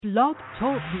Blog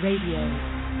Talk Radio.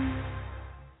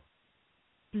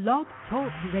 Blog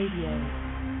Talk Radio.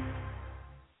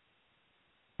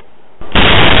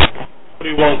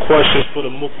 41 questions for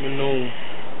the Mu'minun.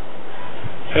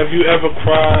 Have you ever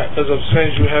cried because of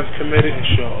sins you have committed?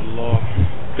 Inshallah.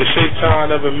 Did Shaitan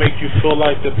ever make you feel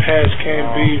like the past can't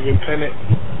be repented?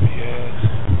 Yes.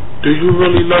 Do you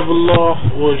really love Allah,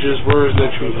 or just words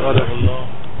that you utter?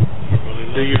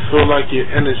 Do you feel like your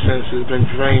innocence has been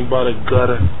drained by the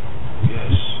gutter?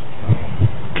 Yes.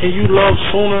 Can you love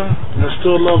Sunnah and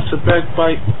still love to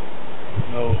backbite?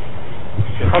 No.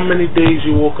 How many days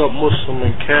you woke up Muslim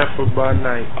and kafir by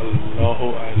night?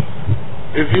 Allahu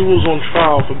Akbar. If you was on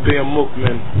trial for being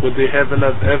mu'min, would they have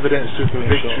enough evidence to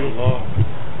convict you?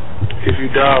 If you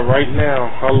die right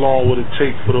now, how long would it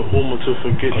take for the Ummah to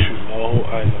forget you? Allahu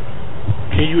Akbar.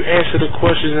 Can you answer the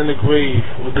questions in the grave,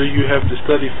 or do you have to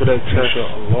study for that test?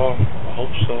 Inshallah, I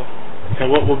hope so.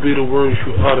 And what will be the words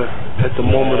you utter at the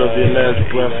moment of your last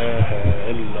breath?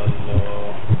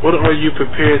 What are you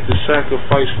prepared to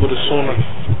sacrifice for the Sunnah?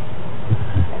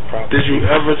 Did you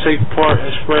ever take part in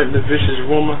spreading the vicious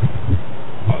rumor?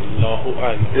 Allahu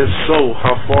Akbar. If so,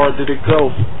 how far did it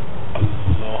go?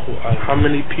 Allahu Akbar. How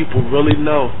many people really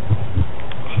know?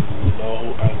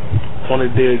 Allahu Akbar. On the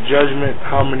day of judgment,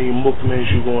 how many mu'mins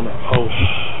you going to owe?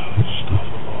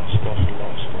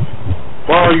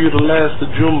 Why are you the last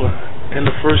to Jummah and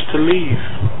the first to leave?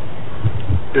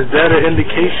 Is that an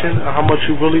indication of how much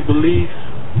you really believe?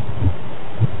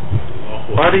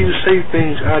 Why do you say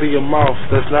things out of your mouth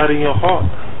that's not in your heart?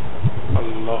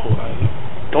 Allahu Akbar.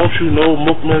 Don't you know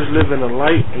mu'mins live in the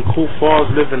light and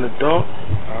kuffars live in the dark?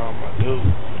 I do.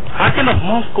 How can a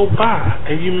month go by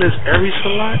and you miss every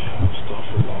salat?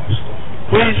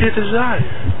 Where is your desire?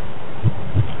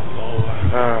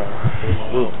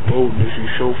 Look, boldness you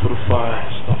show for the fire.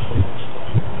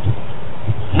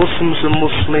 Muslims and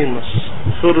Muslimas,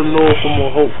 feel the know from a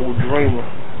hopeful dreamer.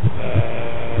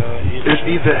 It's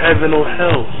either heaven or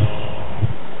hell,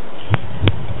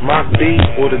 Mahdi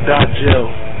or the Dajjal,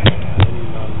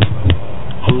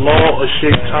 Allah or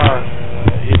Shaitan,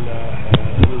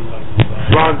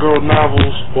 fly girl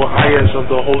novels or ayahs of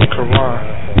the Holy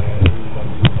Quran.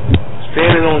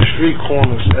 Standing on street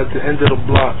corners at the end of the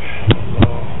block,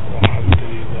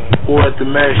 or at the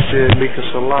masjid making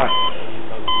salat.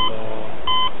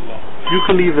 You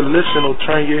can either listen or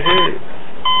turn your head,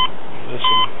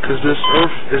 because this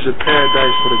earth is a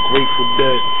paradise for the grateful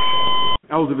dead.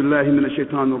 أعوذ بالله من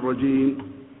الشيطان الرجيم.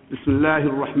 بسم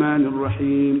الله الرحمن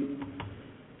الرحيم.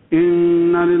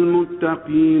 إن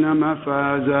للمتقين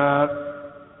مفازا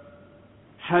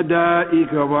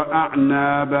حدائق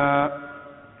وأعنابا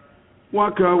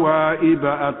وكوائب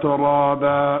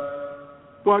أترابا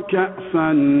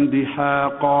وكأسا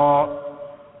دحاقا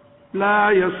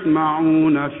لا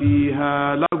يسمعون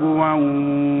فيها لغوا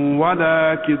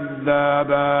ولا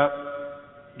كذابا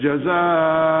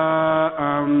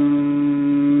جزاء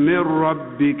من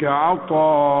ربك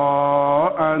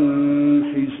عطاء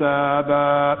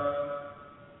حسابا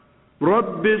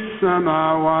رب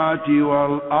السماوات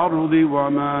والأرض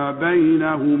وما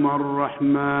بينهما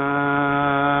الرحمن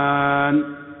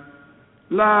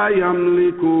لا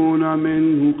يملكون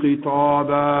منه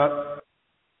خطابا.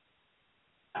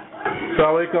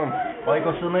 Assalamu alaikum.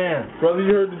 Walaikum salam. Brother,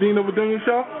 you heard the DeenOverDunya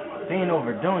show?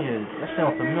 DeenOverDunya. That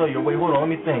sounds familiar. Wait, hold on. Let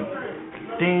me think.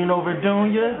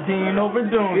 DeenOverDunya. Yeah.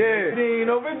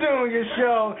 DeenOverDunya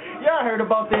show. Y'all heard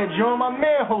about that joint? My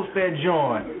man hosts that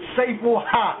joint.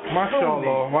 Saiful-Haqq.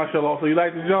 Mashallah. So you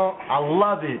like the joint? I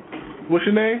love it. What's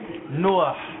your name?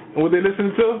 Noah. And what they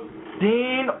listening to?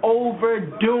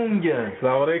 DeenOverDunya.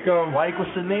 Assalamu alaikum. Walaikum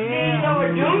salam.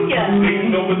 DeenOverDunya.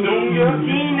 DeenOverDunya.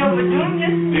 DeenOverDunya.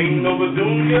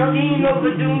 DeenOverDunya.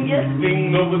 DeenOverDunya.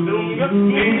 DeenOverDunya.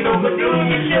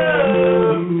 DeenOverDunya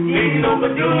show.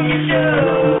 DeenOverDunya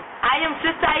show. I am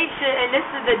Sister Aisha, and this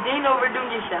is the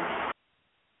DeenOverDunya show.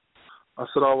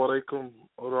 Assalamu alaikum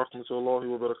wa rahmatullahi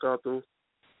wa barakatuh.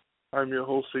 I'm your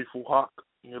host, Saiful-Haqq.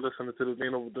 You're listening to the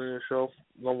DeenOverDunya show,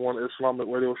 #1 Islamic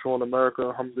radio show in America,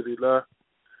 alhamdulillah.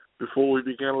 Before we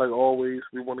begin, like always,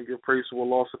 we want to give praise to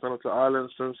Allah subhanahu wa ta'ala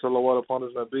and send salawat upon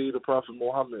his Nabi, the Prophet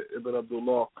Muhammad ibn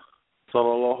Abdullah,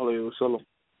 sallallahu alayhi wa sallam.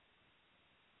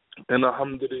 And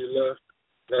alhamdulillah,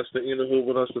 nasta'inuhu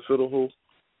wa nastaghfiruhu,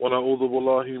 wa na'udhu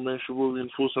billahi min shururi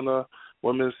anfusina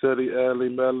wa min sayyi'ati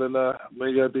a'malina,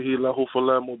 man yahdihillahu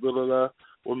fala mudilla lahu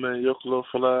wa man yudlil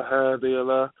fala hadiya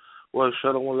lahu.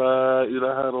 وأشهد أن لا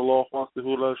إله إلا الله وحده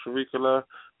لا شريك له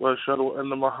وأشهد أن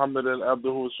محمدا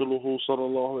عبده ورسوله صلى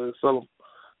الله عليه وسلم.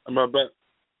 أما بعد,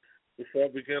 before I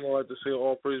begin, I'd like to say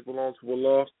all praise belongs to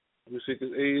Allah. We seek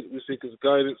His aid, we seek His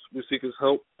guidance, we seek His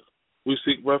help. We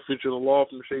seek refuge in Allah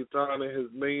from Shaitan and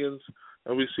his minions,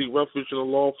 and we seek refuge in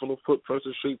Allah from the footprints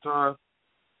of Shaitan.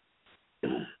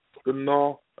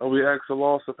 And we ask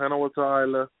Allah subhanahu wa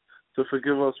ta'ala to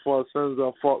forgive us for our sins,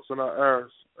 our faults, and our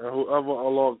errors. And whoever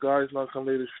Allah guides, none can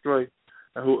lead astray.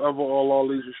 And whoever Allah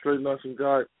leads astray, none can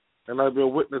guide. And I bear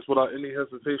witness without any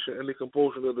hesitation, any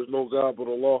compulsion, that there is no God but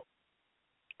Allah.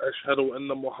 Ashhadu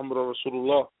anna Muhammadan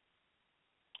Rasulullah.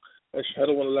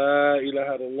 Ashhadu an la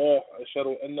ilaha illallah.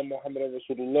 Ashhadu anna Muhammadan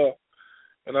Rasulullah.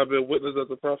 And I bear witness that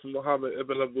the Prophet Muhammad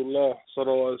ibn Abdullah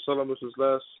sallallahu alaihi wasallam is his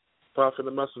last prophet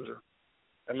and messenger.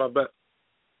 And my back.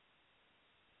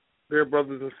 Dear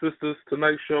brothers and sisters,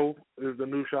 tonight's show is the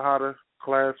new Shahadah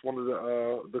Class, one of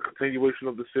the continuation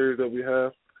of the series that we have,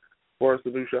 as far as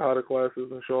the new Shahadah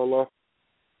classes, inshallah.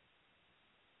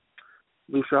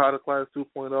 New Shahadah Class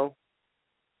 2.0.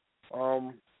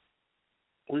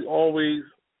 We always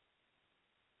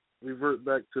revert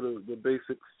back to the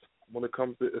basics when it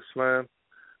comes to Islam.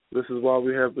 This is why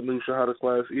we have the new Shahadah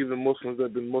Class. Even Muslims that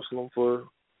have been Muslim for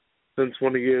 10,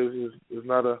 20 years is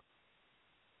not a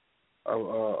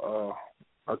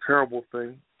terrible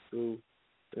thing to,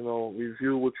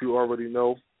 review what you already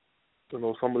know. Some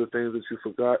of the things that you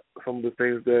forgot, some of the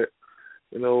things that,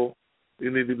 you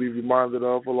need to be reminded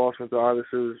of. Allah subhanahu wa ta'ala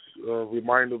says,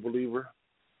 remind the believer,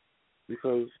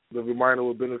 because the reminder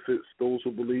will benefit those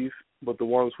who believe, but the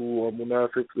ones who are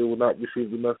munafiq, they will not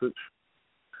receive the message.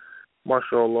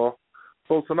 MashaAllah.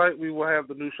 So tonight we will have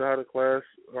the new Shahadah Class.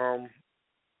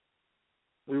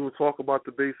 We will talk about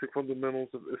the basic fundamentals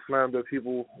of Islam that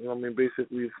people,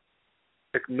 basically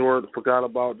ignored, forgot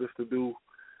about, just to do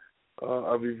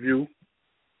a review.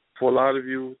 For a lot of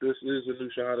you, this is a new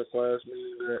Shahadah Class,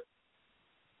 meaning that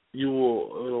you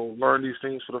will learn these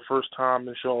things for the first time,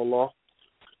 inshallah.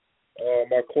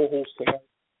 My co-host tonight,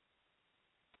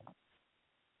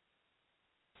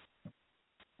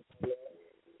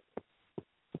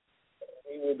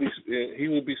 he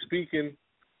will be speaking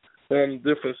on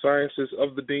different sciences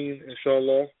of the Deen,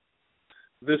 inshallah.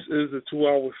 This is a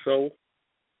 2-hour show,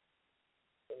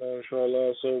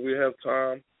 inshallah. So we have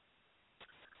time,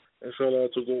 inshallah,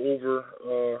 to go over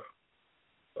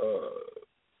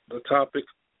the topic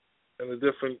and the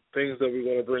different things that we're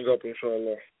going to bring up,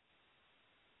 inshallah.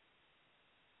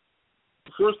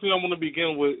 The first thing I want to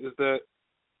begin with is that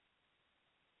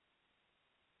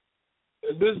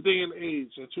in this day and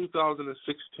age, in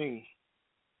 2016,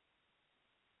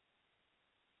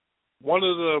 one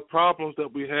of the problems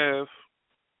that we have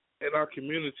in our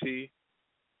community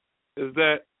is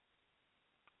that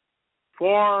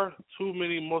far too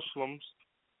many Muslims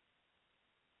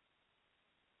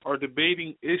are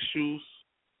debating issues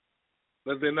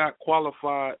that they're not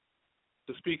qualified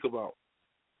to speak about.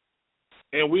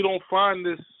 And we don't find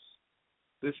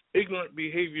this ignorant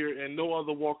behavior in no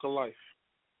other walk of life.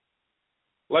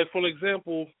 Like, for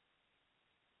example,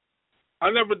 I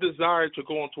never desired to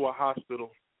go into a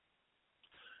hospital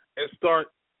and start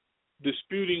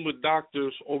disputing with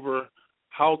doctors over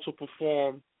how to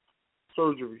perform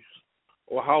surgeries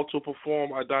or how to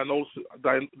perform a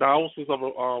diagnosis of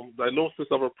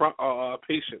a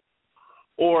patient,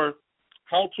 or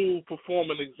how to perform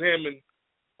an exam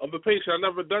of a patient. I've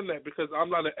never done that because I'm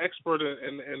not an expert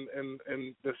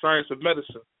in the science of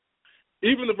medicine.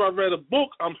 Even if I read a book,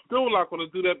 I'm still not going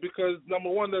to do that because, number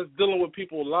one, that's dealing with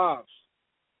people's lives.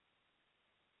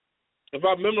 If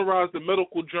I memorize the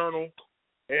medical journal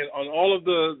and on all of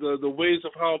the ways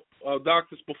of how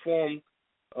doctors perform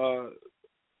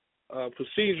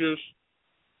procedures,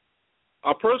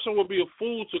 a person would be a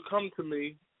fool to come to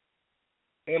me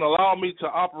and allow me to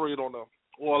operate on them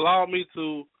or allow me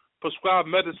to prescribe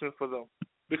medicine for them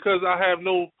because I have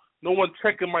no one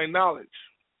checking my knowledge.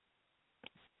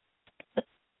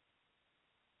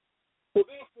 So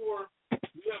therefore,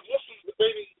 we have Muslims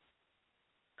debating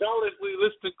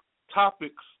scholarly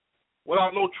topics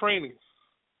without no training,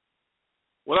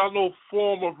 without no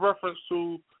form of reference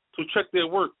to check their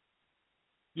work.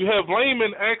 You have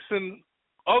laymen asking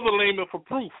other laymen for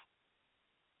proof.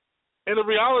 And the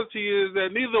reality is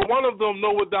that neither one of them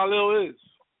know what dalil is.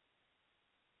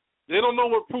 They don't know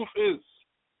what proof is.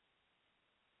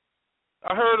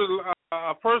 I heard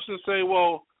a person say,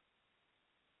 well,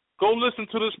 go listen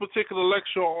to this particular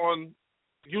lecture on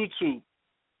YouTube,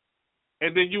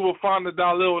 and then you will find the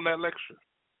dalil in that lecture.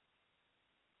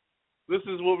 This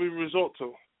is what we resort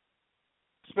to.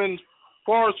 Spend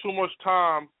far too much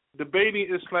time debating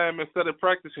Islam instead of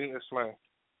practicing Islam.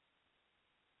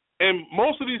 And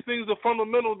most of these things are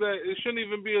fundamental that it shouldn't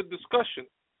even be a discussion.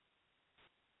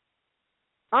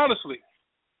 Honestly.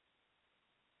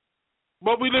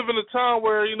 But we live in a time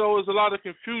where, there's a lot of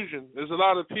confusion. There's a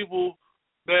lot of people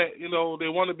that, you know, they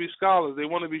want to be scholars, they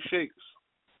want to be sheikhs,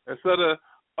 instead of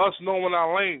us knowing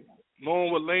our lane,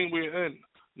 knowing what lane we're in,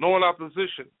 knowing our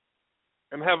position,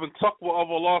 and having taqwa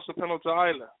of Allah subhanahu wa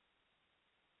ta'ala.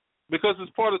 Because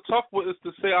it's part of taqwa is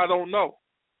to say, I don't know.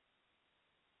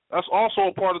 That's also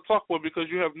a part of taqwa, because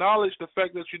you have knowledge, the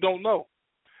fact that you don't know,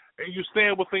 and you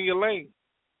stand within your lane.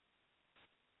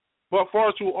 But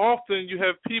far too often, you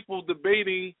have people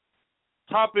debating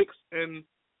topics and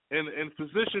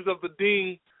positions of the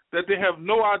deen that they have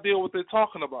no idea what they're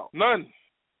talking about. None.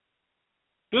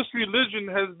 This religion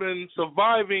has been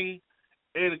surviving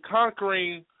and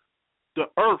conquering the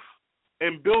earth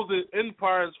and building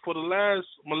empires for the last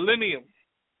millennium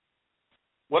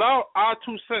without our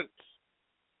 2 cents.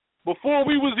 Before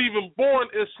we was even born,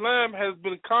 Islam has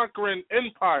been conquering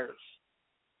empires.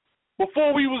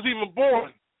 Before we was even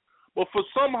born. But for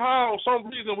some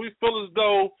reason, we feel as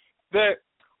though that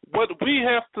what we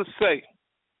have to say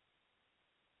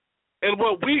and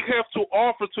what we have to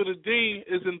offer to the deen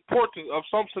is important, of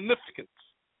some significance.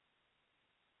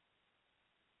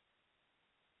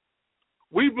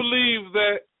 We believe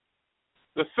that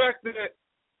the fact that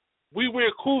we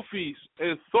wear kufis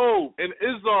and thobe and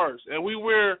izars and we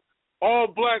wear all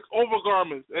black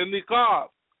overgarments and niqab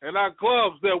and our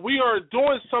gloves, that we are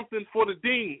doing something for the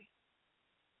deen.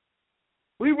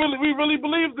 We really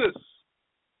believe this.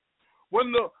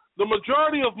 When the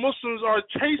majority of Muslims are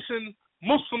chasing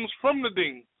Muslims from the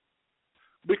deen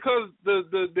because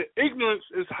the ignorance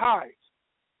is high,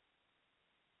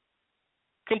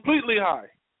 completely high.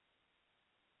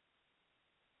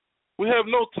 We have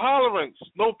no tolerance,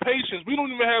 no patience. We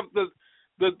don't even have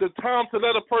the time to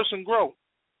let a person grow.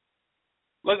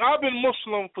 Like, I've been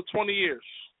Muslim for 20 years.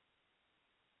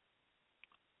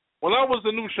 When I was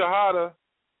the new Shahadah,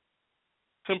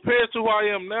 compared to who I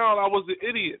am now, I was an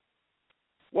idiot.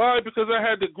 Why? Because I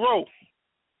had to grow.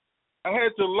 I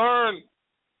had to learn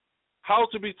how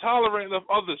to be tolerant of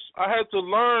others. I had to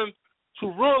learn to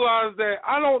realize that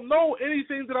I don't know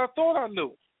anything that I thought I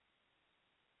knew.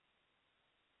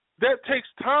 That takes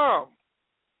time.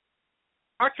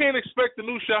 I can't expect the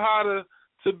new Shahada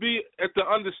to be at the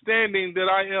understanding that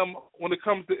I am when it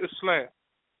comes to Islam.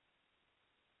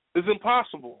 It's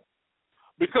impossible.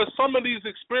 Because some of these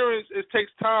experiences, it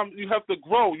takes time. You have to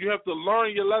grow. You have to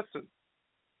learn your lesson.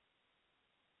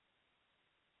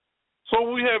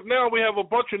 So we have a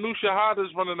bunch of new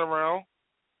Shahadas running around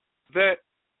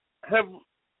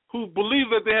who believe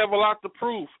that they have a lot to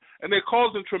prove. And they're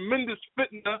causing tremendous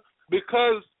fitna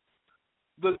because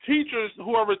the teachers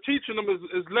who are teaching them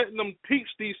is letting them teach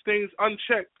these things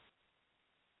unchecked.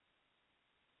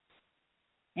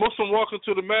 Muslim walking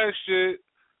to the masjid,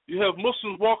 you have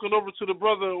Muslims walking over to the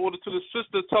brother or to the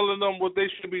sister telling them what they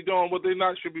should be doing, what they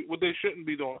shouldn't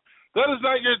be doing. That is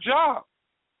not your job.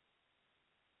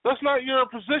 That's not your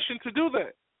position to do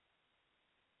that.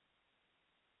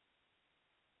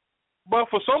 But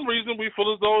for some reason, we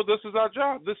feel as though this is our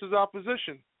job. This is our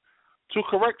position, to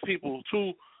correct people,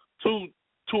 to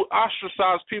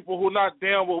ostracize people who are not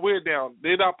down what we're down.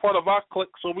 They're not part of our clique.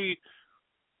 So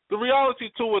the reality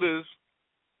to it is,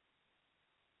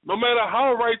 no matter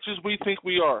how righteous we think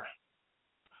we are,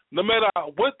 no matter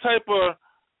what type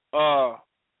of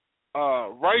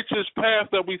righteous path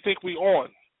that we think we're on,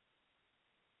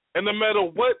 and no matter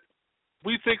what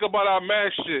we think about our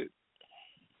masjid,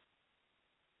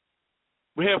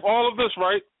 we have all of this,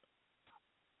 right?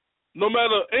 No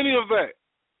matter any of that,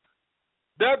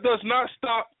 that does not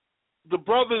stop the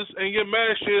brothers in your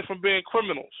masjid from being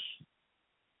criminals.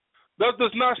 That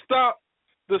does not stop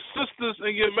the sisters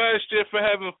in your masjid for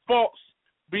having faults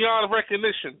beyond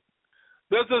recognition.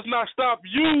 That does not stop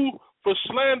you for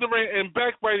slandering and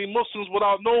backbiting Muslims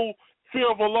without no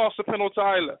fear of Allah subhanahu wa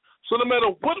ta'ala. So no matter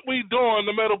what we doing,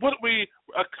 no matter what we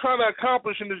are trying to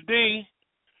accomplish in this deen,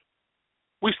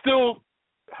 we still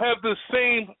have the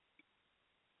same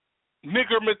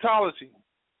nigger mentality.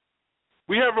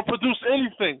 We haven't produced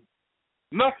anything.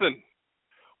 Nothing.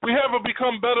 We haven't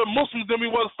become better Muslims than we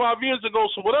was 5 years ago.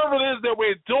 So whatever it is that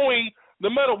we're doing, no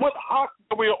matter what hawk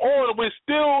we're on, we're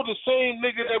still the same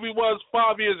nigga that we was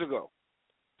 5 years ago.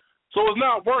 So it's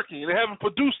not working. They haven't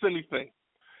produced anything.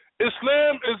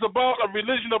 Islam is about a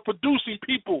religion of producing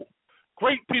people,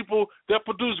 great people that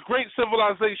produce great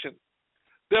civilization,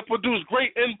 that produce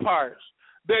great empires,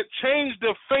 that change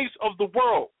the face of the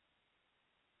world.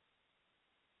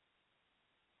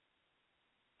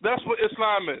 That's what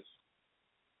Islam is.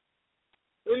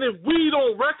 And if we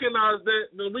don't recognize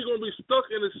that, then we're going to be stuck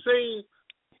in the same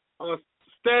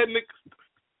stagnant,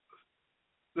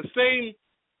 the same,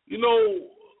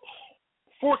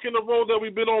 fork in the road that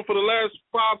we've been on for the last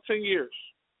 5-10 years.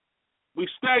 We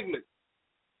stagnant.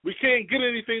 We can't get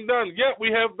anything done. Yet we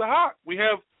have the Haqq. We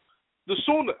have the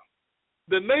Sunnah.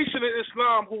 The nation of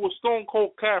Islam, who were stone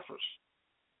cold kafirs,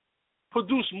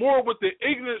 produce more with the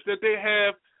ignorance that they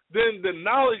have than the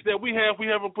knowledge that we have. We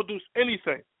haven't produced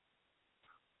anything.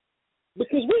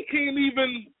 Because we can't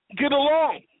even get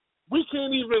along. We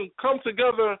can't even come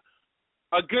together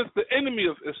against the enemy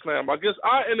of Islam. Against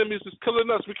our enemies is killing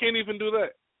us. We can't even do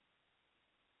that.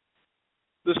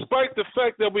 Despite the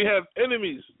fact that we have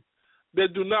enemies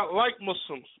that do not like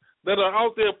Muslims, that are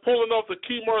out there pulling off the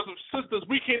keymarks of sisters,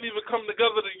 we can't even come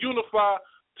together to unify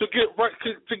to get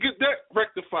that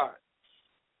rectified.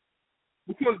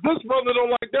 Because this brother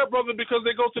don't like that brother because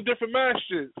they go to different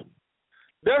masjids.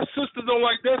 That sister don't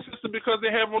like that sister because they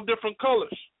have on different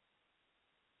colors.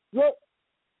 Well,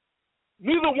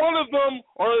 neither one of them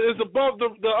is above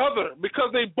the other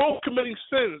because they both committing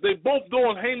sins. They both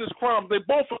doing heinous crimes. They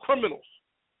both are criminals.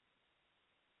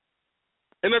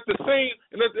 And at the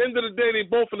end of the day, they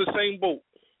both in the same boat.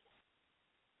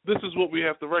 This is what we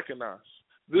have to recognize.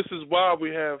 This is why we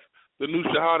have the new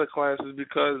Shahadah classes,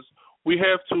 because we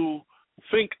have to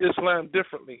think Islam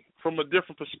differently, from a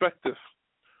different perspective.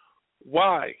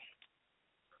 Why?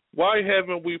 Why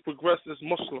haven't we progressed as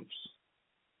Muslims?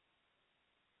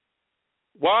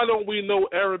 Why don't we know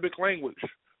Arabic language?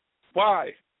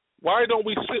 Why? Why don't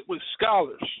we sit with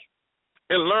scholars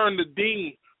and learn the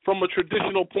deen from a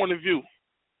traditional point of view?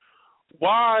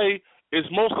 Why is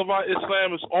most of our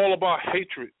Islam is all about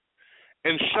hatred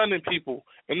and shunning people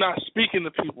and not speaking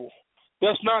to people?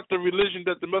 That's not the religion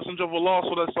that the Messenger of Allah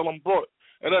brought.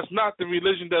 And that's not the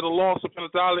religion that Allah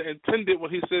subhanahu wa ta'ala intended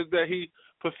when he says that he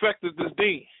perfected this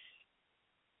deen.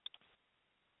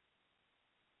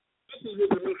 This is what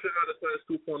the new Shahadah Class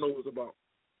 2.0 is about.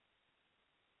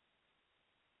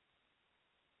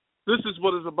 This is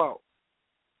what it's about.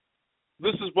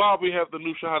 This is why we have the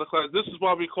new Shahadah Class. This is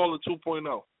why we call it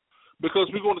 2.0. Because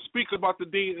we're going to speak about the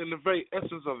deen in the very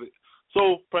essence of it.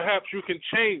 So perhaps you can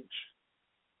change.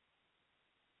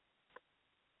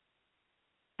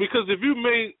 Because if you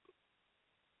made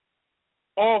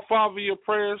all 5 of your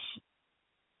prayers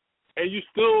and you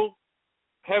still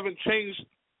haven't changed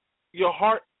your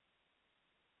heart,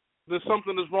 then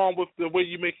something is wrong with the way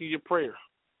you're making your prayer.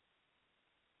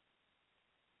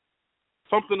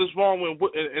 Something is wrong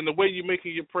in the way you're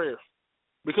making your prayer.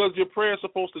 Because your prayer is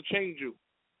supposed to change you.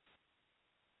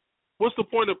 What's the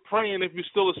point of praying if you're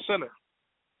still a sinner?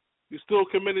 You're still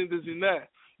committing the zina.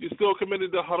 You're still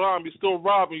committing the haram. You're still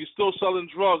robbing. You're still selling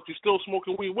drugs. You're still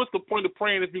smoking weed. What's the point of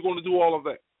praying if you're going to do all of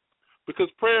that? Because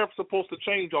prayer is supposed to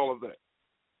change all of that.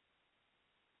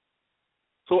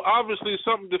 So obviously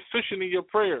something deficient in your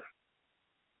prayer.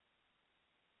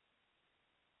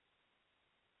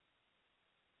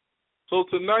 So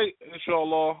tonight,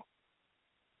 inshallah,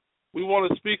 we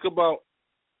want to speak about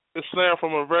Islam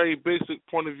from a very basic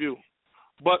point of view,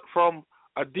 but from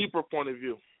a deeper point of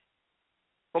view.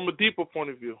 From a deeper point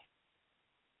of view.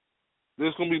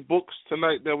 There's going to be books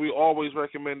tonight that we always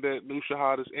recommend that new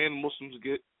Shahadas and Muslims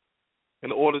get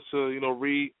in order to,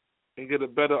 read and get a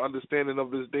better understanding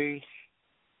of this deen.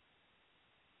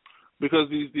 Because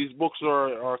these books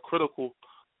are critical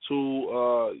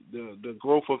to the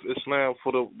growth of Islam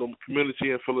for the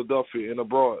community in Philadelphia and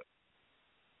abroad.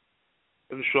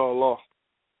 Inshallah.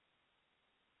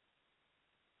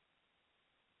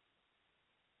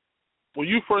 When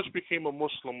you first became a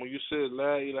Muslim, when you said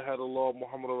La ilaha illallah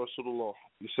Muhammadur Rasulullah,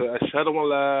 you said Ashhadu an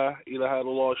la ilaha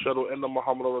illallah Ashhadu anna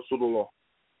Muhammadur Rasulullah.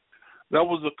 That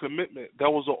was a commitment. That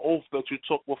was an oath that you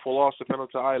took with Allah subhanahu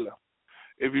wa ta'ala.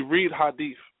 If you read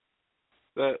hadith,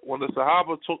 that when the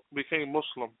Sahaba became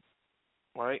Muslim,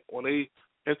 right, when they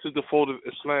entered the fold of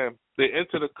Islam, they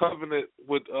entered a covenant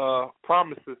with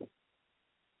promises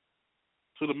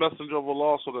to the Messenger of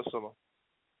Allah sallallahu alaihi wasallam.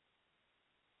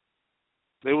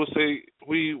 They would say,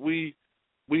 we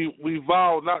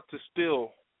vow not to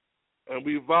steal, and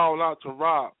we vow not to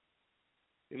rob.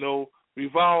 We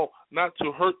vow not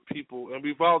to hurt people, and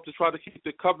we vow to try to keep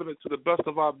the covenant to the best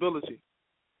of our ability.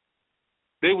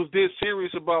 They was dead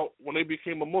serious about when they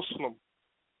became a Muslim.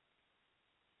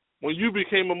 When you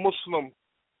became a Muslim,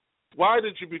 why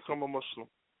did you become a Muslim?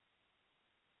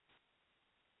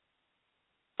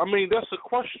 I mean, that's a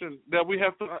question that we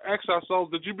have to ask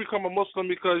ourselves. Did you become a Muslim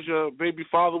because your baby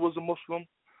father was a Muslim?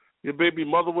 Your baby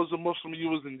mother was a Muslim? You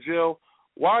was in jail?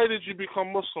 Why did you become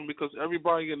Muslim? Because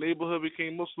everybody in your neighborhood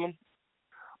became Muslim?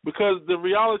 Because the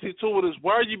reality to it is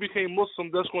why you became Muslim,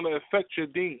 that's going to affect your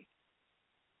deen.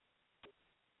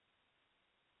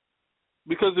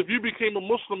 Because if you became a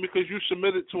Muslim because you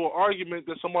submitted to an argument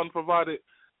that someone provided,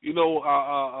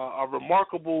 a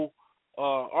remarkable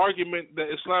argument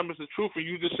that Islam is the truth, and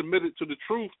you just submitted to the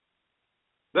truth,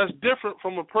 That's different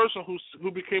from a person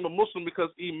who became a Muslim because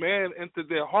Iman entered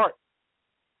their heart.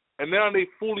 And now they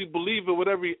fully believe it with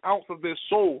every ounce of their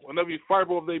soul and every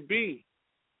fiber of their being.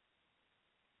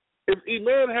 If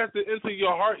Iman has to enter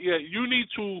your heart yet, you need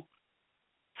to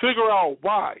figure out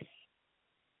why.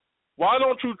 Why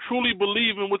don't you truly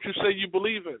believe in what you say you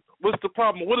believe in? What's the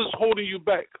problem? What is holding you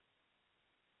back?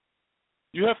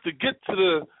 You have to get to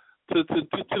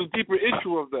the deeper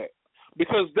issue of that.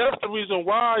 Because that's the reason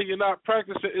why you're not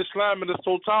practicing Islam in its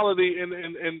totality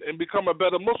and become a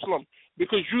better Muslim.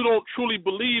 Because you don't truly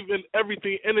believe in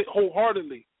everything in it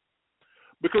wholeheartedly.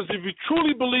 Because if you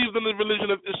truly believed in the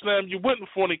religion of Islam, you wouldn't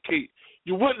fornicate,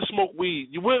 you wouldn't smoke weed,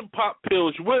 you wouldn't pop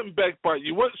pills, you wouldn't backbite,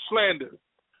 you wouldn't slander.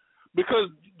 Because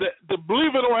the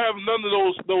believer don't have none of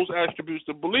those attributes.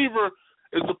 The believer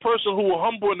is the person who will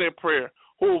humble in their prayer,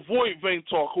 who will avoid vain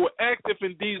talk, who will active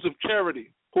in deeds of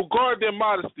charity, who guard their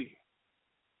modesty.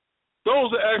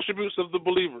 Those are attributes of the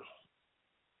believer.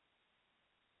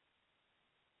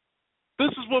 This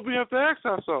is what we have to ask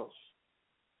ourselves.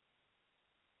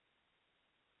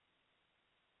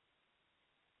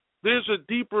 There's a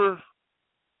deeper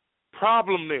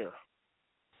problem there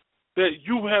that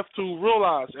you have to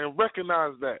realize and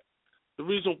recognize that. The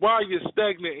reason why you're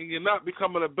stagnant and you're not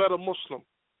becoming a better Muslim.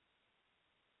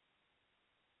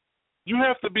 You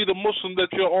have to be the Muslim that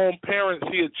your own parents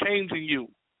see are changing you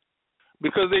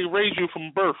because they raised you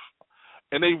from birth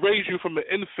and they raised you from an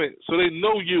infant, so they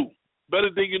know you better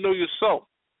than you know yourself.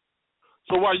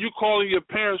 So while you calling your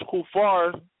parents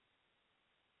kuffar,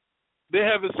 they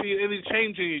haven't seen any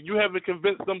change in you. You haven't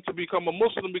convinced them to become a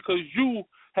Muslim because you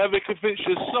haven't convinced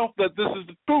yourself that this is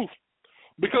the truth.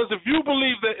 Because if you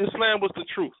believe that Islam was the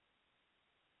truth,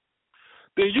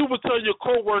 then you would tell your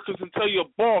co-workers and tell your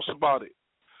boss about it.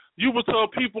 You would tell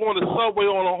people on the subway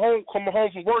coming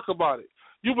home from work about it.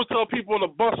 You would tell people on the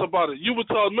bus about it. You would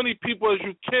tell as many people as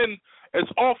you can, as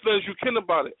often as you can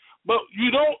about it. But you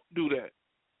don't do that.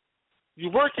 You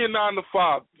work in 9 to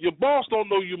 5. Your boss don't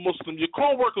know you're Muslim. Your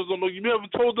co-workers don't know you. You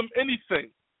haven't told them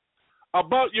anything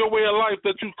about your way of life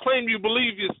that you claim you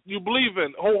believe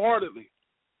in wholeheartedly.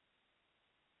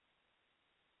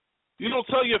 You don't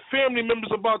tell your family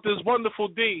members about this wonderful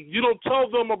deen. You don't tell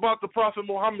them about the Prophet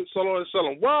Muhammad sallallahu alaihi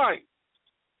wasallam. Why?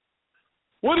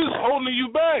 What is holding you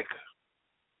back?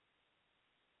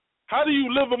 How do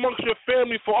you live amongst your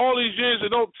family for all these years and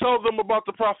don't tell them about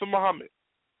the Prophet Muhammad?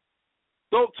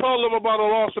 Don't tell them about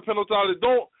Allah subhanahu wa ta'ala.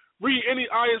 Don't read any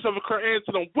ayahs of the Quran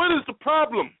to them. What is the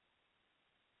problem?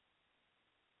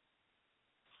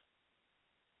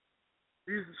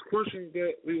 These are questions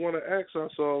that we want to ask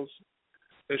ourselves.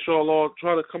 Inshallah,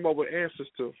 try to come up with answers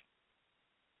to,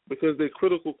 because they're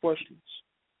critical questions.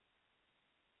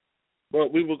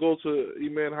 But we will go to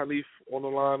Imam Hanif on the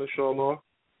line, inshallah.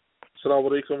 Assalamu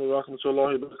alaikum wa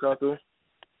rahmatullahi wa barakatuh.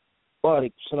 Wa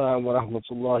alaikum assalam wa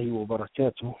rahmatullahi wa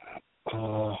barakatuh.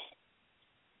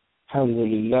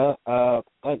 Alhamdulillah.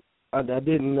 I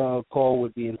didn't call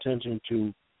with the intention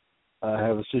to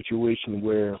have a situation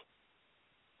where,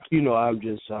 I'm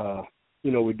just,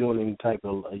 we're doing any type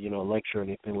of, lecture or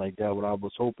anything like that. What I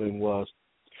was hoping was,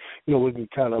 we can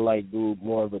kind of like do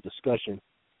more of a discussion,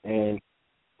 and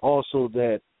also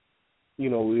that,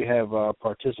 we have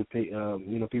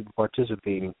people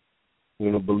participating,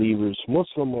 believers,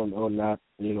 Muslim or not,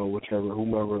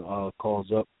 whomever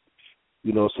calls up,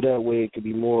 so that way it could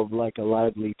be more of like a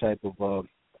lively type of,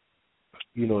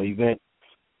 event.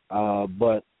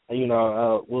 But,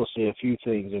 we'll say a few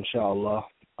things, inshallah,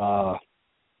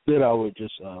 that I was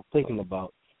just thinking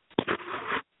about,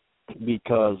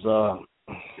 because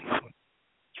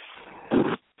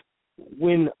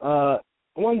when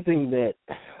one thing that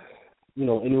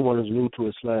anyone who's new to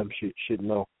Islam should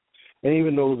know, and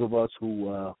even those of us who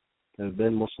have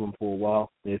been Muslim for a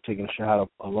while, they've taken Shahadah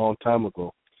a long time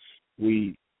ago,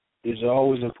 it's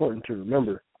always important to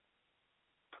remember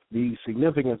the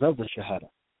significance of the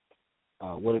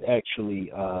Shahadah, what it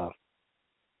actually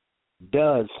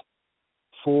does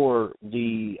for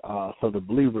the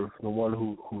believer, the one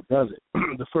who does it.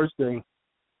 The first thing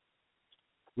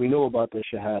we know about the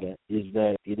Shahada is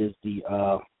that it is the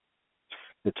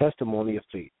testimony of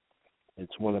faith.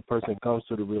 It's when a person comes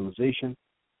to the realization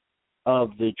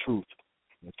of the truth,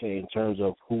 in terms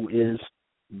of who is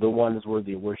the one that's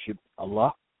worthy of worship,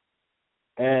 Allah,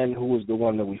 and who is the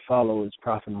one that we follow is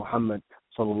Prophet Muhammad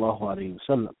sallallahu alaihi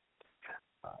wasallam.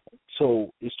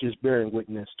 So it's just bearing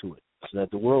witness to it, so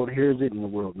that the world hears it and the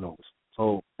world knows.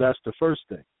 So that's the first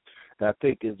thing that I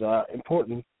think is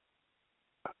important,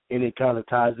 and it kind of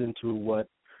ties into what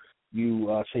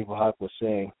you, Saiful-Haqq, was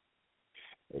saying.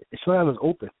 Islam is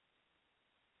open.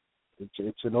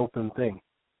 It's an open thing.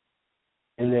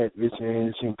 and that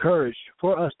it's encouraged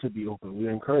for us to be open. We're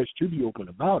encouraged to be open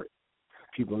about it.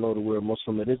 People know that we're a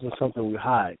Muslim. It isn't something we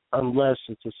hide, unless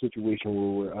it's a situation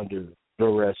where we're under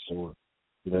duress or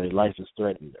their life is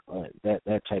threatened, right?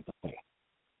 That type of thing.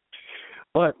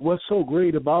 But what's so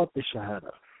great about the Shahada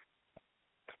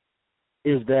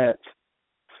is that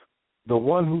the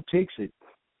one who takes it,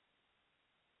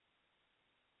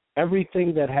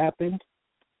 everything that happened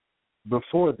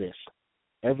before this,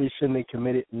 every sin they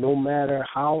committed, no matter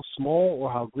how small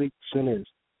or how great the sin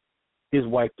is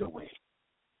wiped away.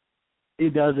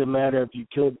 It doesn't matter if you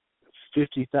killed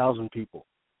 50,000 people.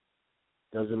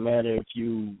 It doesn't matter if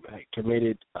you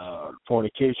committed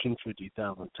fornication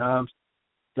 50,000 times.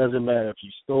 It doesn't matter if you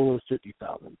stole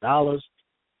 $50,000.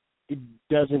 It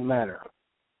doesn't matter.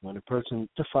 When a person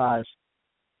testifies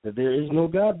that there is no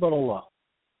God but Allah,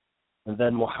 and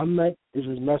that Muhammad is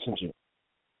his messenger,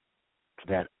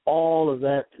 that all of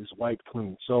that is wiped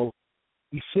clean. So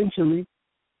essentially,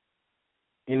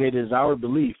 and it is our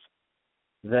belief,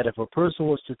 that if a person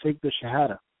was to take the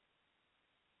Shahada,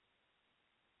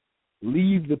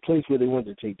 leave the place where they went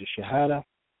to take the Shahada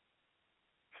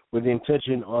with the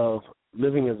intention of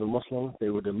living as a Muslim, they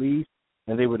were to leave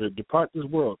and they were to depart this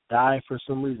world, die for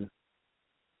some reason,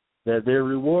 that their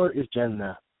reward is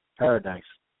Jannah, paradise.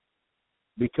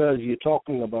 Because you're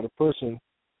talking about a person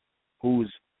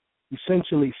who's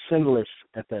essentially sinless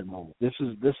at that moment. This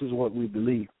is what we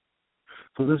believe.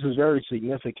 So this is very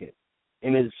significant,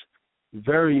 and it's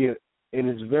very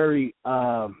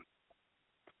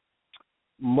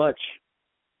much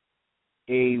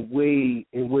a way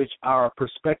in which our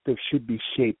perspective should be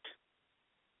shaped.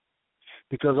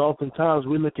 Because oftentimes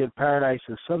we look at paradise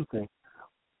as something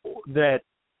that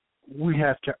we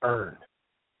have to earn.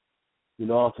 You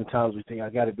know, oftentimes we think, I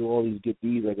got to do all these good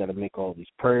deeds, I got to make all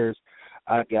these prayers,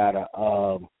 I got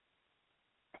to,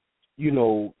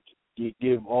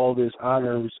 give all this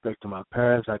honor and respect to my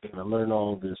parents, I got to learn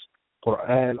all of this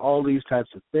Quran, all these types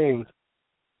of things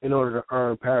in order to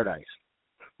earn paradise.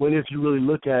 When if you really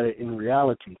look at it in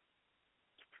reality,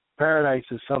 paradise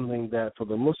is something that for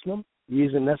the Muslim, he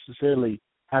doesn't necessarily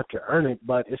have to earn it,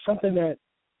 but it's something that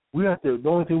the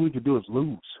only thing we could do is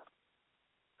lose.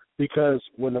 Because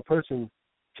when a person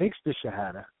takes the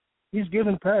Shahada, he's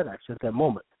given paradise at that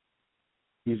moment.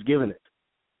 He's given it.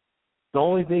 The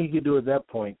only thing he can do at that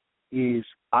point is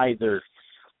either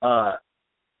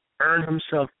earn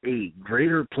himself a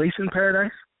greater place in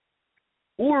paradise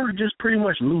or just pretty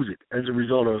much lose it as a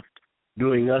result of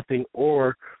doing nothing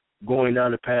or going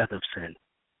down the path of sin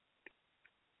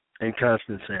and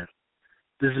constant sin.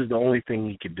 This is the only thing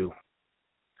he could do.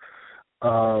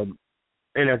 And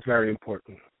that's very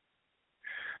important.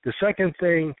 The second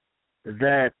thing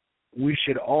that we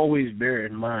should always bear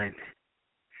in mind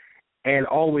and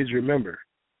always remember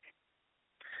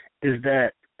is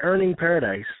that earning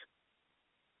paradise,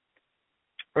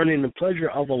 earning the pleasure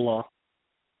of Allah,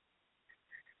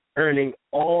 earning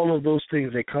all of those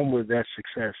things that come with that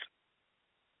success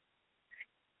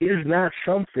is not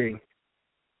something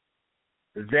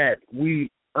that we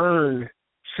earn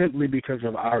simply because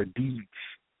of our deeds.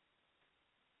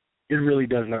 It really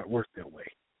does not work that way.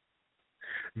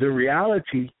 The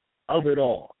reality of it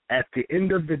all, at the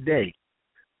end of the day,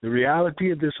 the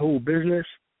reality of this whole business,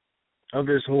 of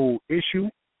this whole issue,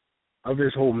 of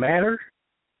this whole matter,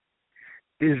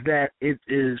 is that it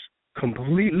is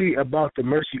completely about the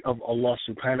mercy of Allah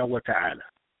subhanahu wa ta'ala.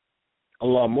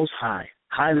 Allah Most High,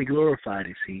 highly glorified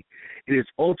is He. It is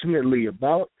ultimately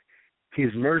about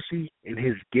His mercy and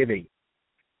His giving.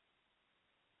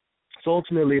 It's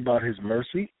ultimately about His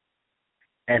mercy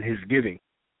and His giving.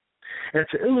 And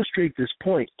to illustrate this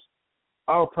point,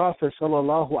 our Prophet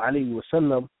sallallahu alaihi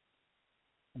wasallam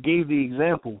gave the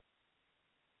example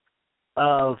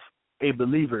of a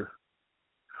believer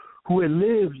who had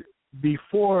lived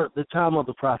before the time of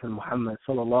the Prophet Muhammad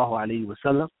sallallahu alaihi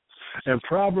wasallam, and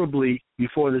probably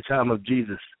before the time of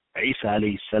Jesus, Isa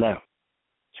alayhi salam.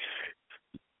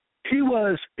 He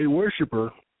was a worshiper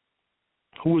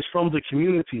who was from the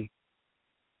community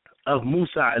of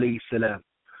Musa alayhi salam,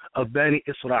 of Bani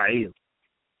Israel.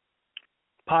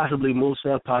 Possibly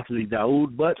Musa, possibly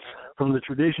Dawood, but from the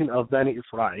tradition of Bani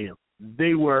Israel.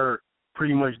 They were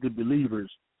pretty much the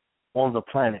believers on the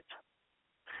planet.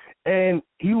 And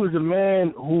he was a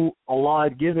man who Allah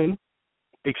had given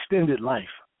extended life.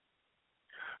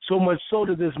 So much so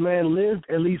that this man lived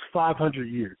at least 500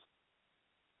 years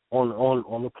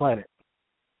on the planet.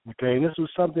 Okay, and this was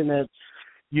something that,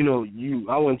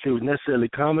 I wouldn't say was necessarily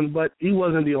common, but he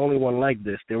wasn't the only one like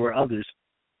this. There were others.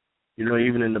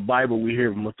 Even in the Bible we hear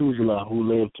of Methuselah, who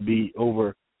lived to be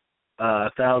over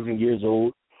 1,000 years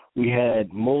old. we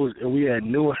had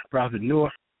Noah, Prophet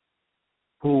Noah,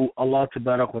 who Allah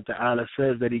Tabarak wa Ta'ala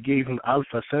says that He gave him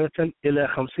alfa sanatan ila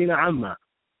khamsina amma,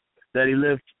 that he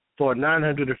lived for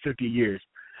 950 years.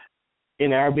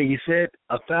 In Arabic, he said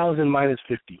 1,000 minus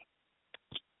 50.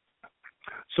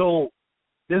 So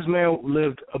this man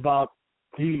lived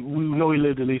we know he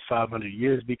lived at least 500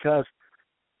 years because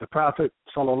the Prophet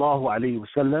sallallahu alaihi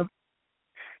wasallam,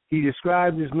 he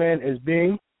described this man as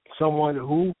being someone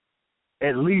who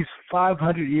at least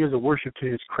 500 years of worship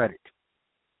to his credit,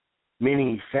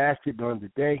 meaning he fasted during the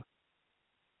day,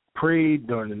 prayed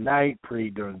during the night,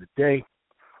 prayed during the day,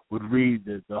 would read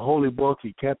the holy book.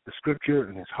 He kept the scripture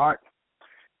in his heart.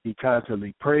 He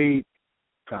constantly prayed,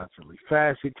 constantly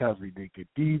fasted, constantly did good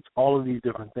deeds, all of these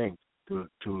different things.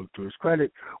 To his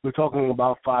credit, we're talking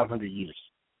about 500 years.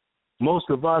 Most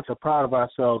of us are proud of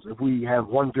ourselves if we have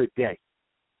one good day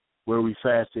where we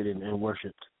fasted and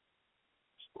worshiped.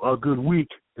 A good week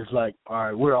is like, all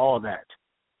right, we're all that.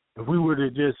 If we were to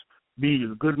just be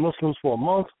good Muslims for a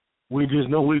month, we just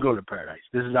know we're going to paradise.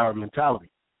 This is our mentality.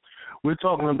 We're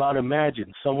talking about,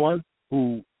 imagine someone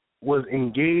who was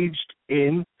engaged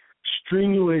in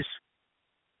strenuous,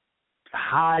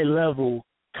 high-level,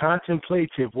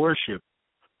 contemplative worship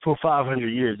for 500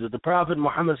 years. The Prophet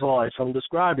Muhammad sallallahu alaihi wasallam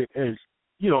described it as,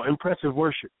 impressive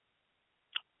worship.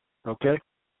 Okay?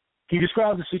 He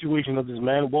described the situation of this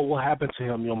man, what will happen to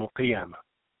him Yawm al-Qiyamah.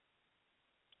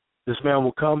 This man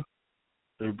will come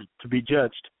to be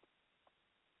judged.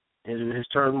 His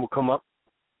turn will come up.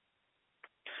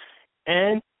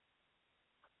 And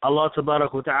Allah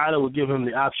Tabarak wa Ta'ala will give him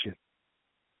the option.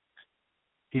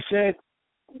 He said,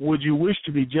 would you wish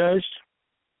to be judged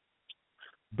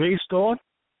based on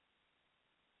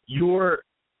your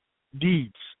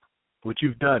deeds, what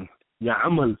you've done, ya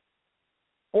amal,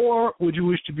 or would you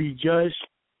wish to be judged,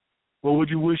 or would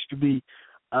you wish to be,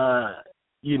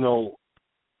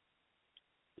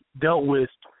 dealt with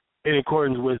in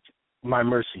accordance with my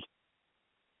mercy?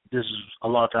 This is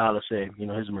Allah Ta'ala saying,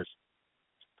 His mercy.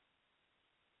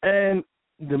 And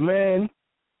the man,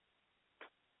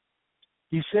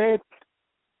 he said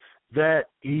that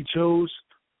he chose.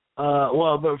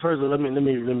 But first, let me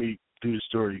do the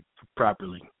story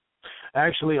properly.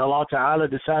 Actually, Allah Ta'ala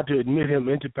decided to admit him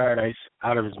into paradise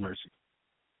out of His mercy.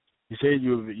 He said,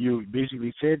 you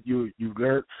basically said you'll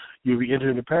be entered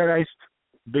into paradise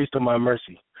based on my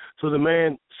mercy. So the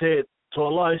man said to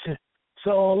Allah, he said,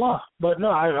 so Allah, but no,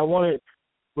 I want it.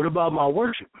 What about my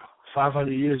worship?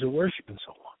 500 years of worship and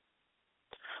so on.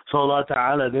 So Allah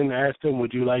Ta'ala then asked him,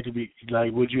 would you like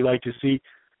to see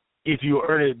if you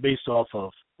earn it based off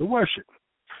of the worship?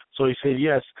 So he said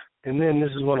yes. And then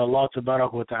this is when Allah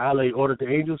Ta'ala ordered the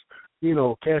angels,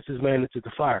 cast this man into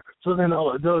the fire. So then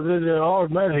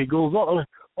automatically goes on,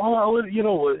 Allah,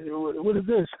 what is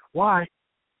this? Why?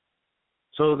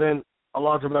 So then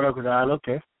Allah Ta'ala,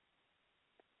 okay.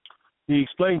 He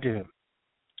explained to him.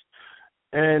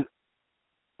 And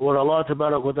what Allah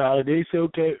Ta'ala, they say,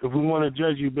 okay, if we want to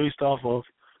judge you based off of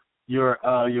your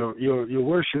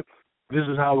worship, this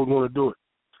is how we're going to do it.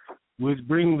 We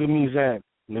bring the mizan.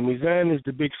 The mizan is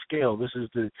the big scale. This is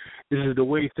the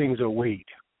way things are weighed.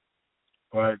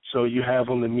 All right. So you have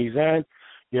on the mizan,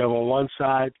 you have on one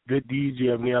side good deeds, you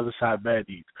have on the other side bad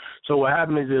deeds. So what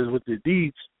happens is with the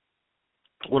deeds,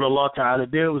 what Allah Ta'ala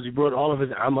did was He brought all of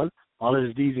His amal, all of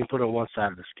His deeds, and put on one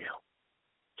side of the scale.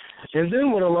 And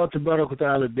then what Allah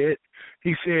Ta'ala did,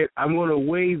 He said, I'm going to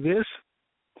weigh this,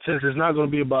 since it's not going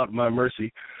to be about my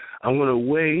mercy, I'm going to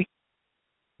weigh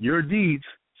your deeds,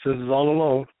 since it's all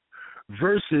alone,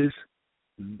 versus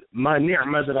my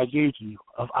ni'mah that I gave you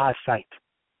of eyesight.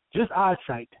 Just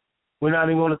eyesight. We're not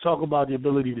even going to talk about the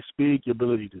ability to speak, your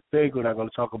ability to think. We're not going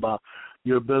to talk about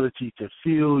your ability to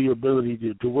feel, your ability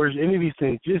to worship, any of these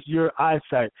things. Just your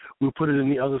eyesight. We'll put it in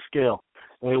the other scale.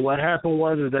 And what happened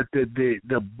was that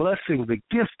the blessing, the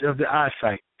gift of the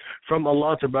eyesight from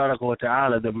Allah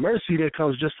Ta'ala, the mercy that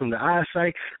comes just from the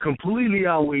eyesight, completely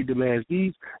outweighed the man's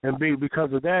deeds, and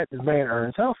because of that, this man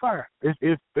earns hellfire.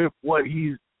 If what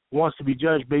he wants to be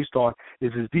judged based on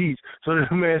is his deeds. So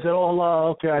the man said, "Oh Allah,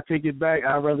 okay, I take it back.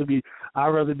 I'd rather be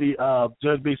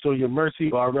judged based on your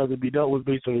mercy, or I'd rather be dealt with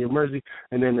based on your mercy."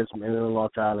 And then Allah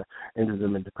Ta'ala enters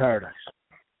them into paradise.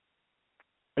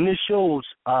 And this shows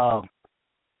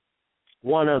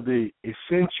one of the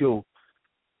essential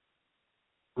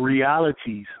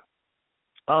realities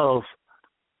of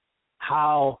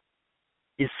how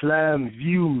Islam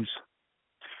views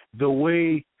the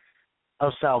way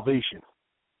of salvation.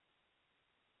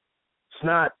 It's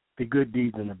not the good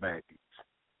deeds and the bad deeds.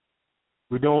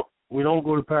 We don't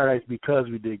go to paradise because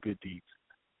we did good deeds.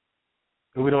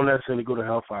 And we don't necessarily go to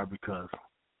hellfire because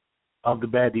of the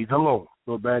bad deeds alone.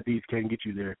 So bad deeds can't get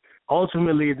you there.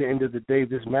 Ultimately, at the end of the day,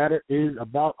 this matter is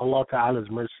about Allah Ta'ala's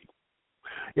mercy.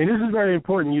 And this is very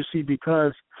important, you see,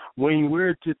 because when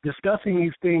we're discussing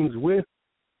these things with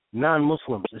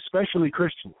non-Muslims, especially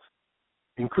Christians,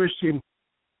 in Christian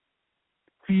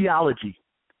theology,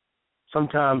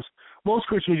 sometimes most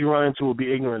Christians you run into will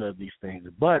be ignorant of these things.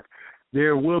 But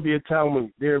there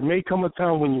may come a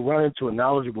time when you run into a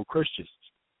knowledgeable Christian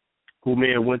who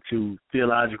may have went to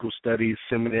theological studies,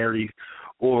 seminaries,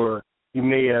 or you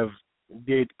may have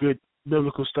did good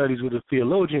biblical studies with a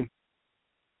theologian.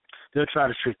 They'll try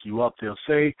to trick you up. They'll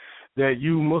say that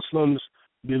you Muslims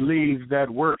believe that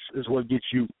works is what gets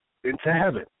you into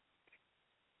heaven.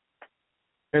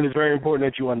 And it's very important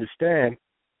that you understand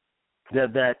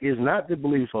that that is not the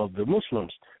belief of the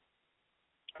Muslims,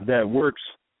 that works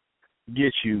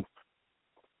get you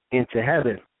into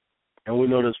heaven. And we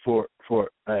know this for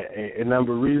a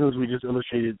number of reasons. We just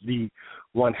illustrated the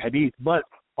one hadith. But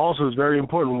also it's very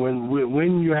important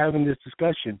when you're having this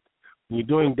discussion, when you're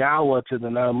doing da'wah to the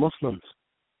non-Muslims,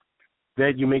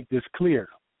 that you make this clear,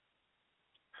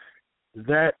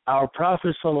 that our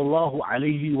Prophet sallallahu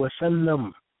alaihi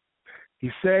wasallam, he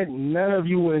said, none of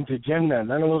you were into Jannah.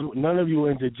 None of you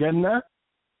were into Jannah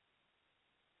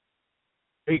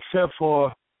except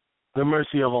for the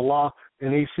mercy of Allah.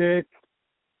 And he said,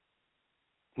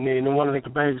 and one of the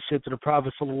companions said to the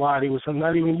Prophet sallallahu alaihi wasallam,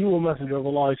 not even you, a messenger of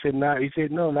Allah. He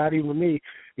said, no, not even me,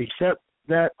 except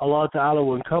that Allah Ta'ala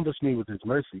will encompass me with His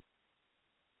mercy.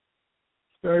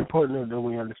 It's very important that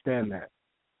we understand that,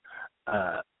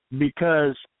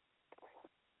 because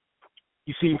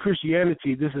you see, in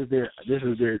Christianity, this is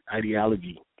their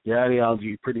ideology. Their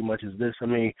ideology pretty much is this. I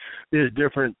mean, there's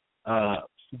different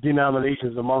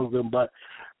denominations among them, but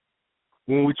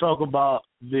when we talk about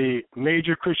the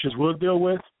major Christians we'll deal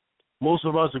with, most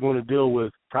of us are going to deal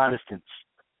with Protestants,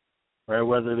 right?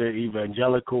 Whether they're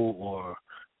evangelical or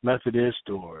Methodist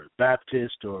or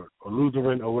Baptist or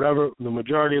Lutheran or whatever, the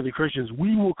majority of the Christians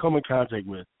we will come in contact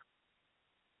with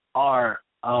are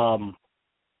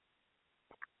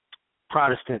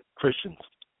Protestant Christians.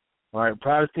 All right,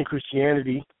 Protestant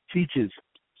Christianity teaches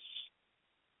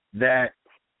that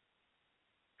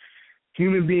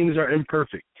human beings are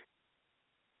imperfect,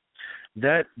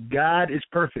 that God is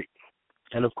perfect.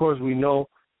 And of course we know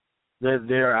that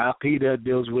their Aqidah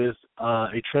deals with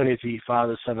a Trinity,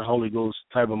 Father, Son, and Holy Ghost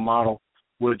type of model,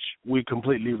 which we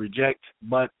completely reject.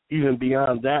 But even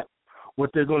beyond that,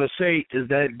 what they're going to say is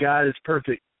that God is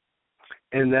perfect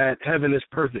and that heaven is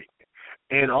perfect.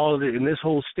 And all of it in this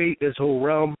whole state, this whole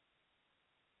realm,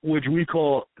 which we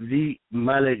call the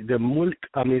Malakut,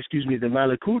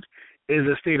 is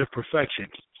a state of perfection.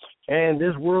 And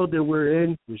this world that we're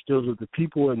in, which deals with the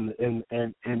people and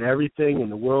everything in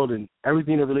the world and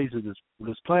everything that relates to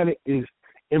this planet, is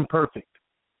imperfect.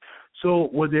 So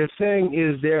what they're saying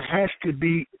is there has to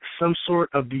be some sort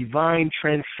of divine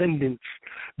transcendence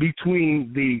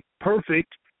between the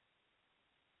perfect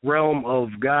realm of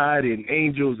God and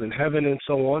angels and heaven and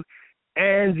so on,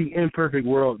 and the imperfect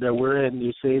world that we're in.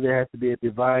 You say there has to be a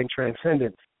divine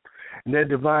transcendence. And that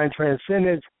divine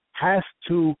transcendence has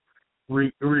to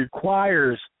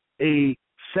requires a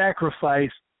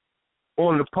sacrifice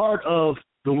on the part of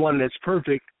the one that's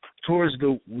perfect towards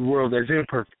the world that's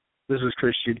imperfect. This is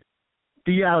Christian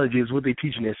theology, is what they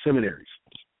teach in their seminaries.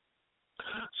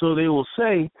 So they will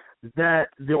say that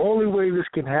the only way this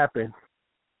can happen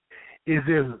is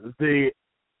if the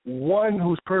one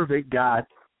who's perfect, God,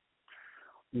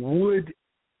 would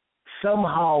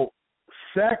somehow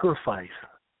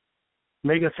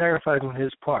make a sacrifice on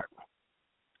his part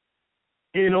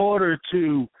in order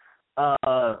to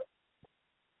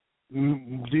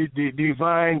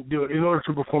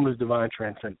perform this divine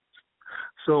transcendence.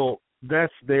 So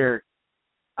that's their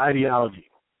ideology.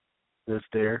 That's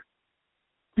their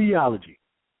theology.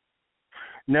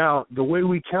 Now, the way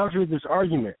we counter this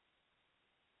argument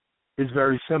is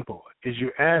very simple. Is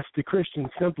you ask the Christian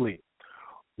simply,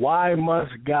 why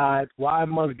must God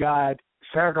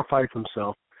sacrifice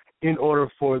himself in order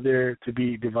for there to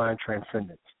be divine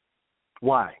transcendence?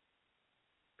 Why?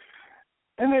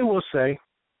 And they will say,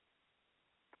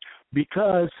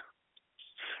 because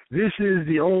this is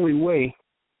the only way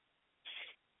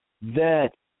that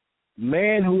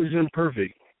man who is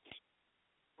imperfect,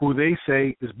 who they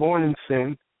say is born in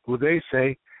sin, who they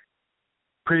say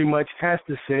pretty much has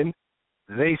to sin,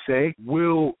 they say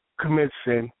will commit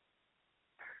sin,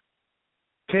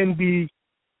 can be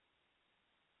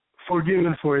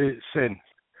forgiven for his sin.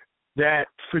 That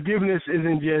forgiveness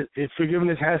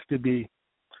forgiveness has to be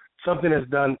something that's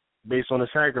done based on a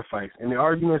sacrifice. And the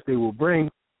arguments they will bring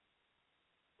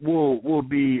will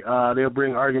be they'll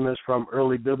bring arguments from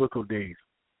early biblical days.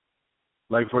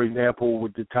 Like, for example,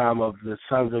 with the time of the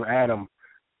sons of Adam,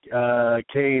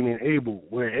 Cain and Abel,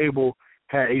 where Abel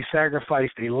had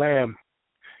sacrificed a lamb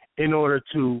in order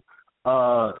to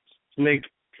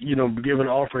give an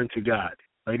offering to God.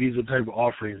 Like, these are the type of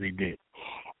offerings they did.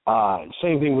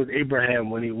 Same thing with Abraham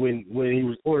when he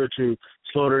was ordered to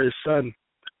slaughter his son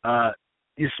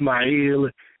Ismail,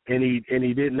 and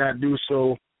he did not do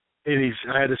so, and he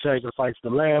had to sacrifice the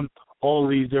lamb. All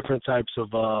these different types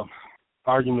of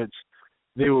arguments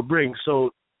they will bring.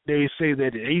 So they say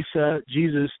that Isa,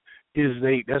 Jesus,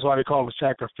 that's why they call him a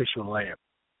sacrificial lamb,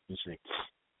 you see.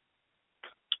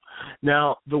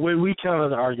 Now, the way we counter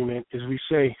the argument is we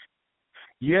say,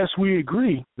 yes, we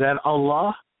agree that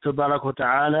Allah, Tabarak wa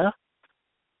Ta'ala,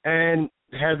 and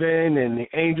heaven and the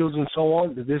angels and so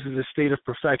on, that this is a state of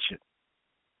perfection.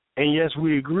 And yes,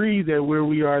 we agree that where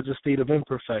we are is a state of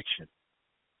imperfection.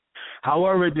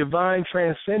 However, divine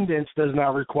transcendence does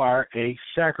not require a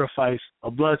sacrifice,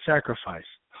 a blood sacrifice.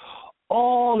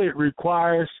 All it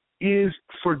requires is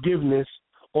forgiveness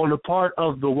on the part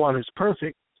of the one who's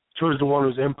perfect towards the one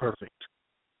who's imperfect.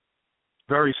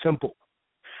 Very simple.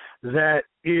 That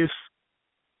if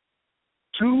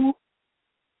two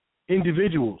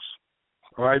individuals,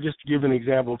 all right, just to give an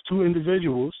example, if two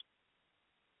individuals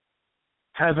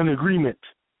have an agreement,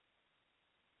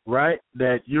 right,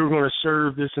 that you're going to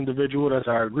serve this individual, that's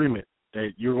our agreement,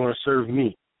 that you're going to serve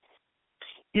me.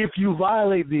 If you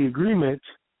violate the agreement,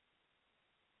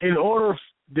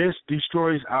 this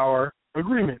destroys our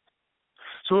agreement.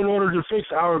 So in order to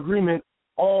fix our agreement,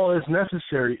 all that's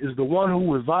necessary is the one who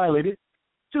was violated,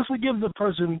 just forgive the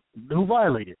person who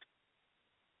violated.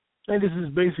 And this is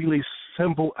basically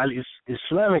simple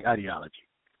Islamic ideology,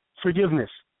 forgiveness.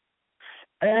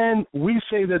 And we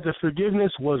say that the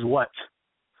forgiveness was what?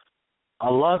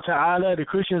 Allah Ta'ala, the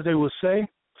Christians, they will say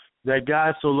that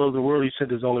God so loved the world, he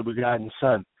sent his only begotten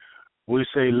son. We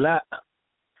say, la.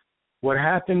 What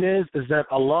happened is that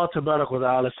Allah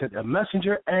Ta'ala sent a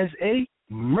messenger as a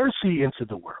mercy into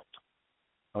the world.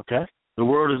 Okay? The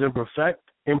world is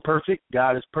imperfect.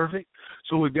 God is perfect.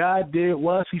 So what God did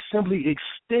was he simply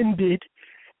extended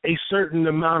a certain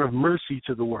amount of mercy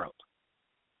to the world.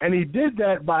 And he did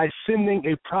that by sending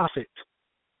a prophet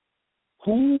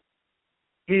who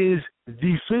is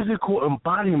the physical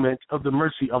embodiment of the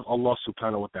mercy of Allah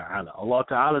subhanahu wa ta'ala. Allah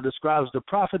ta'ala describes the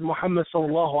Prophet Muhammad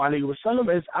sallallahu alayhi wa sallam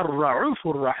as Ar-Ra'uf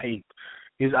Ar-Rahim.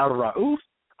 He's Ar-Ra'uf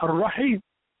Ar-Rahim.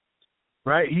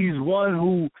 Right? He's one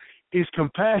who is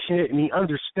compassionate and he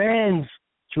understands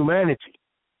humanity.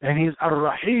 And he's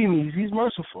Ar-Rahim, he's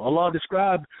merciful. Allah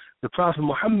described the Prophet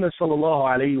Muhammad sallallahu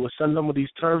alayhi wa sallam with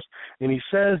these terms, and he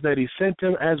says that he sent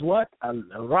him as what?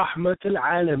 Al-Rahmat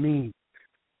al-Alameen,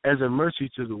 as a mercy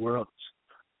to the world.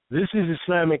 This is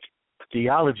Islamic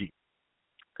theology.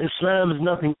 Islam is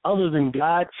nothing other than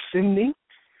God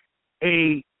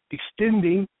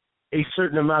extending a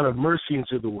certain amount of mercy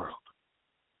into the world.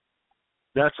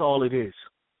 That's all it is.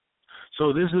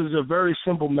 So this is a very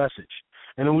simple message.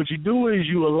 And then what you do is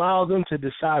you allow them to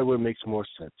decide what makes more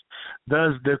sense.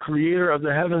 Does the creator of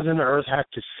the heavens and the earth have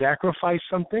to sacrifice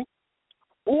something?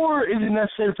 Or is it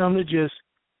necessary for him to just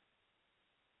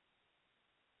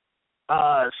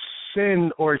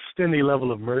send or extend a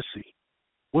level of mercy?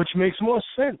 Which makes more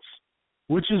sense?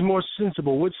 Which is more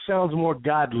sensible? Which sounds more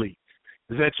godly?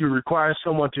 Is that you require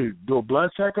someone to do a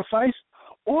blood sacrifice?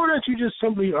 Or that you just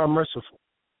simply are merciful?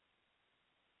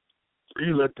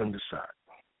 You let them decide.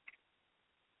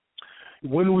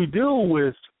 When we deal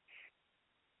with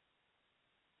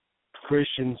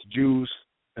Christians, Jews,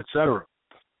 etc.,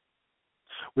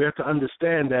 we have to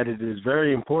understand that it is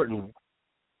very important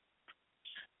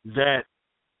that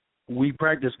we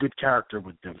practice good character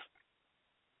with them.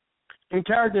 And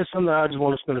character is something I just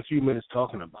want to spend a few minutes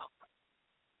talking about.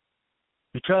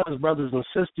 Because, brothers and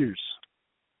sisters,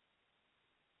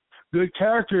 good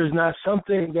character is not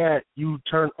something that you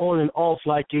turn on and off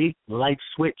like a light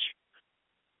switch.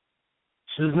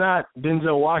 This is not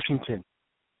Denzel Washington,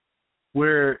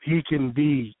 where he can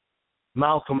be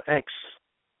Malcolm X.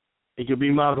 He can be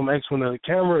Malcolm X when the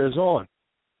camera is on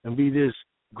and be this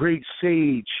great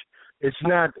sage. It's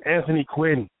not Anthony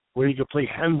Quinn, where he could play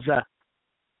Hamza,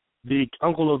 the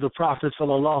uncle of the Prophet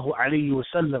sallallahu alaihi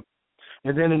wasallam.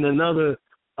 And then in another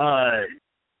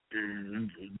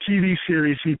TV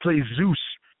series, he plays Zeus,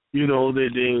 you know, the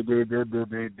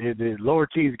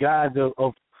lowercase god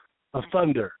of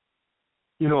thunder,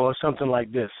 you know, or something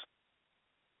like this.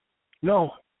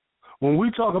 No, when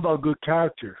we talk about good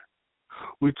character,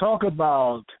 we talk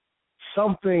about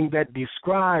something that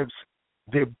describes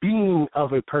the being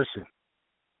of a person,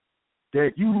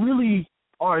 that you really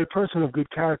are a person of good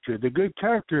character, the good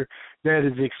character that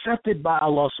is accepted by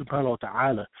Allah subhanahu wa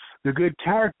ta'ala, the good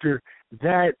character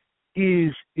that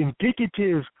is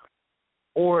indicative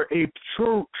or a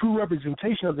true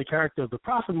representation of the character of the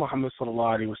Prophet Muhammad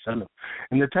sallallahu alaihi wasallam,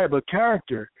 and the type of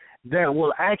character that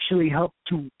will actually help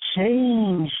to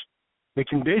change the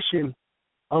condition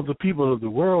of the people of the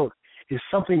world is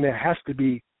something that has to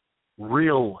be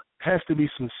real, has to be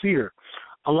sincere.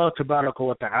 Allah tabaraka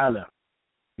wa ta'ala,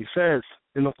 He says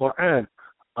in the Quran,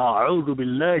 أعوذ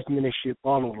بالله من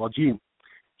الشيطان الرجيم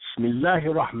بسم الله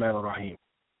الرحمن الرحيم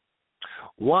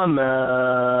وما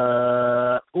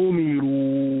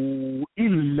أمروا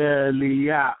إلا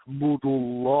ليعبدوا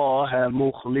الله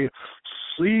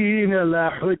مخلصين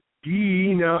له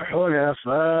الدين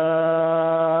حنفاء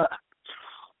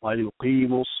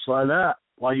ويقيموا الصلاة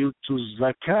ويؤتوا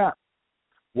الزكاة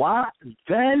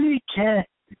وذلك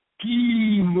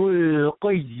دين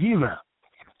القيمة.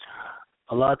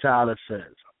 Allah Ta'ala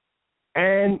says,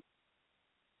 and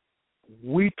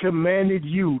we commanded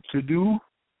you to do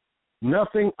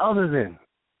nothing other than,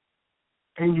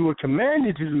 and you were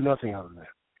commanded to do nothing other than,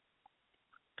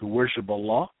 to worship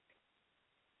Allah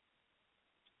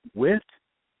with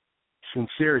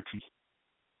sincerity.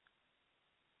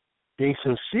 Being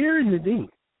sincere in the deen.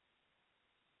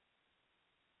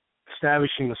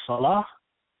 Establishing the salah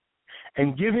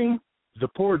and giving the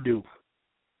poor due.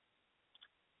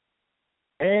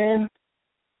 And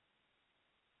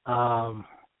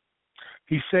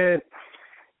he said,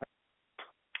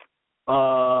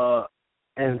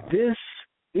 and this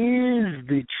is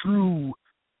the true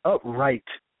upright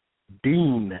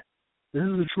deen. This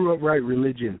is the true upright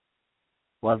religion.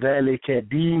 وَذَلِكَ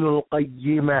دِينُ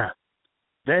الْقَيِّمَةِ.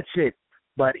 That's it.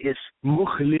 But it's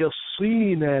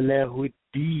مُخْلِصِينَ لَهُ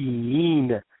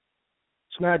الدِّينَ.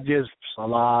 It's not just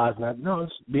salah.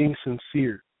 It's being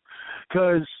sincere.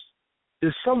 Because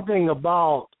there's something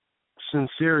about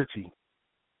sincerity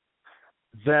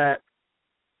that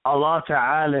Allah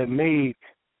Ta'ala made.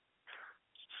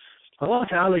 Allah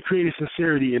Ta'ala created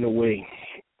sincerity in a way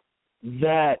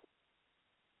that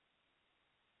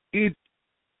it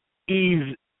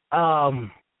is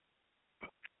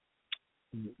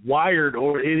wired,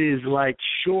 or it is like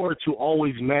sure to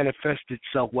always manifest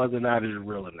itself, whether or not it is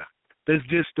real or not. That's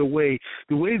just the way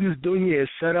this dunya is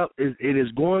set up. It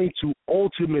is going to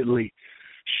ultimately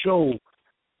show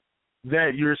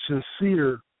that you're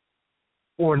sincere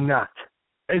or not.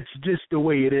 It's just the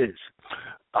way it is.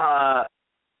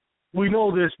 We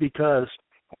know this because,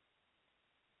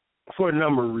 for a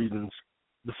number of reasons.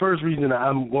 The first reason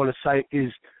I'm going to cite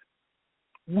is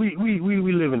we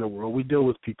live in the world. We deal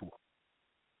with people.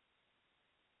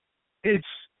 It's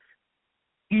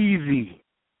easy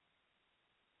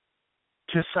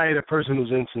to cite a person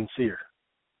who's insincere.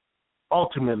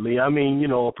 Ultimately, I mean,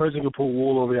 a person can pull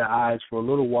wool over their eyes for a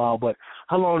little while, but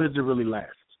how long does it really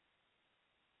last?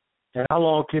 And how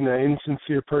long can an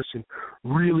insincere person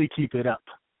really keep it up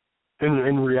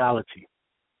in reality?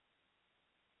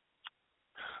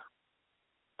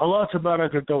 Allah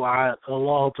Tabaraka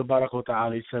wa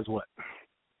Ta'ala says what?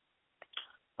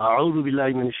 أعوذ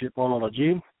بالله من الشيطان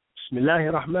الرجيم بسم الله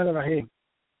الرحمن الرحيم.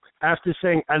 After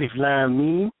saying Alif Lam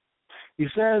Mim, he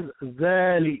says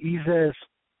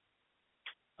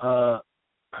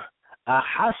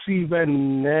أحسب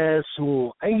الناس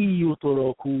أن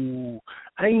يتركوا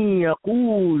أن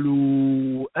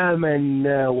يقولوا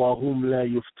آمنا وهم لا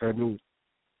يفتنون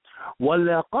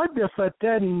ولقد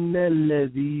فتنا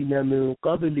الذين من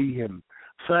قبلهم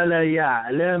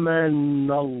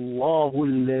فليعلمن الله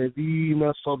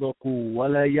الذين صدقوا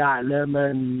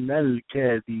وليعلمن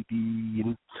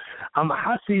الكاذبين أم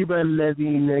حسب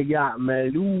الذين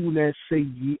يعملون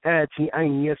السيئات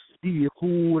أن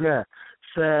يسبقونا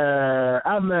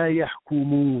ساء ما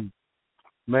يحكمون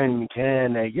من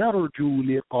كان يرجو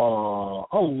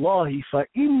لقاء الله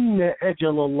فإن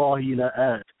أجل الله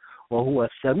لآت وهو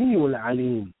السميع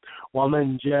العليم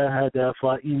ومن جاهد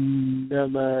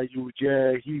فإنما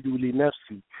يجاهد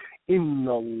لنفسه إن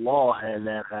الله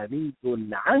لغني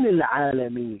عن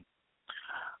العالمين.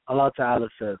 Allah Ta'ala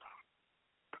says,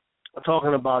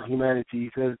 talking about humanity, he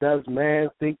says, does man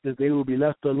think that they will be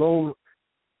left alone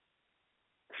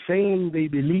saying they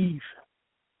believe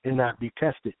and not be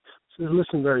tested? So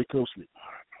listen very closely.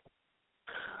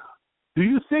 Do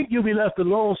you think you'll be left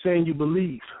alone saying you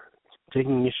believe?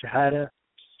 Taking your Shahadah,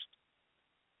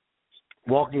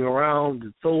 walking around,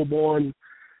 the Thoban,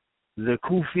 the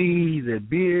kufi, the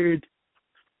beard,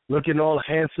 looking all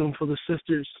handsome for the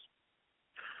sisters,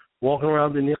 walking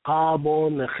around the niqab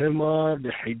on, the khimar,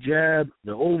 the hijab,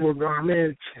 the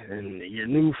overgarment, and your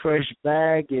new fresh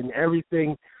bag and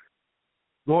everything,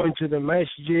 going to the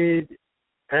masjid,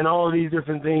 and all these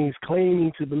different things,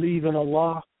 claiming to believe in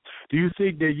Allah, do you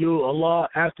think that Allah,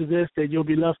 after this, that you'll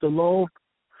be left alone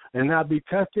and not be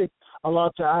tested?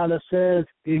 Allah Ta'ala says,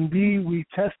 indeed, we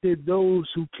tested those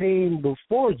who came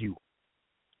before you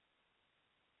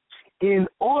in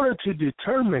order to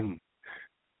determine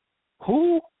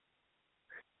who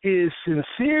is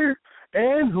sincere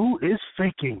and who is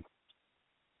faking.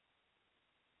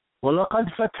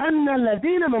 وَلَقَدْ فَتَنَّا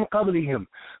الَّذِينَ مِنْ قَبْلِهِمْ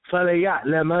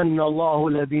فَلَيَعْلَمَنَّ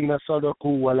اللَّهُ الَّذِينَ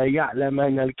صَدَقُوا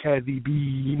وَلَيَعْلَمَنَّ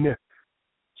الْكَاذِبِينَ.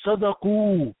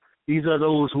 صَدَقُوا. These are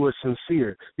those who are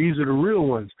sincere. These are the real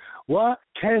ones. What?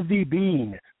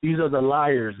 كَاذِبِينَ. These are the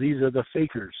liars. These are the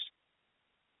fakers.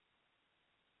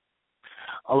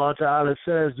 Allah Ta'ala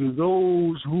says, do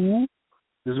those who,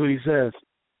 this is what He says,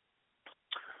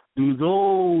 do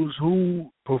those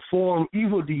who perform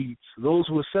evil deeds, those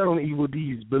who are set on evil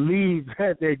deeds, believe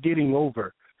that they're getting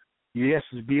over? Yes,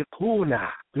 be cool now.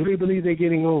 Do they believe they're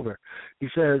getting over? He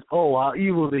says, oh, how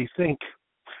evil they think.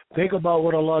 Think about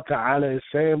what Allah Ta'ala is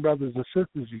saying, brothers and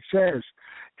sisters.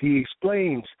 He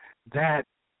explains that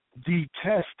the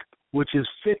test, which is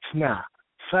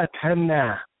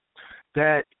fatana,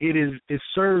 that it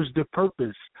serves the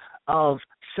purpose of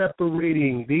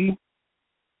separating the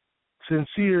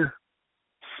sincere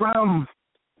from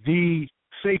the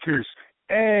fakers.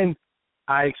 And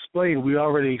we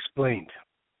already explained,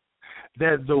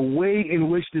 that the way in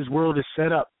which this world is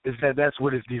set up is that that's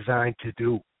what it's designed to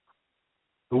do.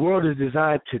 The world is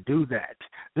designed to do that.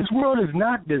 This world is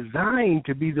not designed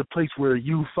to be the place where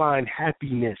you find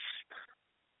happiness.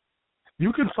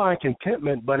 You can find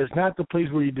contentment, but it's not the place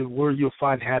where you'll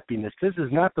find happiness. This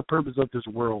is not the purpose of this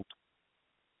world.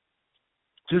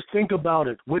 Just think about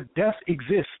it. Would death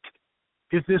exist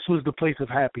if this was the place of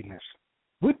happiness?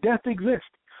 Would death exist?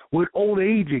 Would old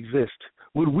age exist?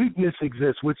 Would weakness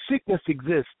exist? Would sickness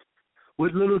exist?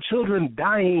 Would little children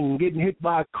dying, getting hit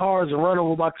by cars and run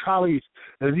over by trolleys,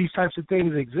 and these types of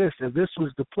things exist? If this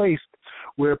was the place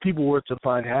where people were to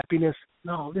find happiness?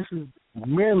 No, this is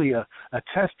merely a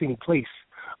testing place.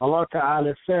 Allah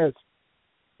Ta'ala says,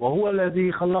 وَهُوَ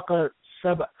الَّذِي خَلَقَ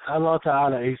سَبْعَ. Allah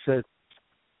Ta'ala, He said,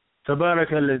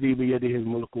 تبارك الذي بيده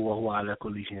الملك وهو على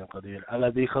كل شيء قدير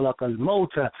الذي خلق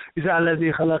الموت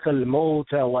الذي خلق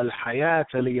الموت والحياة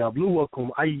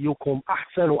ليبلوكم أيكم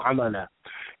أحسن عملا.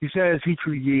 He says He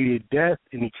created death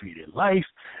and He created life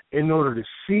in order to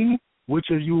see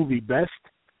which of you will be best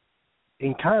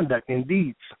in conduct and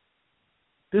deeds.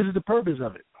 This is the purpose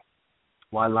of it.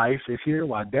 Why life is here,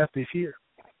 why death is here.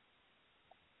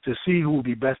 To see who will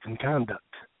be best in conduct.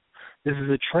 This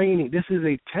is a training. This is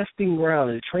a testing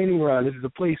ground, a training ground. This is a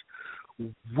place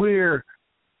where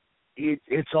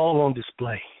it's all on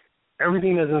display.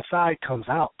 Everything that's inside comes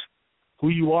out. Who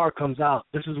you are comes out.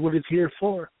 This is what it's here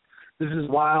for. This is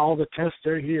why all the tests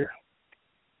are here.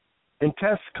 And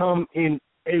tests come in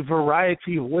a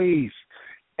variety of ways.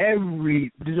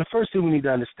 The first thing we need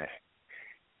to understand,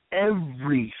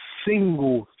 every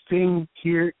single thing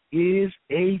here is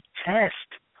a test.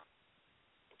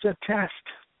 It's a test.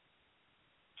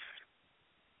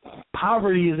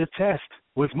 Poverty is a test,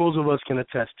 which most of us can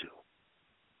attest to.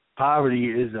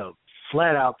 Poverty is a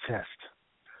flat-out test.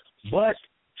 But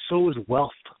so is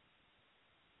wealth.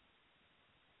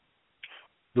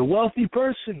 The wealthy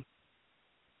person,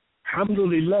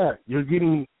 alhamdulillah,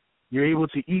 you're able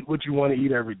to eat what you want to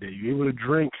eat every day. You're able to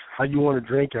drink how you want to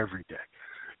drink every day.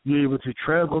 You're able to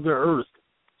travel the earth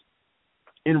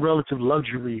in relative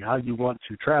luxury how you want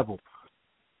to travel.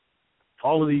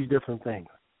 All of these different things.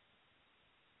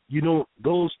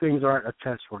 Those things aren't a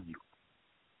test for you.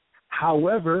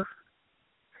 However,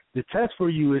 the test for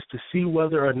you is to see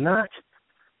whether or not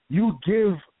you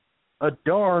give a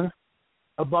darn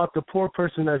about the poor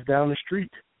person that's down the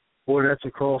street or that's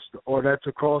across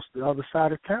the other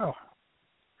side of town.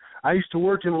 I used to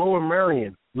work in Lower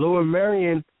Merion. Lower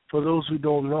Merion, for those who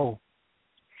don't know,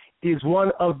 is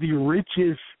one of the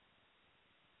richest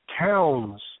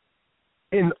towns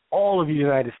in all of the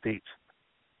United States,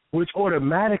 which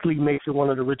automatically makes it one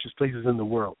of the richest places in the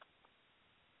world.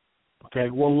 Okay,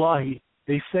 wallahi,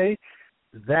 they say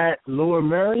that Lower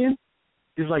Merion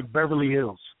is like Beverly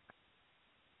Hills.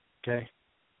 Okay?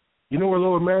 You know where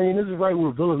Lower Merion is? It's right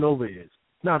where Villanova is.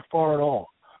 Not far at all.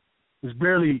 It's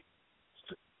barely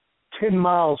 10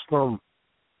 miles from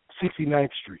 69th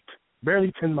Street.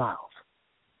 Barely 10 miles.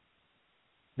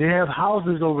 They have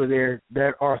houses over there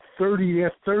that are $30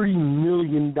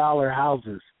 million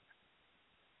houses.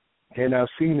 And I've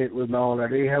seen it with my own eyes.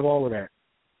 They have all of that.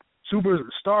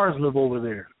 Superstars live over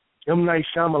there. M. Night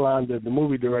Shyamalan, the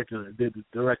movie director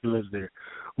lives there.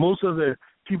 Most of the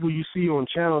people you see on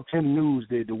Channel 10 News,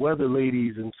 the weather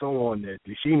ladies and so on,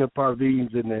 the Sheena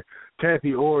Parveens and the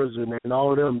Kathy Orrs and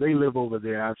all of them, they live over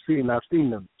there. I've seen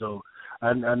them, so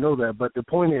I know that. But the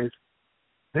point is,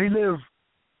 they live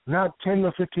not 10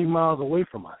 or 15 miles away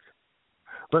from us,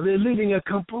 but they're living a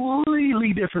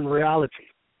completely different reality.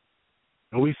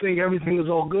 And we think everything is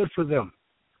all good for them.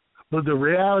 But the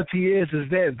reality is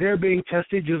that they're being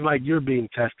tested just like you're being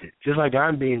tested, just like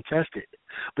I'm being tested.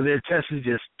 But their test is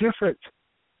just different.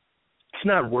 It's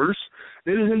not worse.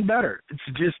 It isn't better.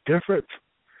 It's just different.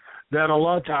 That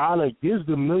Allah Ta'ala gives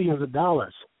them millions of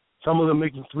dollars. Some of them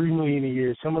making $3 million a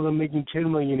year. Some of them making $10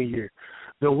 million a year.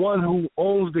 The one who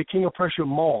owns the King of Prussia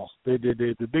Mall, the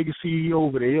biggest CEO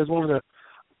over there, he has one of the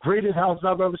greatest houses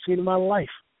I've ever seen in my life,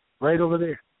 right over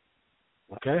there.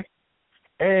 Okay?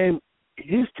 And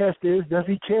his test is, does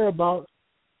he care about,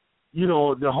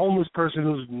 the homeless person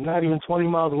who's not even 20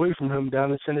 miles away from him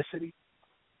down in Center City?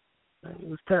 It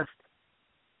was test.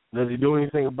 Does he do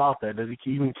anything about that? Does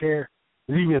he even care?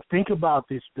 Does he even think about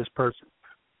this person?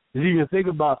 Does he even think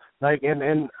about,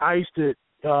 and I used to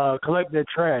collect their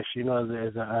trash, as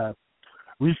a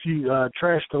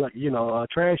trash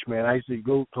trash man. I used to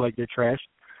go collect their trash.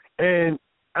 And,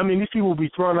 these people will be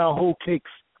throwing out whole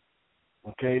cakes.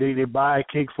 Okay, they buy a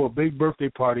cake for a big birthday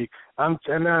party. I'm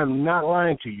not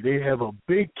lying to you. They have a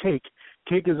big cake.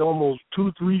 Cake is almost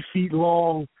 2-3 feet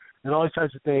long and all these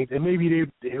types of things. And maybe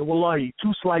they will eat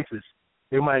 2 slices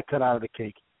they might cut out of the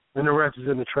cake. And the rest is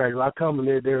in the trash. I come and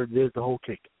there's the whole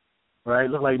cake. Right?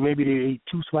 Look like maybe they ate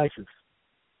 2 slices.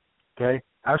 Okay?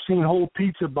 I've seen whole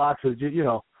pizza boxes,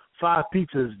 5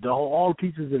 pizzas, all the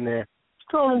pizzas in there,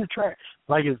 thrown in the trash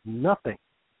like it's nothing.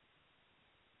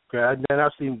 Okay, and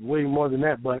I've seen way more than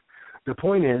that, but the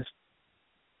point is,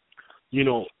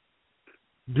 do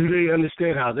they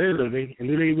understand how they're living, and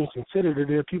do they even consider that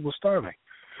there are people starving?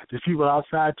 There's people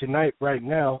outside tonight, right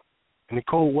now, in the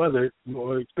cold weather,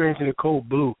 or experiencing the cold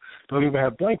blue, don't even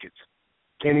have blankets,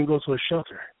 can't even go to a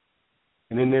shelter.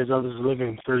 And then there's others living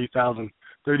in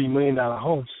 $30 million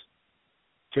homes.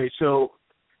 Okay, so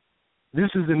this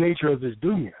is the nature of this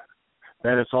dunya,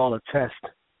 that it's all a test.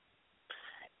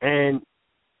 And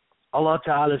Allah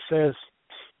Ta'ala says,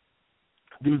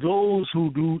 do those who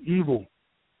do evil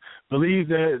believe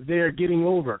that they are getting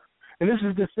over? And this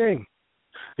is the thing.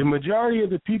 The majority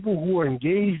of the people who are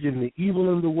engaged in the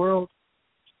evil in the world,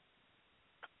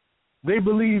 they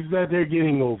believe that they're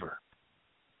getting over.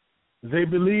 They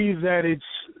believe that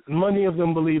many of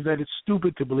them believe that it's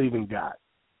stupid to believe in God.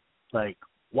 Like,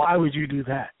 why would you do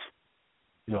that?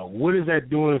 What is that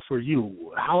doing for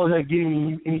you? How is that giving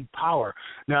you any power?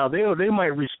 Now, they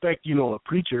might respect, a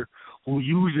preacher who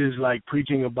uses,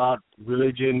 preaching about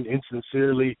religion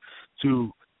insincerely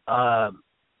to,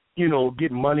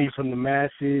 get money from the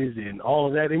masses and all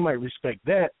of that. They might respect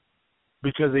that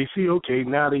because they see, okay,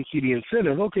 now they see the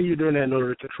incentive. Okay, you're doing that in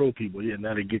order to control people. Yeah,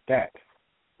 now they get that.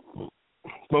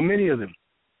 But many of them,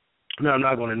 now I'm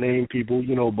not going to name people,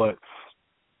 but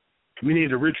many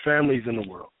of the rich families in the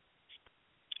world,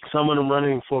 some of them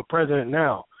running for president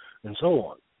now, and so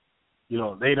on.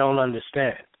 They don't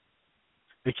understand.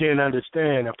 They can't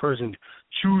understand a person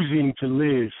choosing to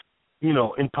live,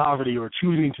 in poverty or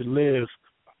choosing to live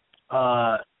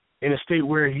in a state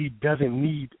where he doesn't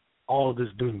need all of this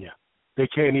dunya. They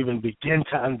can't even begin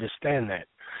to understand that.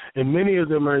 And many of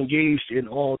them are engaged in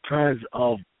all kinds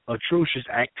of atrocious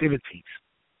activities.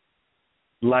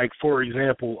 Like, for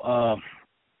example,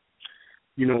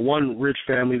 one rich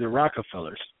family, the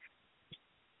Rockefellers,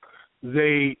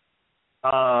 they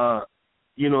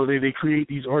create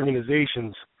these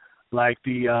organizations like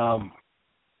the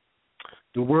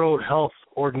World Health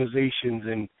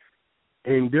Organizations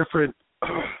and different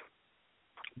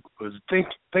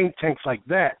think tanks like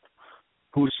that,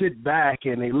 who sit back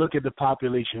and they look at the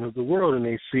population of the world and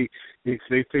they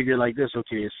figure like this,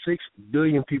 okay, there's 6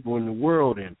 billion people in the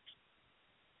world, and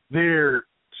they're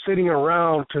sitting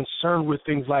around concerned with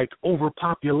things like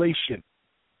overpopulation.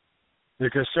 They're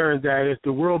concerned that if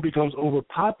the world becomes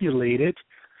overpopulated,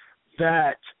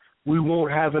 that we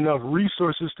won't have enough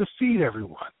resources to feed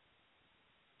everyone.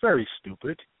 Very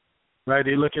stupid, right?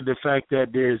 They look at the fact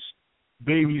that there's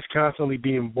babies constantly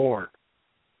being born,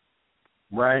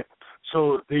 right?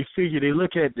 So they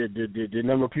look at the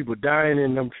number of people dying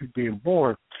and the number of people being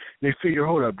born. They figure,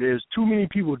 hold up, there's too many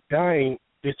people dying.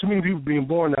 There's too many people being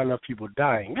born, not enough people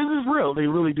dying. This is real. They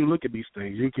really do look at these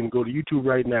things. You can go to YouTube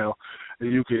right now,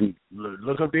 and you can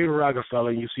look up David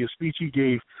Rockefeller, and you see a speech he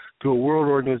gave to a world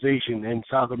organization in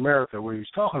South America where he's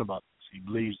talking about this. He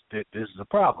believes that this is a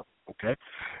problem, okay?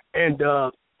 And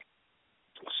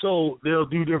So they'll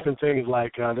do different things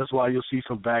like that's why you'll see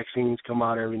some vaccines come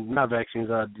out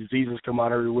diseases come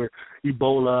out everywhere,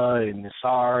 Ebola and the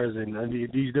SARS and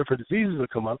these different diseases will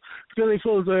come up because they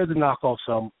feel they have to knock off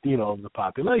some, of the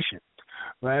population,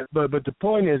 right? But the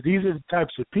point is these are the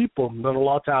types of people that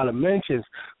Allah Ta'ala mentions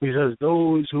because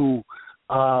those who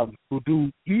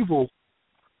do evil,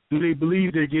 do they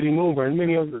believe they're getting over? And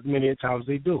many times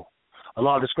they do.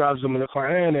 Allah describes them in the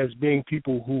Quran as being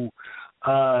people who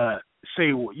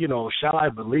say, shall I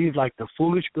believe like the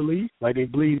foolish believe? Like they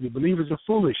believe the believers are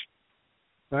foolish.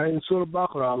 Right? In Surah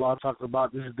Baqarah, Allah talks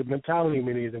about this is the mentality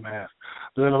many of them have.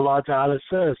 But then Allah Ta'ala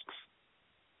says,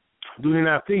 do they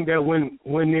not think that when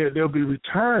they'll be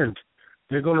returned,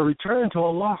 they're going to return to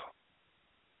Allah?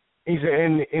 He said,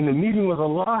 and the meeting with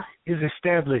Allah is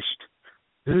established.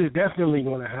 This is definitely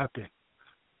going to happen.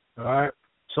 All right?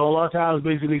 So Allah Ta'ala is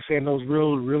basically saying those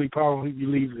really powerful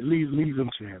people, leave them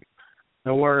to Him.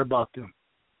 Don't worry about them.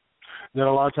 Then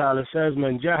Allah Ta'ala says,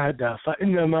 Man jahada fa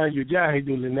innama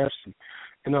yujahidu li nafsi.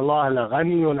 And Allah la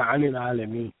ghaniyun 'anil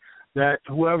alamin. That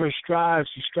whoever strives,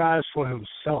 he strives for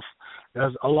himself.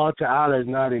 As Allah Ta'ala is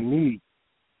not in need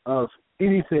of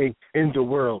anything in the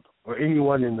world or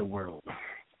anyone in the world.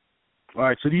 All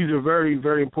right, so these are very,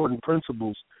 very important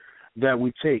principles that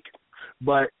we take.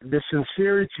 But the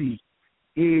sincerity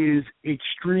is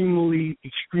extremely,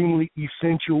 extremely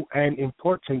essential and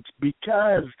important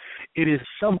because it is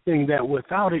something that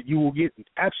without it you will get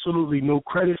absolutely no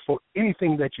credit for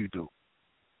anything that you do.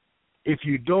 If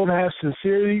you don't have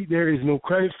sincerity, there is no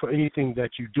credit for anything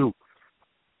that you do.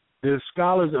 The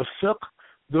scholars of fiqh,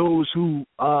 those who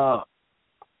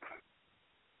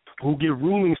give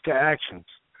rulings to actions,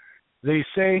 they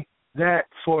say that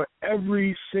for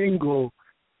every single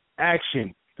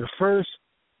action, the first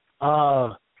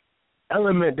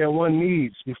element that one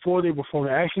needs before they perform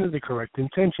the action is the correct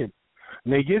intention.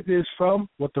 And they get this from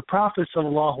what the Prophet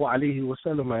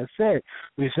ﷺ has said.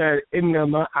 He said,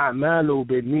 إِنَّمَا أَعْمَالُ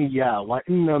بِالنِّيَّةِ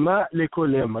وَإِنَّمَا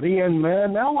لِكُلِّ امْرِئٍ مَا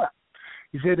نَوَى.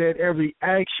 He said that every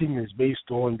action is based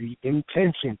on the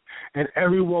intention, and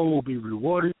everyone will be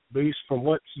rewarded based from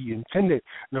what he intended.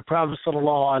 And the Prophet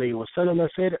ﷺ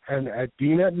said, and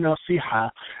ad-deen nasiha,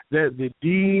 that the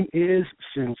deen is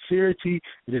sincerity,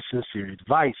 it is sincere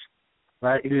advice,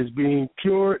 right? It is being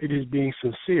pure, it is being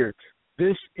sincere.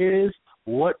 This is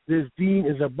what this deen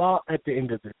is about at the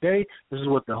end of the day. This is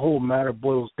what the whole matter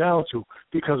boils down to,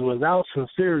 because without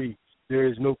sincerity, there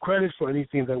is no credit for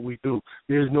anything that we do.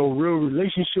 There is no real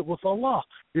relationship with Allah.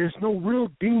 There is no real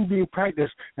deen being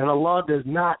practiced, and Allah does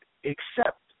not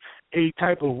accept a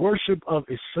type of worship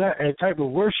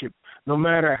no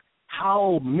matter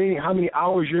how many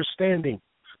hours you're standing,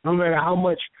 no matter how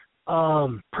much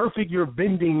perfect your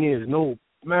bending is, no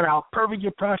matter how perfect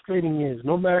your prostrating is,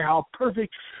 no matter how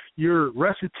perfect your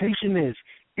recitation is.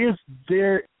 If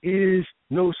there is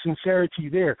no sincerity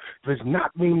there, if it's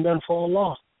not being done for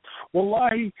Allah.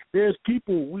 Wallahi, there's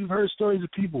people, we've heard stories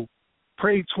of people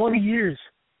prayed 20 years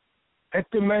at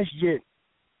the masjid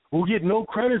who get no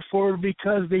credit for it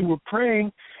because they were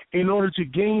praying in order to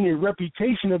gain a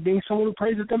reputation of being someone who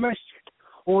prays at the masjid.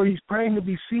 Or he's praying to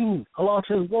be seen. Allah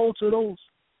says, woe to those.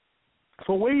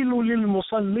 فَوَيْلٌ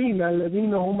لِلْمُصَلِّينَ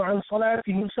الَّذِينَ هُمْ عَنْ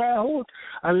صَلَاتِهِمْ سَاهُونَ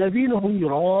الَّذِينَ هُمْ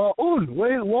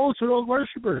يُرَاءُونَ. Woe to those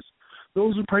worshipers,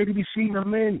 those who pray to be seen of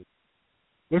men.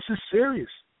 This is serious.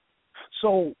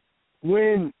 So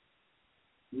when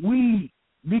we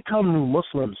become new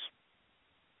Muslims,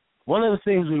 one of the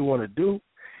things we want to do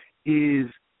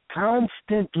is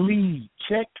constantly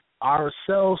check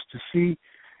ourselves to see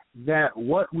that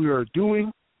what we are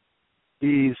doing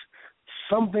is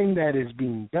something that is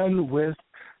being done with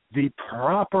the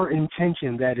proper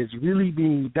intention, that is really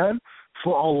being done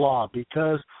for Allah.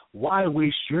 Because why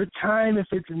waste your time if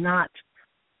it's not?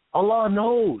 Allah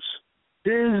knows.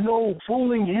 There is no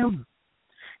fooling Him.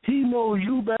 He knows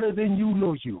you better than you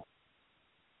know you.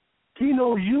 He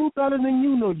knows you better than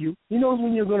you know you. He knows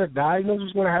when you're going to die. He knows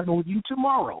what's going to happen with you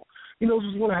tomorrow. He knows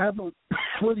what's going to happen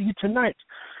with you tonight.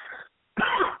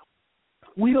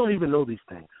 We don't even know these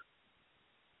things.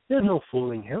 There's no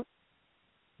fooling Him.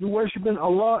 You're worshiping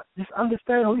Allah. Just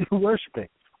understand who you're worshiping.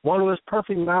 One who has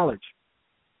perfect knowledge,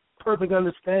 perfect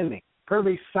understanding,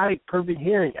 perfect sight, perfect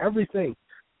hearing, everything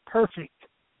perfect.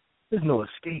 There's no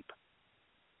escape.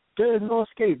 There is no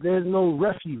escape. There is no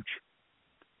refuge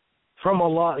from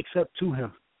Allah except to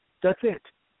Him. That's it.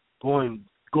 Going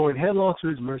headlong to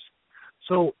His mercy.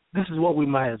 So this is what we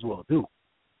might as well do.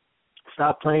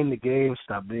 Stop playing the game.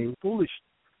 Stop being foolish.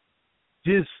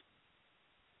 Just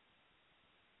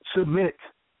submit,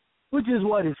 which is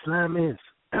what Islam is.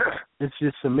 It's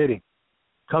just submitting.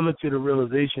 Coming to the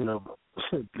realization of,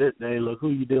 hey, look, who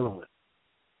you dealing with?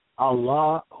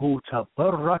 Allahu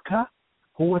tabaraka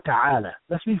huwa ta'ala.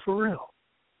 Let's be for real.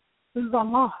 This is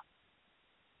Allah.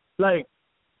 Like,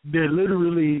 there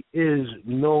literally is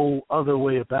no other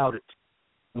way about it.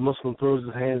 The Muslim throws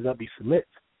his hands up, he submits.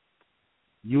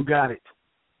 You got it.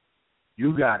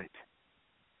 You got it.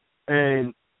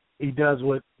 And he does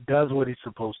what he's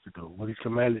supposed to do, what he's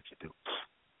commanded to do.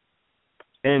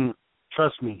 And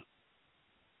trust me,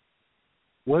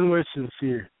 when we're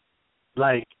sincere,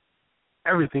 like,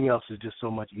 everything else is just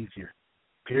so much easier.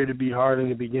 Appear to be hard in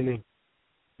the beginning,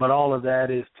 but all of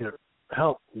that is to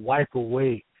help wipe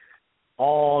away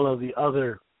all of the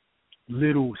other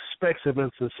little specks of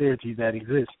insincerity that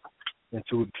exist and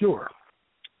to be pure.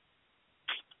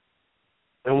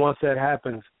 And once that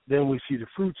happens, then we see the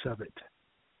fruits of it.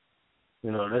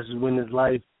 You know, this is when his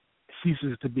life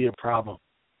ceases to be a problem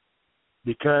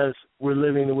because we're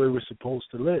living the way we're supposed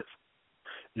to live.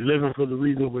 You're living for the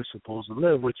reason we're supposed to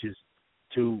live, which is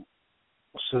to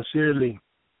sincerely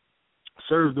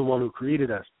serve the one who created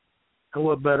us. And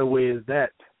what better way is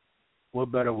that?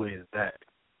 What better way is that?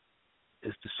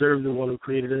 Is to serve the one who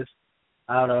created us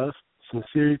out of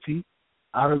sincerity,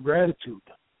 out of gratitude.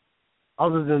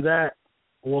 Other than that,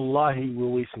 wallahi, we're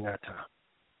wasting our time.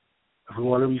 If we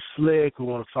want to be slick, we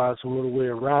want to find some little way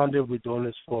around it, we're doing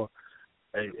this for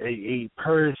a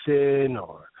person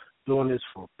or doing this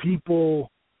for people,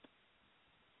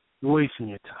 you're wasting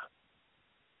your time.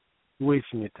 You're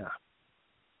wasting your time.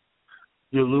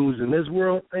 You'll lose in this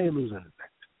world, and you're losing in the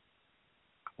next.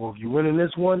 Or if you win in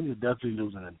this one, you're definitely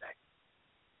losing in the next.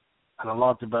 And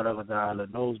Allah Ta'ala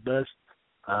knows best.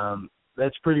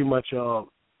 That's pretty much all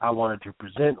I wanted to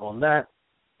present on that.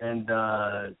 And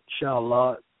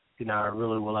inshallah, you know, I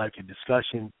really would like a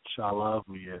discussion. Inshallah, if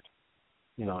we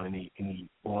any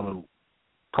want to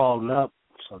call up,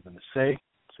 something to say,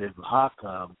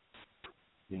 Saiful-Haqq,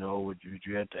 what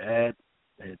you have to add,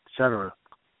 etc.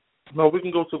 No, we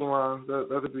can go to the line.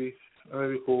 That'd be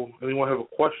cool. Anyone have a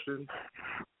question,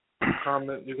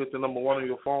 comment, you hit the number 1 on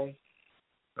your phone.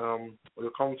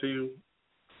 It'll come to you.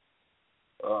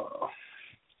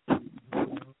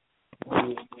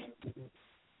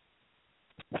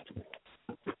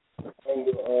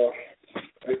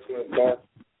 Excellent thought.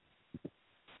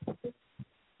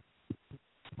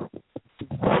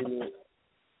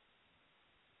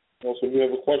 Also, if you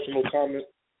have a question or comment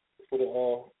for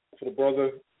the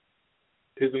brother,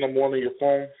 hit the number 1 on your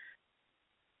phone.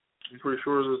 I'm pretty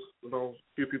sure there's a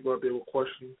few people out there with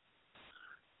questions,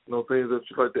 things that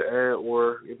you'd like to add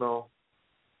or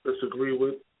disagree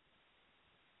with,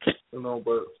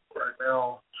 But right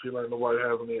now, she like nobody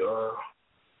have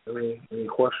any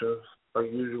questions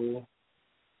like usual.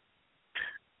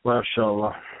 Well,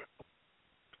 inshallah.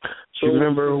 So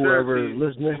remember, whoever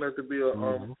listening, that could be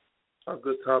a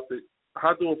good topic.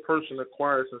 How do a person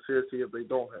acquire sincerity if they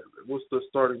don't have it? What's the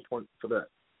starting point for that?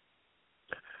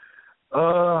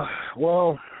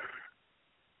 Well,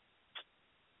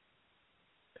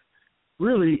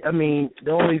 really, I mean,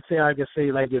 the only thing I can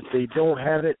say, like, if they don't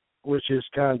have it, which is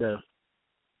kind of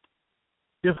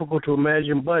difficult to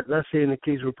imagine, but let's say in the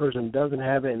case where a person doesn't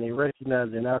have it and they recognize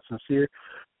they're not sincere,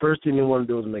 first thing they want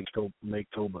to do is make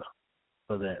tawbah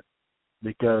for that.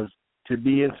 Because to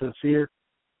be insincere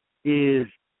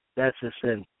that's a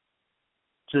sin.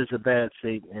 It's just a bad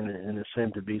state and a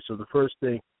sin to be. So the first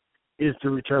thing is to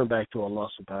return back to Allah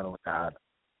subhanahu wa ta'ala.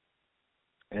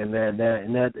 And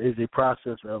that is a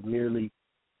process of merely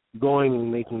going and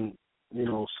making,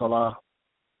 salah,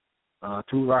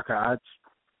 2 raka'ats,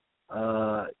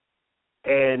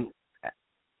 and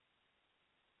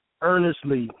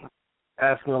earnestly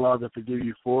asking Allah to forgive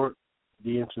you for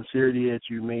the insincerity that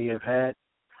you may have had,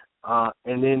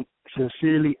 and then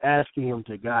sincerely asking Him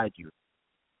to guide you.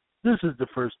 This is the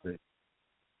first thing,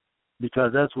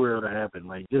 because that's where it'll happen.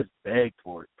 Like, just beg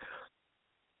for it.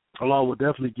 Allah will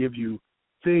definitely give you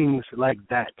things like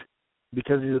that,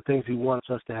 because these are things He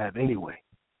wants us to have anyway.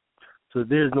 So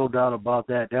there's no doubt about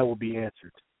that. That will be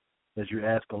answered as you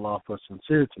ask Allah for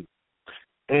sincerity.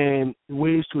 And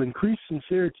ways to increase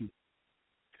sincerity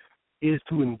is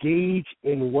to engage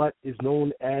in what is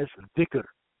known as dhikr.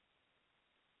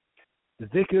 The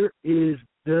dhikr is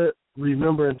the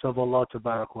remembrance of Allah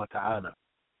Tabarak wa Ta'ala.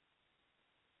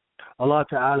 Allah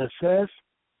Ta'ala says,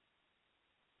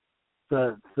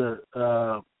 فذكر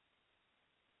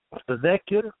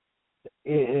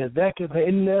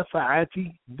فإن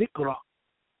فعاتي ذكرى.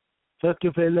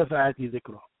 فذكر فإن فعاتي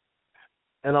ذكرى.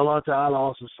 And Allah Ta'ala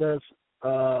also says,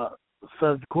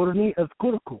 فذكرني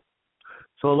أذكركم.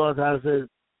 So Allah Ta'ala says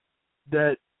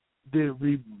that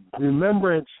the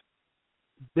remembrance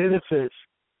benefits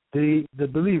the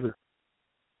believer.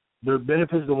 The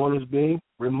benefits the one who's being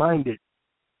reminded.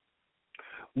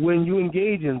 when you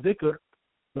engage in dhikr,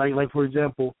 like for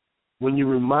example, when you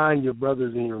remind your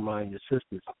brothers and you remind your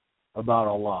sisters about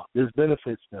Allah, this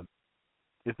benefits them.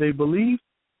 If they believe,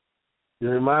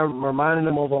 you're reminding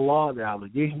them of Allah, their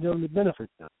obligation to them, it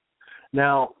benefits them.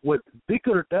 Now, what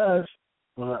dhikr does,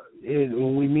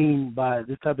 when we mean by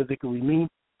this type of dhikr, we mean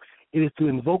it is to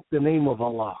invoke the name of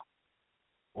Allah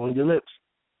on your lips,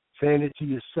 saying it to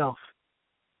yourself,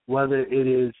 whether it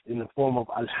is in the form of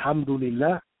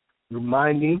Alhamdulillah,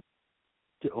 reminding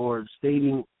or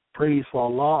stating praise for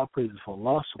Allah, praises for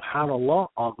Allah, Subhanallah,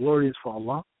 all glory is for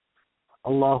Allah,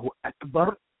 Allahu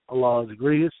Akbar, Allah is the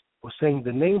greatest, or saying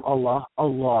the name Allah,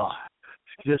 Allah,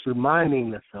 just reminding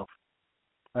yourself.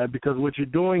 Right? Because what you're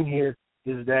doing here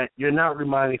is that you're not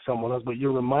reminding someone else, but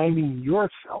you're reminding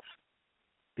yourself.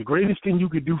 The greatest thing you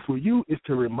could do for you is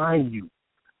to remind you.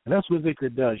 And that's what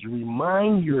dhikr does. You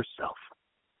remind yourself.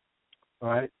 All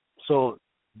right? So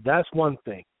that's one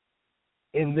thing.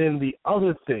 And then the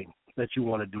other thing that you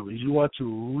want to do is you want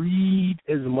to read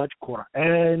as much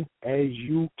Quran as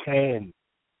you can.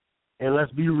 And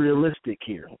let's be realistic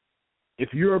here.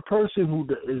 If you're a person who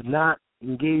is not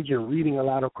engaged in reading a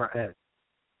lot of Quran,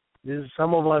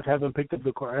 some of us haven't picked up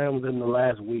the Quran within the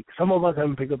last week. Some of us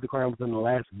haven't picked up the Quran within the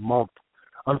last month.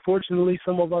 Unfortunately,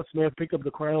 some of us may have picked up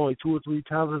the Quran only 2 or 3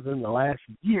 times within the last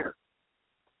year.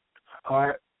 All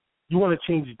right? You want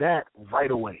to change that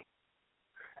right away.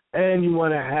 And you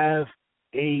want to have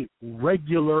a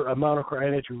regular amount of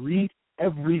Quran that you read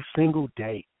every single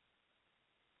day.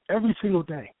 Every single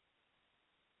day.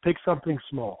 Pick something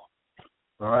small.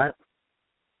 All right?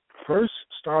 First,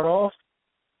 start off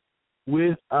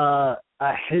with a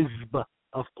hizb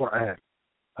of Quran.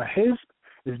 A hizb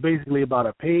is basically about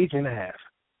a page and a half.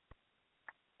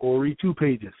 Or read 2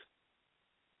 pages.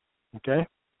 Okay?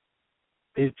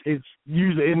 It's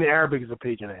usually, in the Arabic, it's a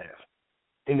page and a half.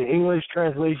 In the English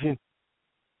translation,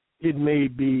 it may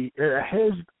be, a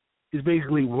hizb is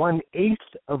basically 1/8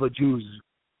 of a juz.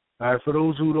 All right, for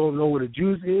those who don't know what a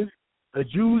juz is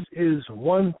is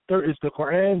 1/3, it's the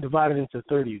Quran divided into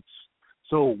 30s.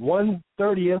 So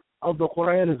 1/30th of the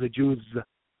Quran is a juz.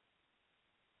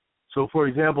 So, for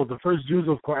example, the first juz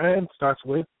of Quran starts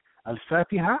with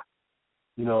Al-Fatiha,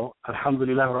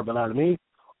 Alhamdulillah Rabbil Alameen,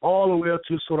 all the way up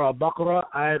to Surah Al-Baqarah,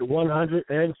 ayat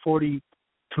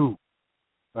 142.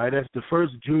 Right, that's the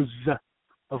first juz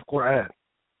of Quran.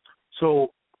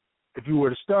 So, if you were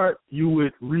to start, you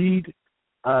would read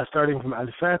starting from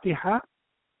Al-Fatiha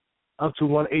up to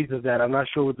 1/8 of that. I'm not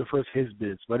sure what the first hizb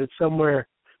is, but it's somewhere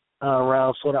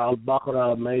around Surah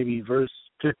Al-Baqarah, maybe verse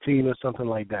 15 or something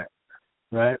like that.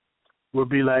 Right, would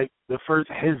be like the first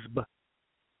hizb,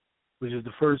 which is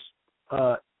the first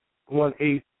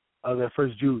 1/8 of the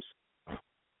first juz.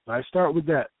 I start with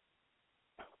that.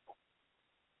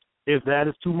 If that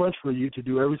is too much for you to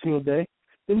do every single day,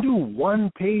 then do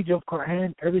 1 page of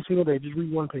Quran every single day. Just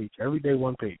read 1 page. Every day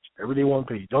 1 page. Every day 1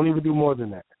 page. Don't even do more than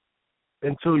that.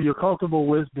 Until you're comfortable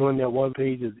with doing that 1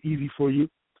 page is easy for you.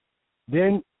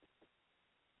 Then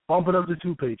bump it up to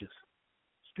 2 pages.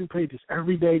 It's 2 pages.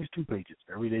 Every day is 2 pages.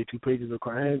 Every day 2 pages of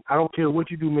Quran. I don't care what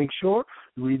you do, make sure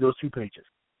you read those 2 pages.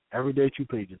 Every day 2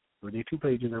 pages. Every day 2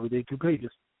 pages. Every day 2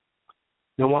 pages.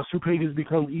 Then once 2 pages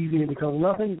becomes easy and becomes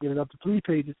nothing, you get it up to 3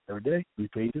 pages every day, 3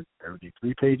 pages, every day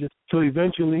 3 pages. So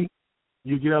eventually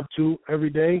you get up to every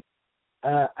day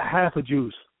half a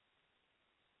juz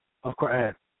of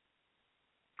Quran.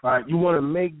 All right, you want to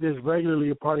make this regularly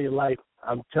a part of your life.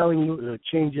 I'm telling you, it'll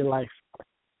change your life.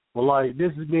 Wallahi,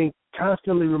 this is being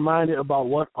constantly reminded about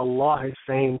what Allah is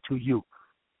saying to you.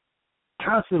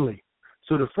 Constantly.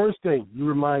 So the first thing, you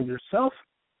remind yourself,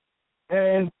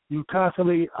 and you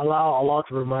constantly allow Allah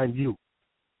to remind you.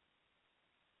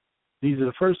 These are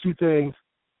the first 2 things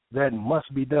that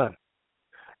must be done.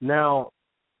 Now,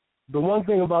 the one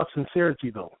thing about sincerity,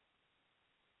 though,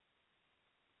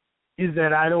 is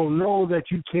that I don't know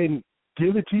that you can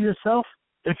give it to yourself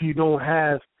if you don't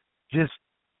have just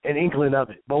an inkling of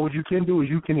it. But what you can do is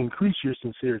you can increase your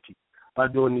sincerity by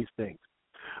doing these things.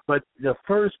 But the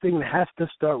first thing has to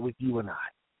start with you and I.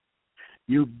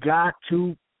 You got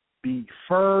to be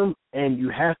firm, and you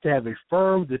have to have a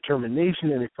firm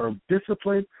determination and a firm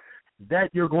discipline that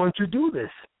you're going to do this.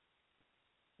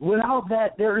 Without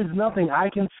that, there is nothing I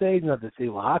can say, nothing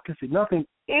Saiful-Haqq can say, nothing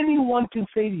anyone can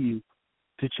say to you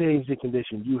to change the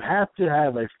condition. You have to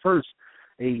have a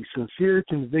sincere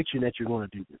conviction that you're going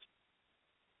to do this.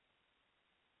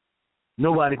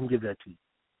 Nobody can give that to you.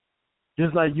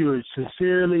 Just like you're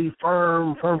sincerely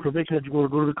firm conviction that you're going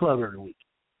to go to the club every week.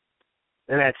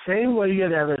 And that same way, you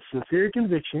have to have a sincere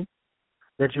conviction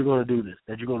that you're going to do this,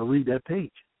 that you're going to read that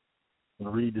page.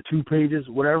 read the 2 pages,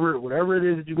 whatever it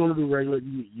is that you're going to do regular,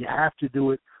 you have to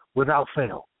do it without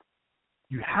fail.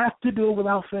 You have to do it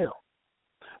without fail.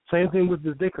 Same thing with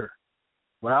the dhikr.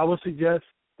 What I would suggest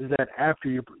is that after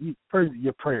your prayer,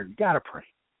 you got to pray.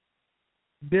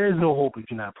 There is no hope if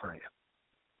you're not praying.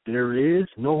 There is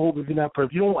no hope if you're not praying.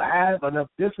 If you don't have enough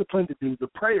discipline to do the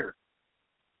prayer,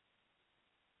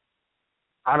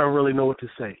 I don't really know what to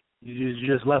say.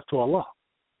 You're just left to Allah.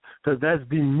 Because that's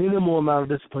the minimal amount of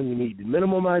discipline you need. The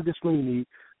minimal amount of discipline you need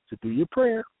to do your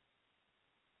prayer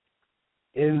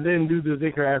and then do the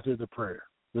dhikr after the prayer.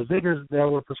 The dhikrs that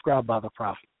were prescribed by the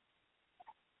Prophet,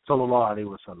 sallallahu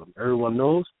alaihi wasallam. Everyone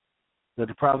knows that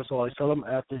the Prophet, sallallahu alaihi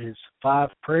wasallam, after his 5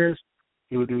 prayers,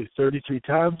 he would do 33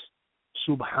 times,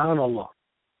 Subhanallah.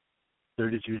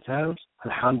 33 times,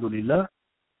 Alhamdulillah.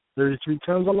 33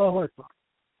 times, Allahu Akbar.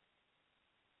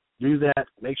 Do that.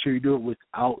 Make sure you do it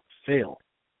without fail.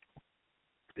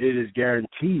 It is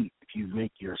guaranteed if you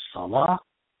make your salah,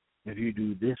 if you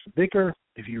do this dhikr,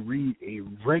 if you read a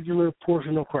regular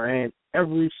portion of Quran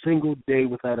every single day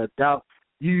without a doubt,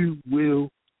 you will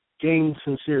gain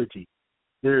sincerity.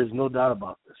 There is no doubt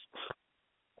about this.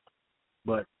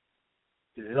 But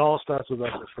it all starts with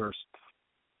us at first.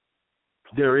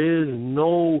 There is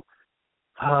no,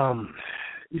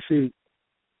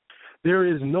 there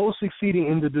is no succeeding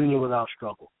in the dunya without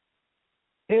struggle.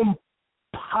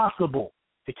 Impossible.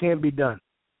 It can't be done.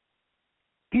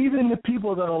 Even the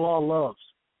people that Allah loves,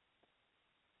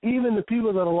 even the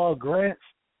people that Allah grants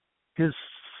His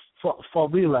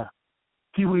fadila,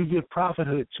 people He gives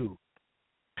prophethood to,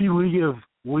 people He gives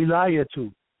wilayah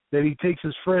to, that He takes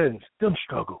His friends, them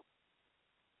struggle.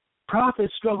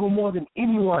 Prophets struggle more than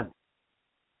anyone.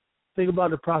 Think about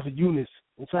the Prophet Yunus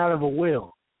inside of a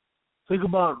whale. Think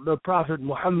about the Prophet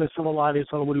Muhammad sallallahu alaihi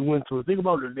wasallam, what he went through. Think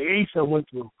about what Isa went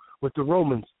through with the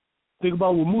Romans. Think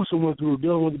about what Musa went through,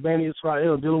 dealing with the Bani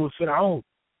Israel, dealing with Fir'aun.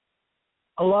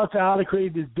 Allah Ta'ala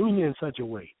created this dunya in such a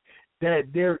way that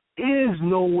there is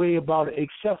no way about it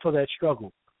except for that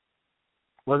struggle.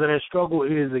 Whether that struggle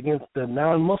is against the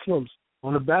non-Muslims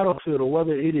on the battlefield or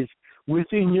whether it is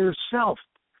within yourself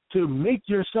to make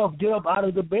yourself get up out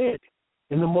of the bed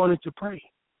in the morning to pray.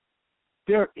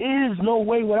 There is no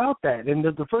way without that. And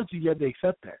the first thing you have to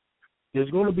accept that.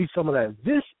 There's going to be some of that.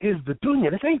 This is the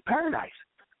dunya. This ain't paradise.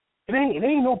 It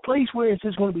ain't no place where it's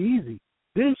just going to be easy.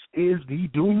 This is the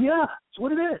dunya. That's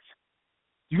what it is.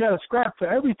 You got to scrap for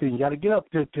everything. You got to get up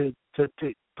to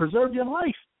preserve your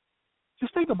life.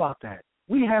 Just think about that.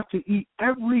 We have to eat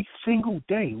every single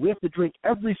day. We have to drink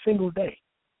every single day.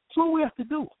 That's what we have to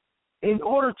do in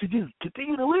order to just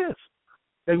continue to live.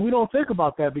 And we don't think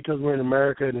about that because we're in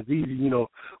America and it's easy. You know,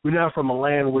 we're not from a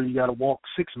land where you got to walk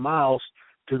 6 miles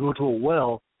to go to a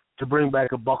well to bring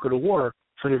back a bucket of water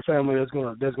for your family that's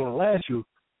gonna last you,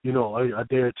 you know, a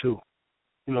day or two.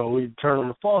 You know, we turn on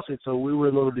the faucet, so we were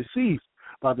a little deceived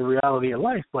about the reality of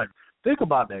life. But think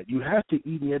about that. You have to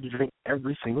eat and you have to drink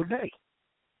every single day.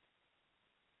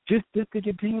 Just to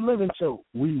continue living. So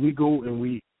we go and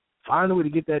we find a way to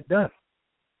get that done.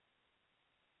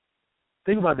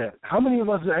 Think about that. How many of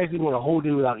us are actually going to hold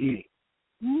it without eating?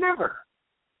 Never.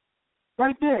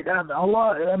 Right there.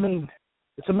 Allah, I mean,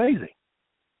 it's amazing.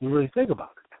 You really think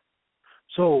about it.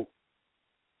 So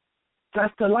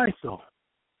that's the life, though.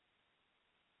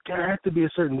 There has to be a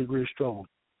certain degree of struggle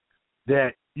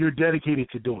that you're dedicated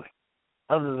to doing.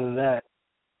 Other than that,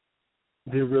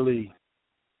 there really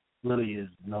is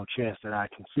no chance that I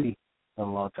can see that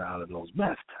Allah Ta'ala knows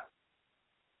best.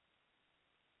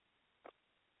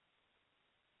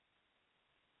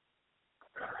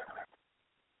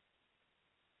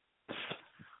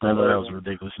 I know that was a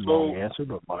ridiculously long answer,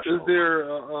 but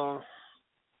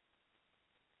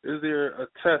is there a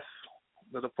test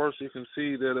that a person can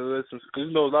see that because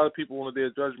you know a lot of people on the Day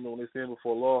of Judgment when they stand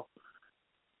before Allah,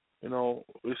 you know,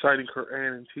 reciting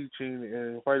Quran and teaching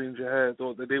and fighting jihad,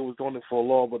 that they was doing it for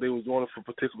Allah, but they was doing it for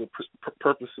particular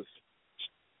purposes.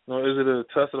 You know, is it a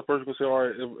test that a person can say, all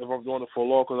right, if I'm doing it for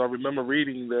Allah? Because I remember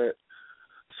reading that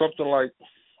something like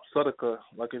sadaqah,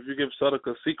 like if you give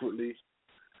sadaqah secretly,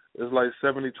 it's like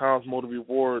 70 times more the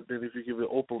reward than if you give it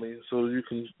openly. So you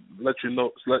can let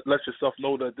yourself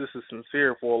know that this is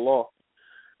sincere for Allah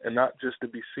and not just to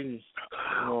be seen.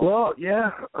 You know? Well,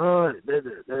 yeah,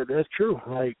 that's true.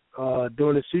 Like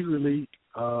doing it secretly,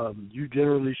 you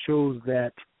generally shows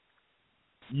that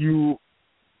you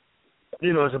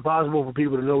know, it's impossible for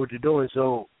people to know what you're doing.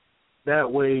 So that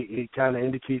way, it kind of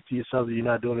indicates to yourself that you're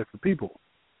not doing it for people.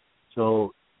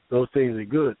 So those things are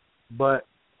good, but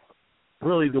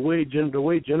really, the way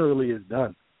generally is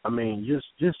done. I mean,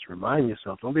 just remind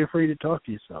yourself. Don't be afraid to talk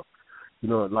to yourself. You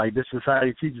know, like this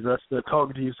society teaches us that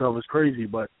talking to yourself is crazy,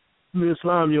 but In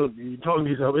Islam, you talking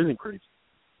to yourself isn't crazy.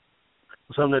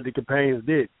 Something that the companions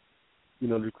did. The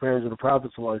companions of the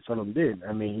Prophet ﷺ did.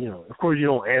 I mean, of course you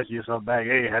don't answer yourself back,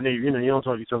 hey, I need, you don't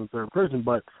talk to yourself in third person,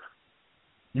 but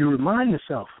you remind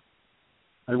yourself.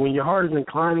 Like when your heart is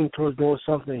inclining towards doing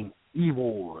something evil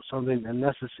or something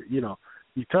unnecessary, you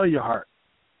tell your heart,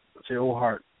 say, oh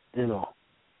heart,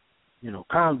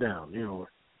 calm down,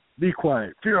 be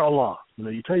quiet, fear Allah.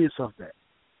 You tell yourself that.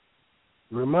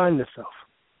 Remind yourself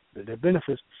that it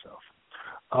benefits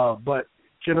yourself. But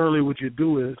generally what you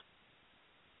do is,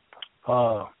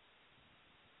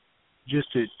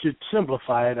 just to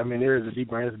simplify it, I mean, there is a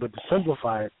deeper answer, but to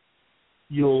simplify it,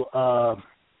 you'll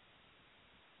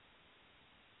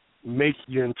make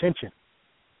your intention.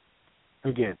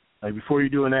 Again, like before you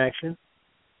do an action,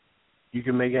 you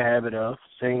can make a habit of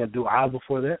saying a dua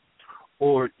before that,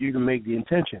 or you can make the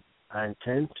intention. I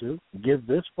intend to give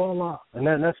this for Allah.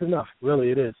 And that's enough.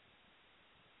 Really, it is.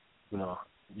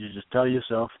 You just tell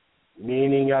yourself,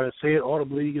 meaning you got to say it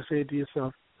audibly, you can say it to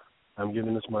yourself, I'm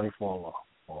giving this money for Allah.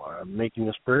 Or I'm making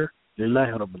this prayer,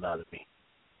 Lillahi Rabbil Alameen.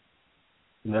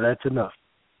 That's enough.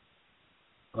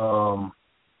 At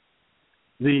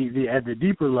the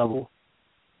deeper level,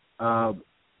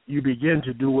 you begin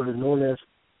to do what is known as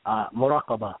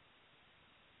muraqabah.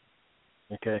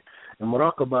 Okay? And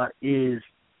muraqabah is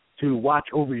to watch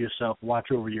over yourself,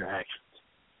 watch over your actions.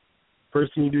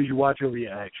 First thing you do is you watch over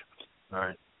your actions. All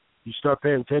right? You start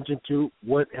paying attention to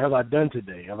what have I done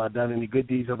today? Have I done any good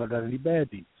deeds? Have I done any bad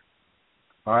deeds?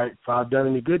 All right? If I've done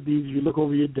any good deeds, you look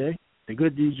over your day, the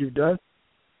good deeds you've done.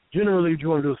 Generally, what you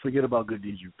want to do is forget about good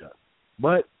deeds you've done.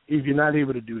 But if you're not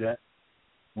able to do that,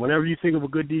 whenever you think of a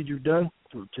good deed you've done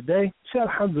today, say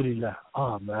Alhamdulillah.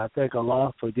 Oh, man, I thank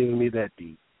Allah for giving me that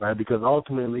deed, right? Because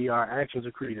ultimately our actions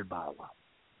are created by Allah.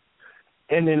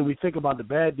 And then we think about the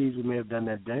bad deeds we may have done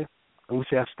that day, and we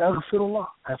say, Astaghfirullah,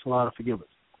 ask Allah to forgive us.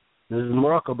 This is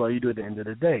muraqabah you do at the end of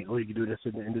the day, or you can do this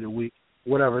at the end of the week,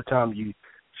 whatever time you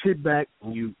sit back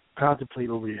and you contemplate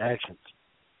over your actions.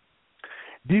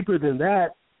 Deeper than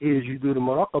that is you do the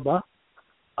muraqabah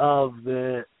of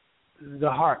the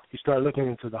heart. You start looking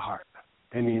into the heart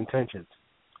and the intentions,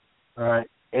 all right?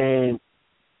 And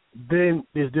then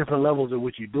there's different levels at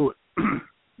which you do it.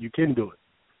 You can do it,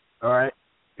 all right?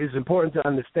 It's important to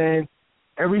understand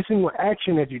every single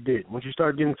action that you did. Once you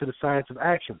start getting to the science of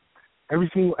action, every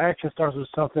single action starts with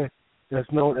something that's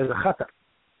known as a khatar,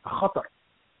 all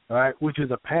right, which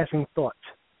is a passing thought,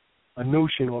 a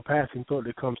notion or passing thought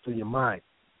that comes to your mind.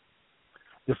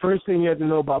 The first thing you have to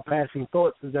know about passing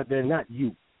thoughts is that they're not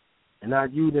you. They're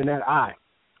not you, they're not I.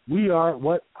 We are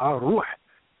what? Our ruh,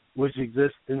 which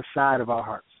exists inside of our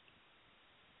hearts,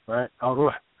 right? Our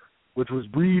ruh, which was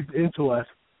breathed into us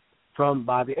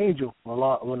by the angel.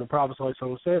 When the Prophet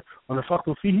said,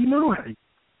 وَنَفَخْتُ فِيهِ مِنْ رُوحِي,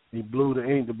 he blew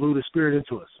the spirit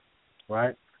into us,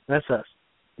 right? That's us.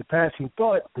 The passing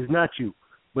thought is not you,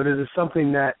 but it is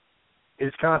something that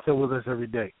is constant with us every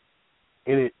day.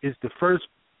 And it is the first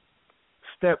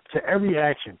step to every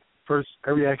action. First,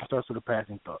 every action starts with a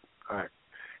passing thought. All right.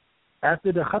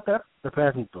 After the khatar, the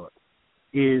passing thought,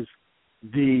 is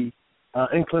the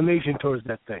inclination towards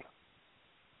that thing.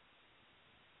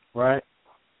 Right?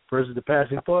 First is the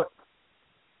passing thought,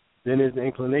 then is the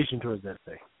inclination towards that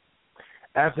thing.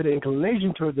 After the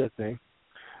inclination towards that thing,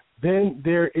 then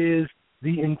there is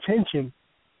the intention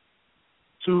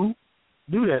to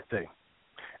do that thing.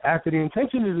 After the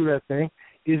intention to do that thing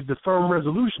is the firm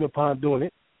resolution upon doing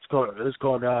it. It's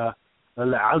called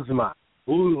al-azma,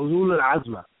 ulul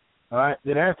al-azma. All right.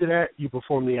 Then after that, you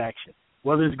perform the action,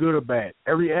 whether it's good or bad.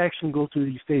 Every action goes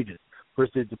through these stages.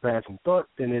 First there's the passing thought,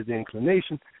 then there's the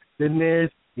inclination, then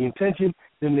there's the intention,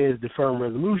 then there's the firm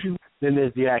resolution, then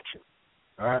there's the action.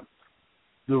 All right.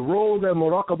 The role that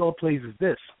muraqabah plays is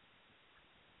this: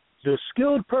 the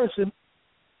skilled person,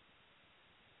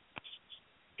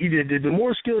 the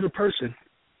more skilled a person,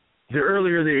 the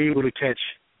earlier they're able to catch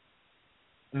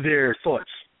their thoughts.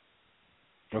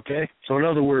 Okay? So in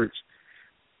other words,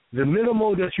 the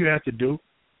minimal that you have to do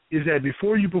is that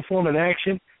before you perform an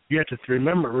action, you have to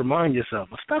remind yourself,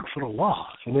 astaghfirullah,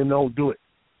 and then don't do it.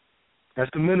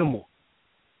 That's the minimal.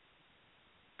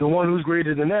 The one who's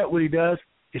greater than that, what he does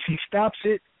is he stops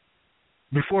it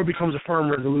before it becomes a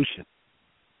firm resolution.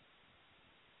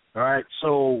 All right?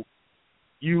 So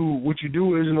what you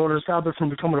do is, in order to stop it from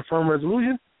becoming a firm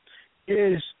resolution,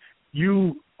 is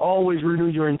you always renew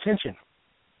your intention.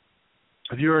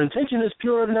 If your intention is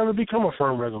pure, it'll never become a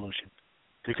firm resolution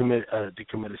to commit a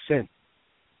sin.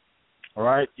 All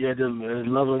right, yeah, the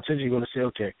level of intention, you're going to say,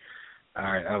 okay, all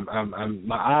right,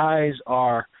 my eyes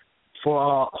are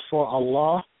for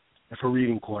Allah, and for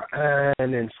reading Quran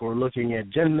and for looking at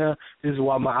Jannah. This is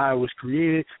why my eye was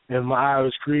created, and my eye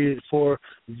was created for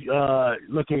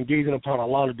looking and gazing upon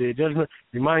Allah on the Day of Judgment.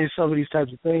 Remind yourself of these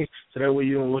types of things so that way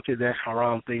you don't look at that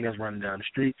haram thing that's running down the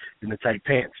street in the tight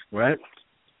pants, right?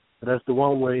 So that's the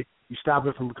one way you stop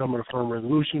it from becoming a firm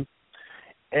resolution.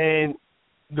 And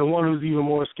the one who's even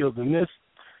more skilled than this,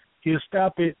 he'll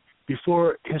stop it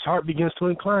before his heart begins to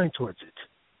incline towards it.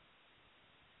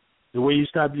 The way you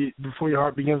stop it before your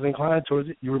heart begins to incline towards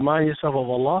it, you remind yourself of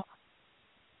Allah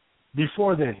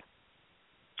before then.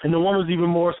 And the one who's even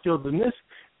more skilled than this,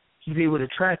 he's able to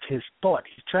track his thought.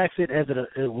 He tracks it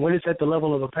when it's at the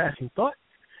level of a passing thought.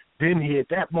 Then at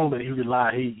that moment he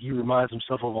reminds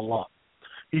himself of Allah.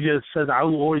 He just says,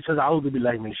 "A'udhu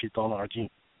billahi minash shaitanir rajim."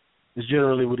 It's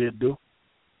generally what he'll do,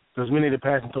 because many of the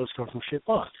passing thoughts come from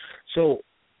shaitan. So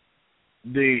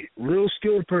the real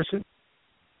skilled person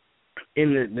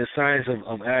in the science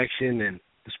of action and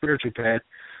the spiritual path,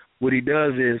 what he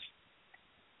does is,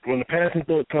 when the passing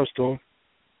thought comes to him,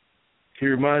 he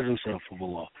reminds himself of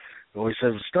Allah. Or he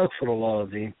says, "Astaghfirullah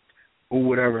azim," or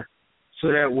whatever.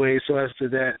 So that way, so as to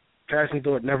that passing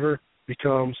thought never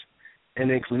becomes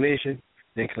an inclination.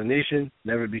 The inclination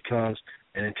never becomes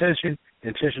an intention. The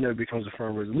intention never becomes a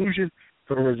firm resolution.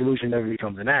 Firm resolution never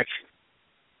becomes an action.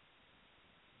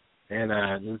 And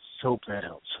let's hope that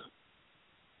helps.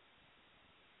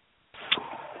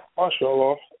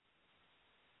 MashaAllah.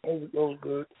 That was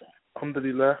good.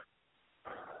 Alhamdulillah.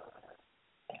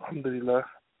 Alhamdulillah.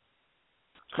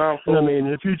 Now, I mean,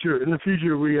 in the future,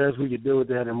 we could deal with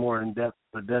that in more in depth,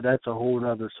 but that's a whole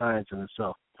other science in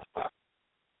itself.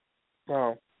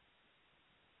 No,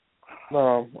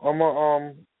 I'm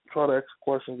gonna try to ask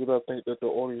questions that I think that the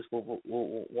audience will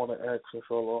want to ask,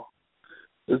 inshallah.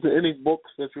 Is there any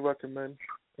books that you recommend?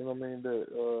 You know what I mean, that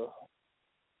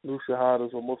new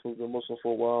Shahadas or Muslims been Muslim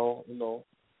for a while,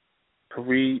 to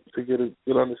read to get a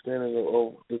good understanding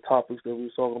of the topics that we're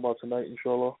talking about tonight,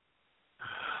 inshallah?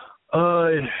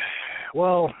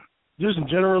 Well, just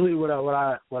generally, what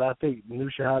I think new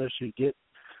Shahadas should get,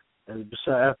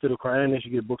 after the Quran, they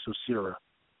should get books of Sirah,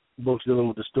 books dealing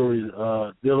with the stories,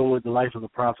 dealing with the life of the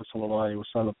Prophet sallallahu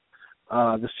alaihi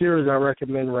wasallam. The Sirahs I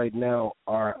recommend right now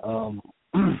are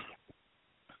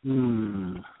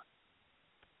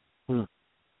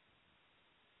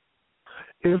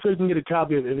if we can get a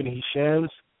copy of Ibn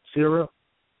Hisham's Sirah,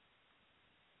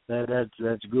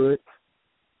 that's good.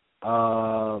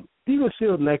 Even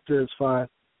Sealed Nectar is fine.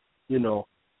 I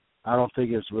don't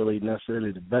think it's really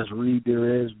necessarily the best read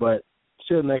there is, but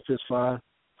Sealed Nectar is fine.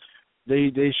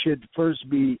 They should first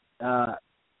be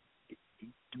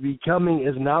becoming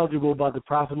as knowledgeable about the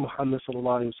Prophet Muhammad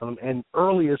sallallahu alaihi wasallam and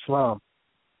early Islam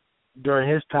during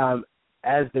his time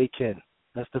as they can.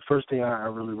 That's the first thing I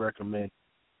really recommend,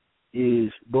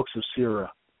 is books of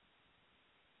Sirah.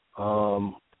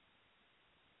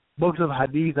 Books of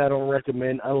Hadith I don't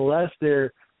recommend unless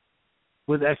they're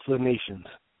with explanations.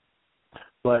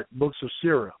 But books of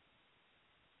Sirah,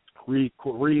 read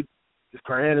the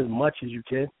Quran as much as you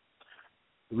can.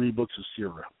 Read books of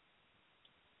Sirah.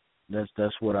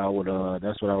 That's what I would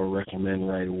recommend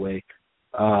right away.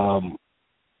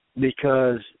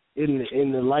 Because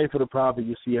in the life of the Prophet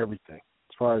you see everything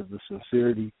as far as the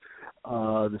sincerity,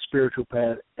 the spiritual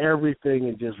path, everything.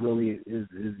 It just really is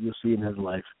you'll see in his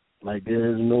life. Like, there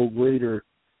is no greater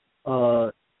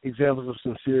examples of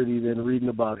sincerity than reading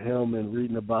about him and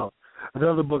reading about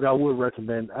another book I would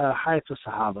recommend, Hayat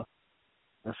al-Sahaba.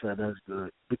 That's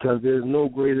good, because there's no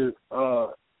greater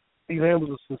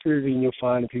examples of sincerity than you'll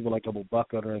find in people like Abu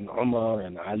Bakr and Umar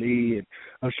and Ali, and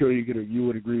I'm sure you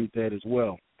would agree with that as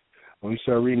well. When we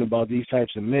start reading about these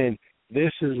types of men,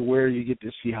 this is where you get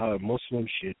to see how a Muslim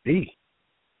should be,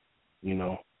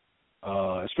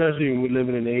 especially when we're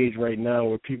living in an age right now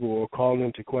where people are calling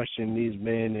into question these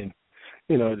men and,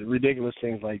 ridiculous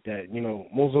things like that.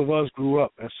 Most of us grew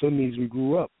up, as Sunnis, we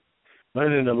grew up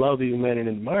learning to love these men and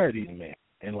admire these men.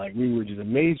 And, we were just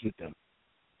amazed with them.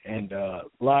 And a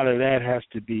lot of that has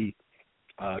to be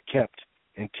kept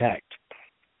intact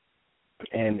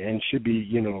and should be,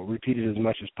 repeated as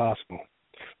much as possible.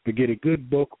 But get a good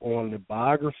book on the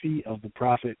biography of the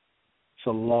Prophet,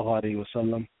 sallallahu alaihi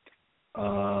wasallam.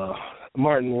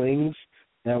 Martin Ling's,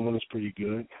 that one is pretty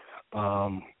good.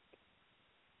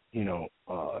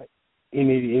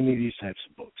 Any of these types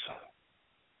of books.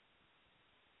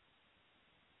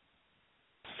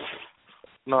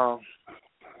 No.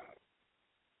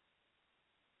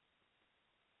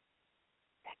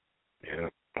 Yeah.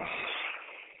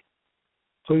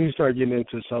 So you start getting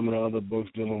into some of the other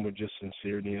books dealing with just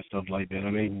sincerity and stuff like that.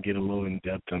 I mean, you can get a little in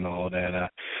depth and all of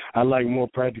that. I like more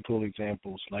practical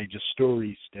examples, like just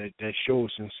stories that show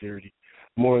sincerity,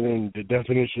 more than the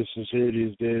definition of sincerity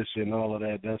is this and all of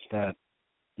that. That's not,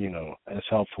 as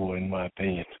helpful in my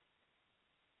opinion.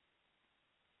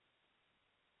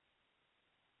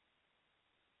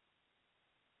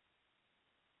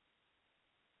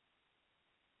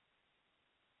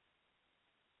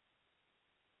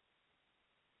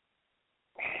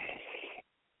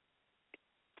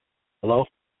 Hello?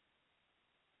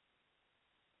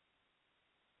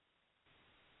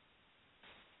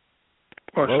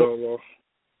 MashaAllah.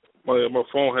 My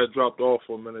phone had dropped off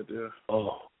for a minute there.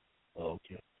 Oh,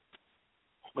 okay.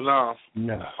 But nah,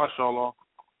 no. MashaAllah.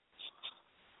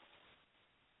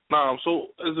 Nah, so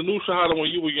as a new Shahada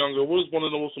when you were younger, what is one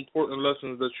of the most important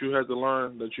lessons that you had to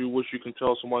learn that you wish you can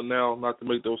tell someone now not to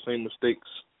make those same mistakes?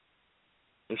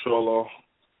 Inshallah.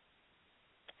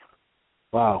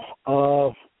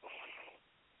 Wow.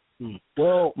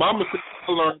 Well, my mistake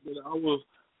I learned that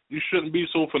you shouldn't be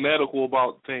so fanatical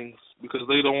about things because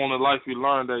later on in life you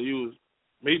learn that you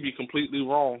may be completely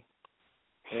wrong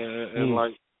and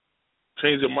like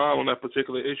change your mind on that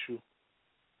particular issue.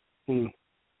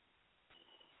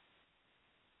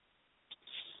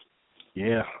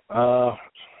 Yeah.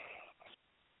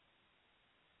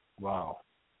 Wow.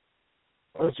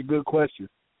 That's a good question.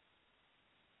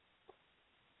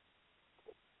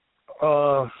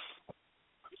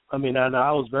 I mean, I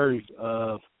was very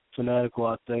fanatical,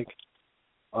 I think.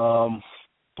 But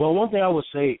one thing I would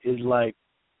say is like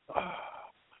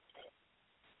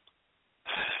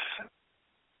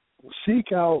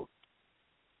seek out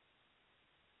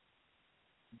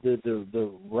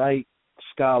the right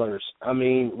scholars. I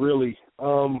mean, really.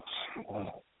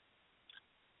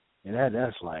 And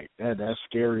that's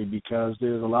scary because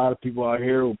there's a lot of people out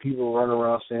here who people run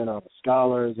around saying I'm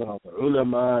scholars and I'm the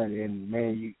ulama, and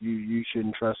man, you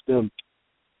shouldn't trust them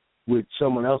with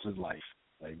someone else's life.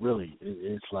 Like really,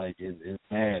 it's bad.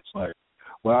 It's like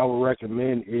what I would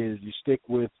recommend is you stick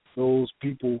with those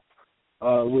people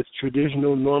with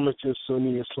traditional normative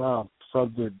Sunni Islam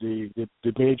from the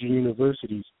major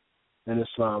universities in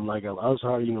Islam, like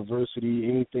Al-Azhar University,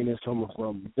 anything that's coming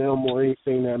from them or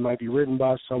anything that might be written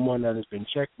by someone that has been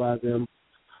checked by them.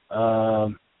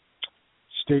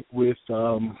 Stick with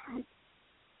anything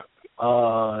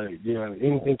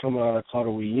coming out of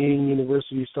Qadawiyyin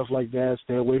University, stuff like that.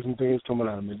 Stay away from things coming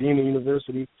out of Medina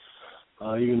University.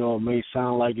 Even though it may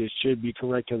sound like it should be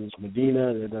correct because it's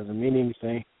Medina, that doesn't mean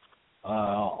anything.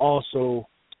 Also,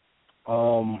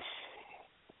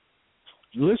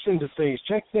 listen to things,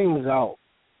 check things out,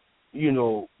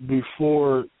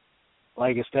 before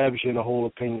like establishing a whole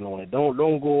opinion on it. Don't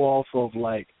go off of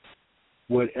like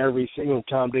what every single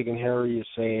Tom, Dick, and Harry is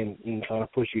saying and trying to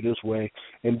push you this way.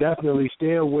 And definitely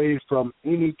stay away from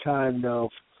any kind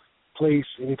of place,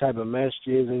 any type of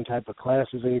messages, any type of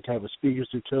classes, any type of speakers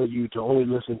to tell you to only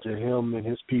listen to him and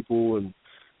his people and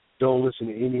don't listen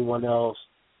to anyone else.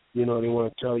 They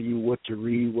want to tell you what to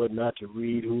read, what not to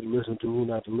read, who to listen to, who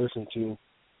not to listen to.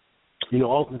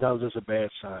 Oftentimes that's a bad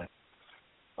sign.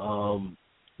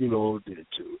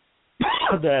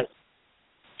 That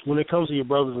when it comes to your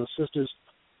brothers and sisters,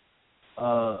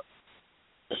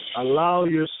 allow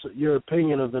your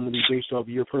opinion of them to be based off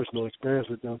your personal experience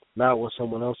with them, not what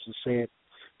someone else is saying.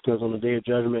 Because on the day of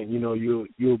judgment,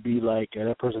 you'll be like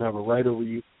that person have a right over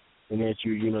you, and that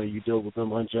you deal with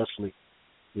them unjustly.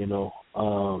 You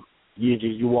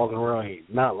walking around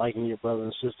not liking your brother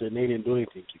and sister, and they didn't do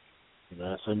anything to you.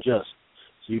 That's unjust.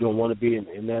 So you don't want to be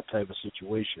in that type of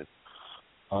situation.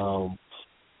 Well,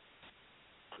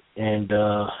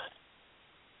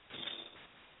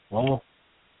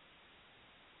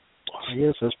 I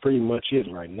guess that's pretty much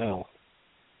it right now.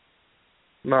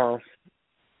 No.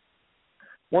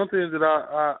 One thing that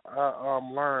I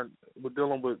learned with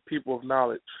dealing with people of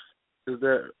knowledge is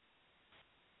that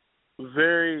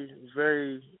very,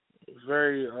 very,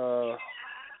 very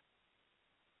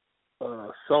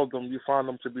seldom you find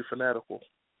them to be fanatical.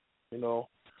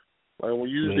 Like when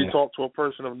you usually talk to a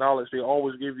person of knowledge, they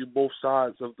always give you both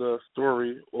sides of the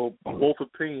story or both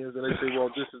opinions, and they say, "Well,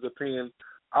 this is the opinion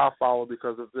I follow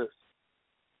because of this."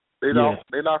 They're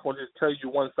not going to just tell you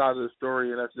one side of the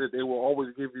story and that's it. They will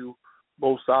always give you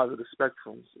both sides of the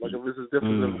spectrums. Like if there's a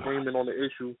difference of agreement on the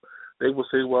issue, they will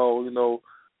say, "Well,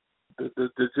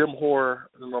 the Jim Hoare,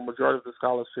 majority of the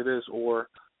scholars say this," or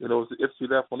if you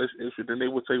left on this issue, then they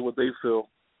would say what they feel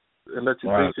and let you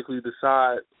basically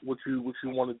decide what you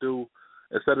want to do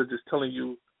instead of just telling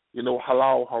you,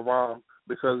 halal, haram,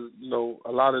 because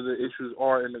a lot of the issues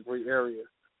are in the gray area.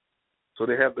 So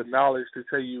they have the knowledge to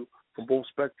tell you from both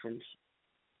spectrums.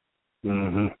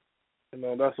 Mm-hmm. You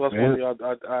know, that's one thing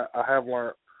I have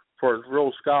learned for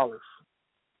real scholars.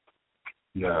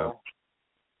 Yeah. You know?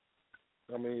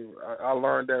 I mean, I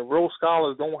learned that real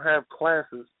scholars don't have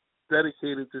classes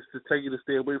dedicated just to tell you to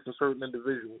stay away from certain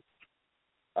individuals.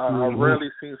 I've rarely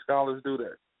seen scholars do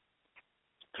that.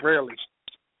 Rarely.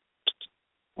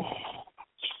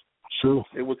 True.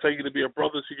 It will tell you to be a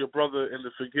brother to your brother and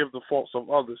to forgive the faults of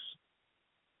others.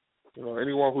 You know,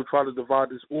 anyone who try to divide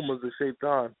this ummah is a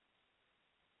shaitan.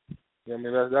 You know, I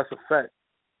mean, that's a fact.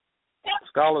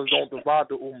 Scholars don't divide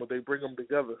the ummah; they bring them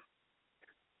together.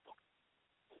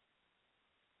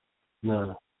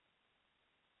 No.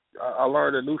 I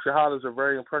learned that new shahadas are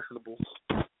very impressionable.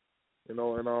 You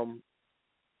know, and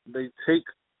they take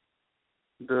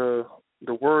the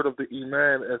word of the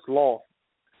iman as law,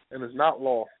 and it's not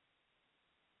law.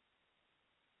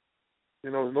 You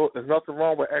know, there's nothing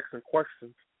wrong with asking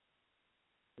questions.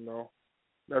 You know,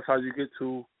 that's how you get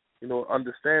to, you know,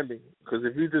 understanding. Because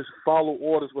if you just follow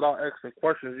orders without asking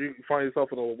questions, you can find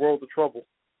yourself in a world of trouble.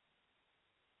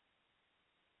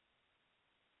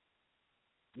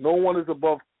 No one is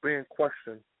above being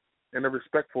questioned in a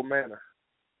respectful manner.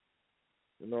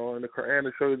 You know, in the Quran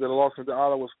it shows that Allah subhanahu wa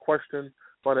ta'ala was questioned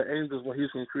by the angels when He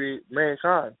was going to create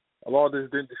mankind. Allah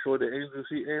just didn't destroy the angels,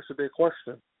 He answered their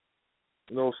question.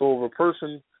 You know, so if a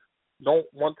person don't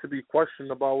want to be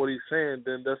questioned about what he's saying,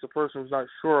 then that's a person who's not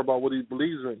sure about what he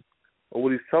believes in or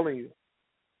what he's telling you.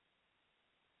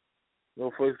 You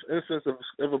know, for instance,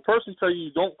 if a person tell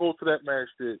you don't go to that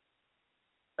masjid,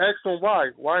 ask them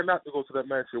why. Why not to go to that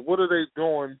masjid? What are they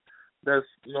doing that's,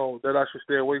 you know, that I should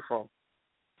stay away from?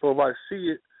 So if I see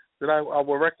it, then I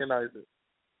will recognize it.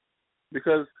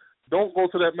 Because don't go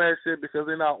to that masjid because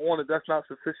they're not on it. That's not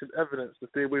sufficient evidence to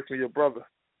stay away from your brother.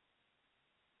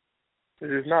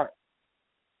 It is not.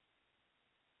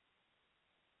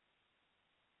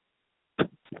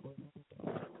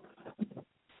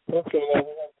 Okay,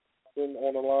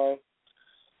 on the line.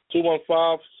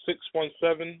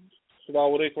 215-617.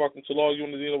 Assalamu alaikum wa rahmatullah. You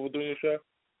on the DeenOverDunya show?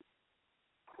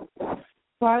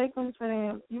 Walaikum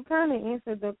salam. You kind of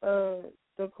answered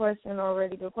the question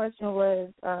already. The question was,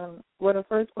 the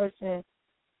first question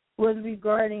was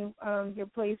regarding your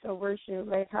place of worship.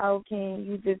 Like, how can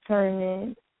you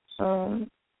determine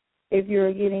if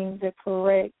you're getting the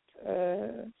correct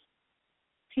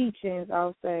teachings,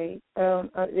 I'll say,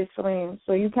 Islam.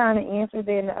 So you kind of answered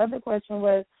that. And the other question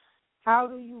was, how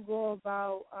do you go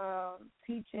about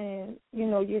teaching, you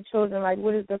know, your children? Like,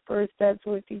 what is the first step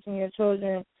toward teaching your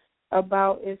children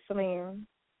about Islam?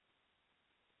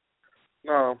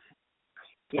 No.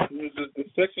 The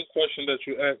second question that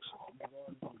you asked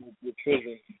your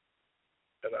children,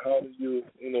 and how do you,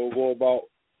 you know, go about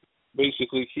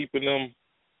basically keeping them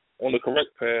on the correct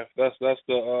path? That's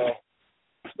the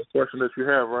question that you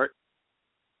have, right?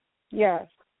 Yes.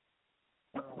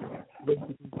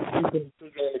 Keeping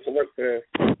children on the correct path.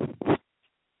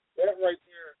 That right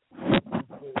there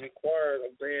is required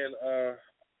of being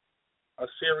a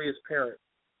serious parent,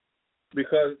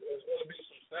 because there's going to be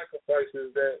some sacrifices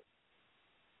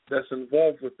that's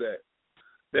involved with that.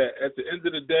 That at the end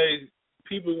of the day,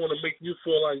 people want to make you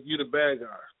feel like you're the bad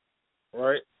guy,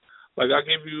 right? Like I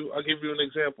give you an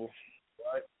example,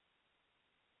 right?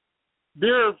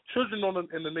 There are children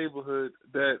in the neighborhood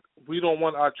that we don't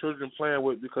want our children playing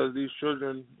with because these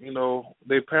children, you know,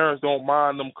 their parents don't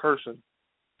mind them cursing,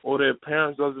 or their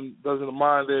parents doesn't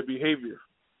mind their behavior.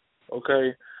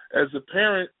 Okay, as a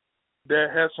parent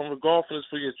that has some regard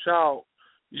for your child,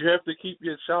 you have to keep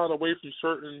your child away from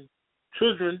certain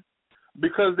children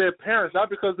because their parents, not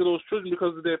because of those children,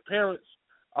 because of their parents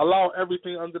allow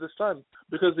everything under the sun.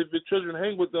 Because if your children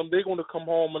hang with them, they're going to come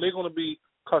home and they're going to be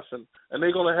cussing, and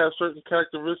they're going to have certain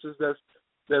characteristics that's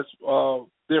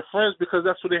their friends, because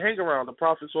that's who they hang around. The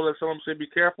Prophet ﷺ said, "Be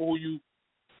careful who you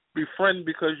befriend,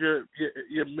 because your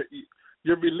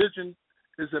religion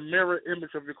is a mirror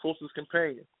image of your closest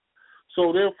companion."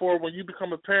 So therefore, when you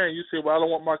become a parent, you say, "Well, I don't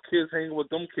want my kids hanging with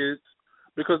them kids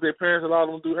because their parents allow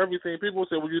them to do everything." People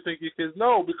say, "Well, you think your kids?"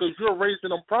 No, because you're raising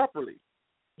them properly.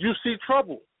 You see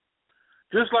trouble.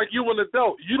 Just like you an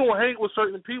adult, you don't hang with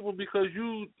certain people because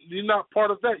you're not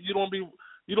part of that. You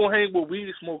don't hang with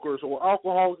weed smokers or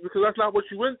alcoholics because that's not what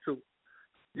you into.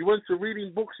 You into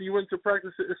reading books and you into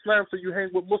practicing Islam, so you hang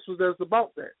with Muslims that's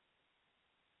about that.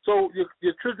 So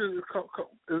your children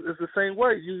is the same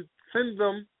way. You send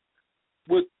them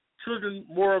with children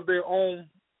more of their own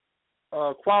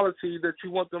quality that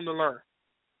you want them to learn.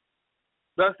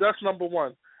 That's number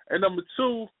one. And number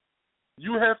two,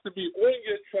 you have to be on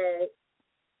your child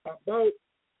about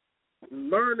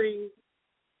learning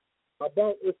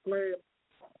about Islam,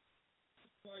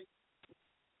 like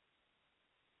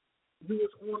you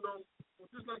was on them,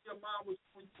 just like your mom was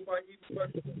on you by eating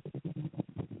vegetables.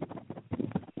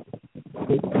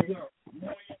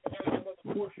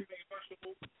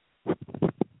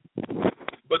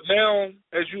 But now,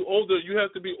 as you older, you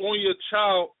have to be on your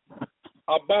child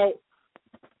about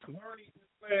learning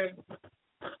Islam,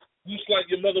 just like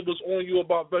your mother was on you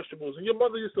about vegetables. And your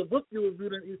mother used to whip you if you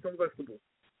didn't eat some vegetables.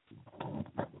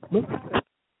 You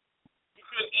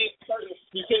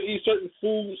couldn't eat certain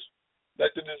foods,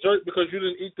 like the dessert, because you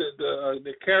didn't eat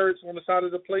the carrots on the side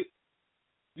of the plate.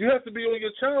 You have to be on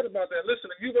your child about that. Listen,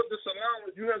 if you want this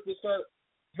allowance, you have to start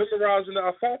memorizing the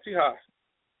Al-Fatiha.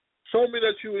 Show me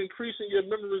that you're increasing your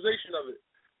memorization of it.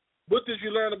 What did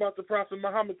you learn about the Prophet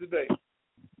Muhammad today?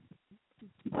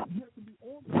 You have to be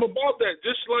on them about that.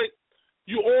 Just like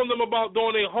you on them about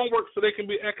doing their homework so they can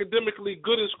be academically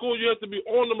good in school, you have to be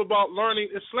on them about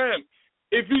learning Islam.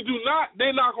 If you do not,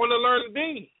 they're not going to learn the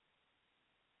deen.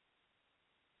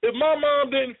 If my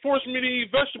mom didn't force me to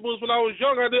eat vegetables when I was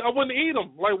young, I wouldn't eat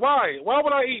them. Like, why? Why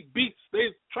would I eat beets?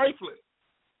 They're trifling.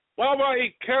 Why would I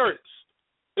eat carrots?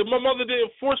 If my mother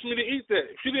didn't force me to eat that,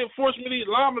 if she didn't force me to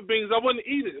eat lima beans, I wouldn't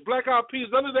eat it. Black-eyed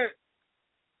peas, none of that.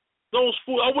 Those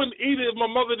food, I wouldn't eat it if my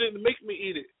mother didn't make me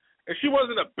eat it. And she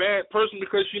wasn't a bad person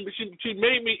because she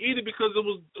made me eat it because it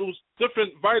was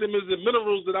different vitamins and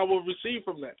minerals that I would receive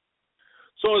from that.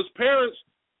 So as parents,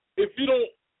 if you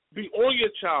don't be on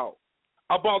your child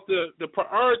about the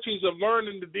priorities of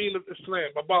learning the deen of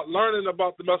Islam, about learning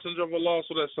about the Messenger of Allah,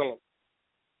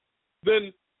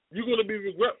 then you're going to be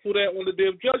regretful that on the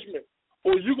Day of Judgment.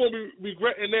 Or you're going to be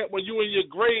regretting that when you're in your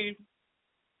grave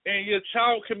and your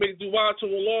child can make dua to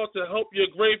Allah to help your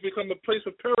grave become a place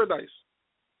of paradise.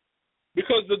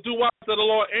 Because the dua that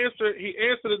Allah answered, He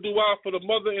answered the dua for the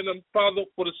mother and the father,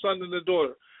 for the son and the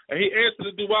daughter. And He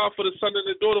answered the dua for the son and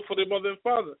the daughter, for their mother and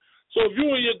father. So if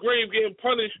you're in your grave getting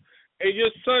punished and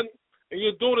your son and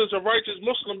your daughter is a righteous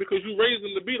Muslim because you raised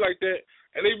them to be like that,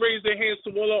 and they raise their hands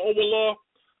to Allah, oh Allah,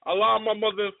 allow my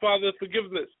mother and father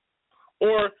forgiveness.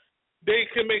 Or they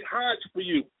can make Hajj for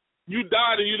you. You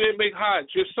died and you didn't make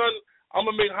Hajj. Your son, I'm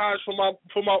going to make Hajj for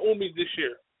my Ummi this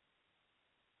year.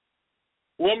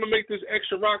 Or I'm going to make this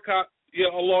extra rakat, ya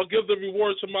Allah, give the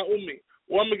reward to my Ummi.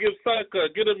 Or I'm going to give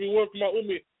sadaqah, get a reward for my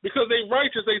Ummi. Because they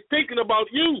righteous, they thinking about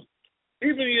you,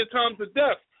 even in your times of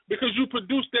death, because you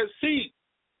produced that seed.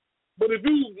 But if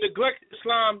you neglect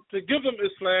Islam to give them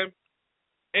Islam,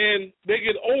 and they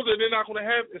get older, they're not going to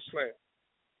have Islam.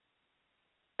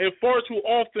 And far too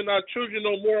often, our children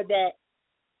know more about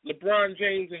LeBron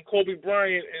James and Kobe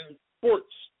Bryant and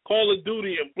sports, Call of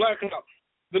Duty and Black Ops,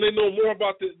 than they know more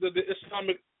about the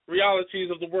Islamic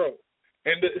realities of the world.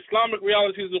 And the Islamic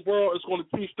realities of the world is going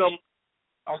to teach them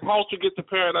how to get to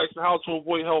paradise and how to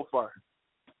avoid hellfire.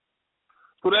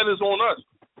 So that is on us.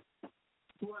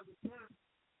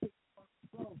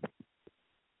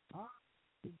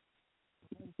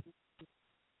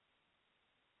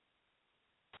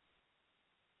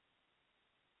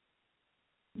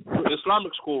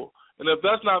 Islamic school. And if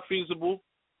that's not feasible,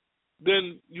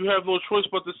 then you have no choice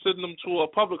but to send them to a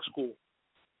public school.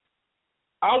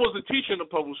 I was a teacher in a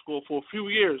public school for a few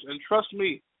years, and trust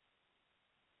me,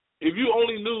 if you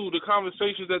only knew the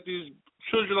conversations that these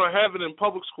children are having in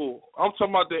public school, I'm talking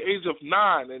about the age of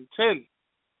 9 and 10.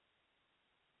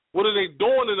 What are they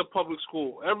doing in the public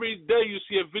school? Every day you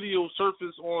see a video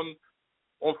surface on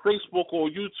Facebook or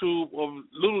YouTube of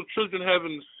little children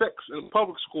having sex in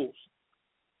public schools.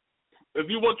 If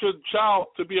you want your child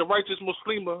to be a righteous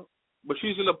Muslima, but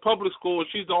she's in a public school and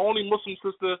she's the only Muslim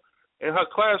sister in her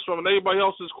classroom and everybody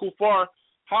else is kuffar,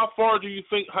 how far do you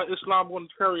think her Islam going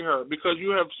to carry her? Because you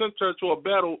have sent her to a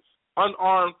battle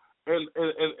unarmed and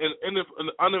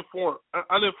uninformed,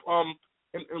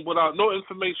 and without no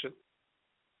information.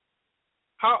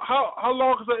 How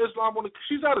long is that Islam going to?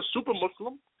 She's not a super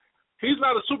Muslim. He's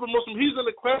not a super Muslim. He's in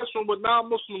the classroom with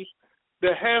non-Muslims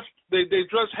that they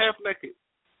dress half naked.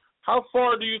 How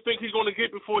far do you think he's going to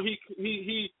get before he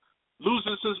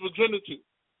loses his virginity?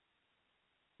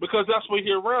 Because that's what he's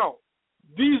around.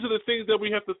 These are the things that we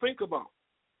have to think about.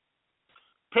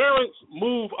 Parents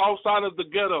move outside of the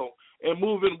ghetto and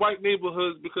move in white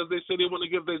neighborhoods because they say they want to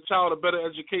give their child a better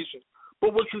education.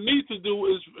 But what you need to do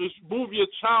is move your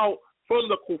child from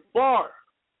the kuffar.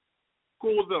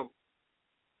 School them.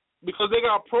 Because they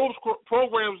got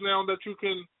programs now that you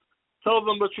can tell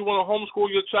them that you want to homeschool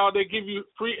your child. They give you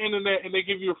free internet and they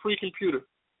give you a free computer.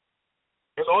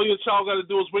 And all your child got to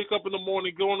do is wake up in the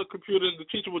morning, go on the computer, and the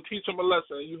teacher will teach them a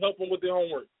lesson. And you help them with their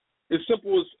homework. It's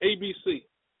simple as ABC.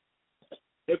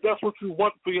 If that's what you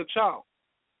want for your child.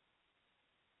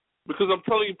 Because I'm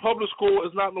telling you, public school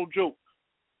is not no joke.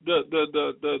 The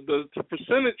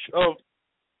percentage of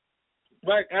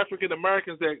black African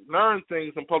Americans that learn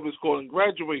things in public school and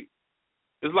graduate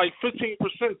is like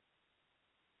 15%.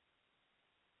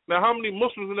 Now, how many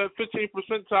Muslims in that 15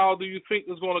 percentile do you think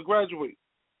is going to graduate?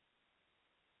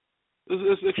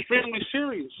 It's extremely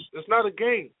serious. It's not a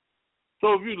game.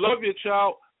 So if you love your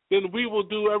child, then we will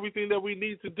do everything that we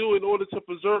need to do in order to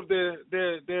preserve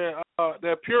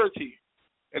their purity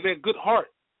and their good heart.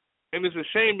 And it's a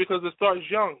shame because it starts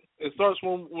young. It starts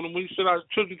when we send our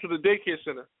children to the daycare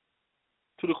center,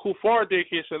 to the Kufar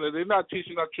daycare center. They're not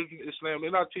teaching our children Islam.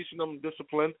 They're not teaching them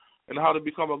discipline and how to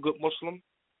become a good Muslim.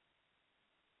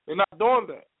 They're not doing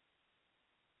that.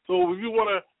 So if you want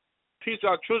to teach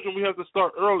our children, we have to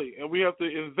start early, and we have to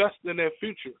invest in their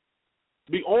future.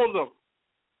 Be on them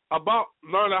about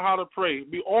learning how to pray.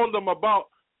 Be on them about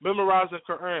memorizing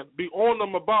Quran. Be on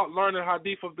them about learning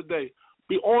Hadith of the day.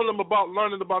 Be on them about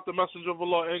learning about the Messenger of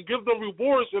Allah, and give them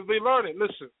rewards if they learn it.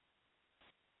 Listen,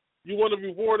 you want a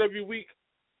reward every week?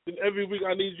 Then every week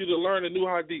I need you to learn a new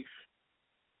Hadith.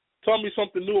 Tell me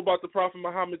something new about the Prophet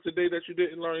Muhammad today that you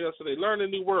didn't learn yesterday. Learn a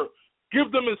new word. Give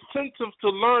them incentives to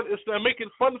learn Islam. Make it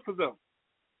fun for them.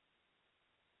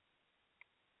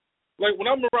 Like when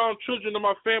I'm around children in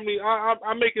my family,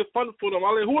 I make it fun for them.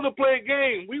 I like, who want to play a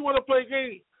game? We want to play a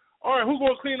game. All right, who's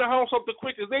going to clean the house up the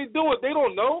quickest? They do it. They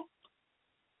don't know.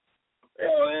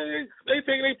 They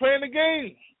think they playing the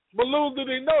game. But little do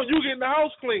they know, you getting the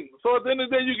house clean. So at the end of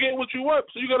the day, you get what you want.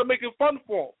 So you got to make it fun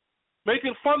for them. Make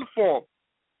it fun for them.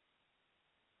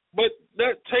 But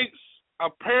that takes a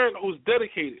parent who's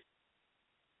dedicated.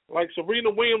 Like Serena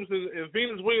Williams and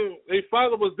Venus Williams, their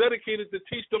father was dedicated to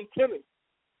teach them tennis.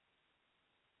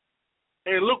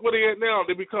 And look where they at now.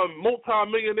 They become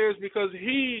multi-millionaires because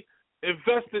he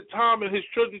invested time in his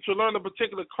children to learn a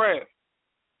particular craft.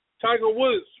 Tiger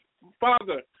Woods'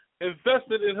 father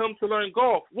invested in him to learn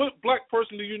golf. What black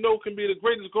person do you know can be the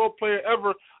greatest golf player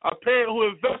ever? A parent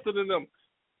who invested in them.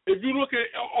 If you look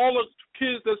at all the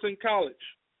kids that's in college,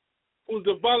 who's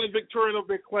the valedictorian of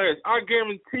their class, I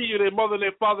guarantee you their mother and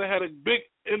their father had a big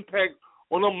impact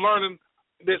on them learning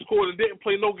their school and didn't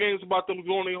play no games about them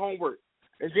doing their homework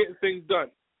and getting things done.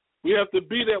 We have to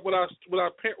be that with our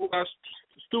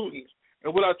students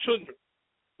and with our children.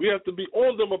 We have to be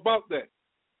on them about that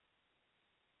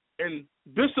and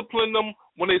discipline them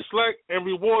when they slack and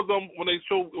reward them when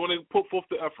they put forth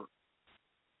the effort.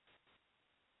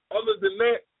 Other than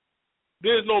that,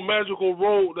 there's no magical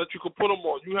road that you can put them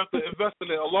on. You have to invest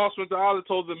in it. Allah subhanahu wa ta'ala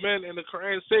told the men in the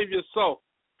Quran, save yourself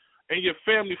and your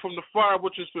family from the fire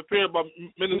which is prepared by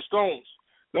men and stones.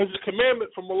 That's a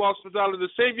commandment from Allah subhanahu wa ta'ala to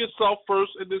save yourself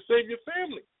first and then save your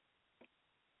family.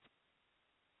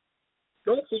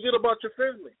 Don't forget about your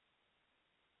family.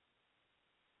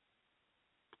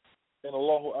 And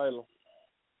Allahu A'lam.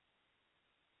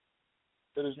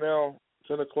 It is now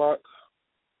 10 o'clock.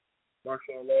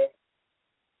 MashaAllah.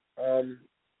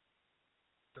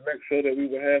 The next show that we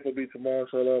will have will be tomorrow,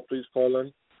 inshallah. Please call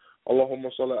in. Allahumma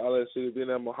salli ala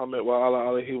Sayyidina Muhammad wa ala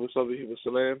alihi wa sahbihi wa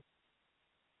salam.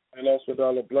 And Allah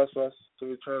subhanahu bless us to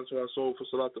return to our soul for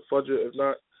Salat al-Fajr. If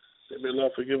not, then may Allah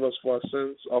forgive us for our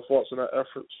sins, our faults, and our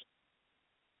efforts.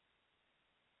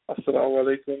 Assalamu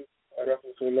alaikum wa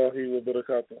rahmatullahi wa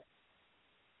barakatuh.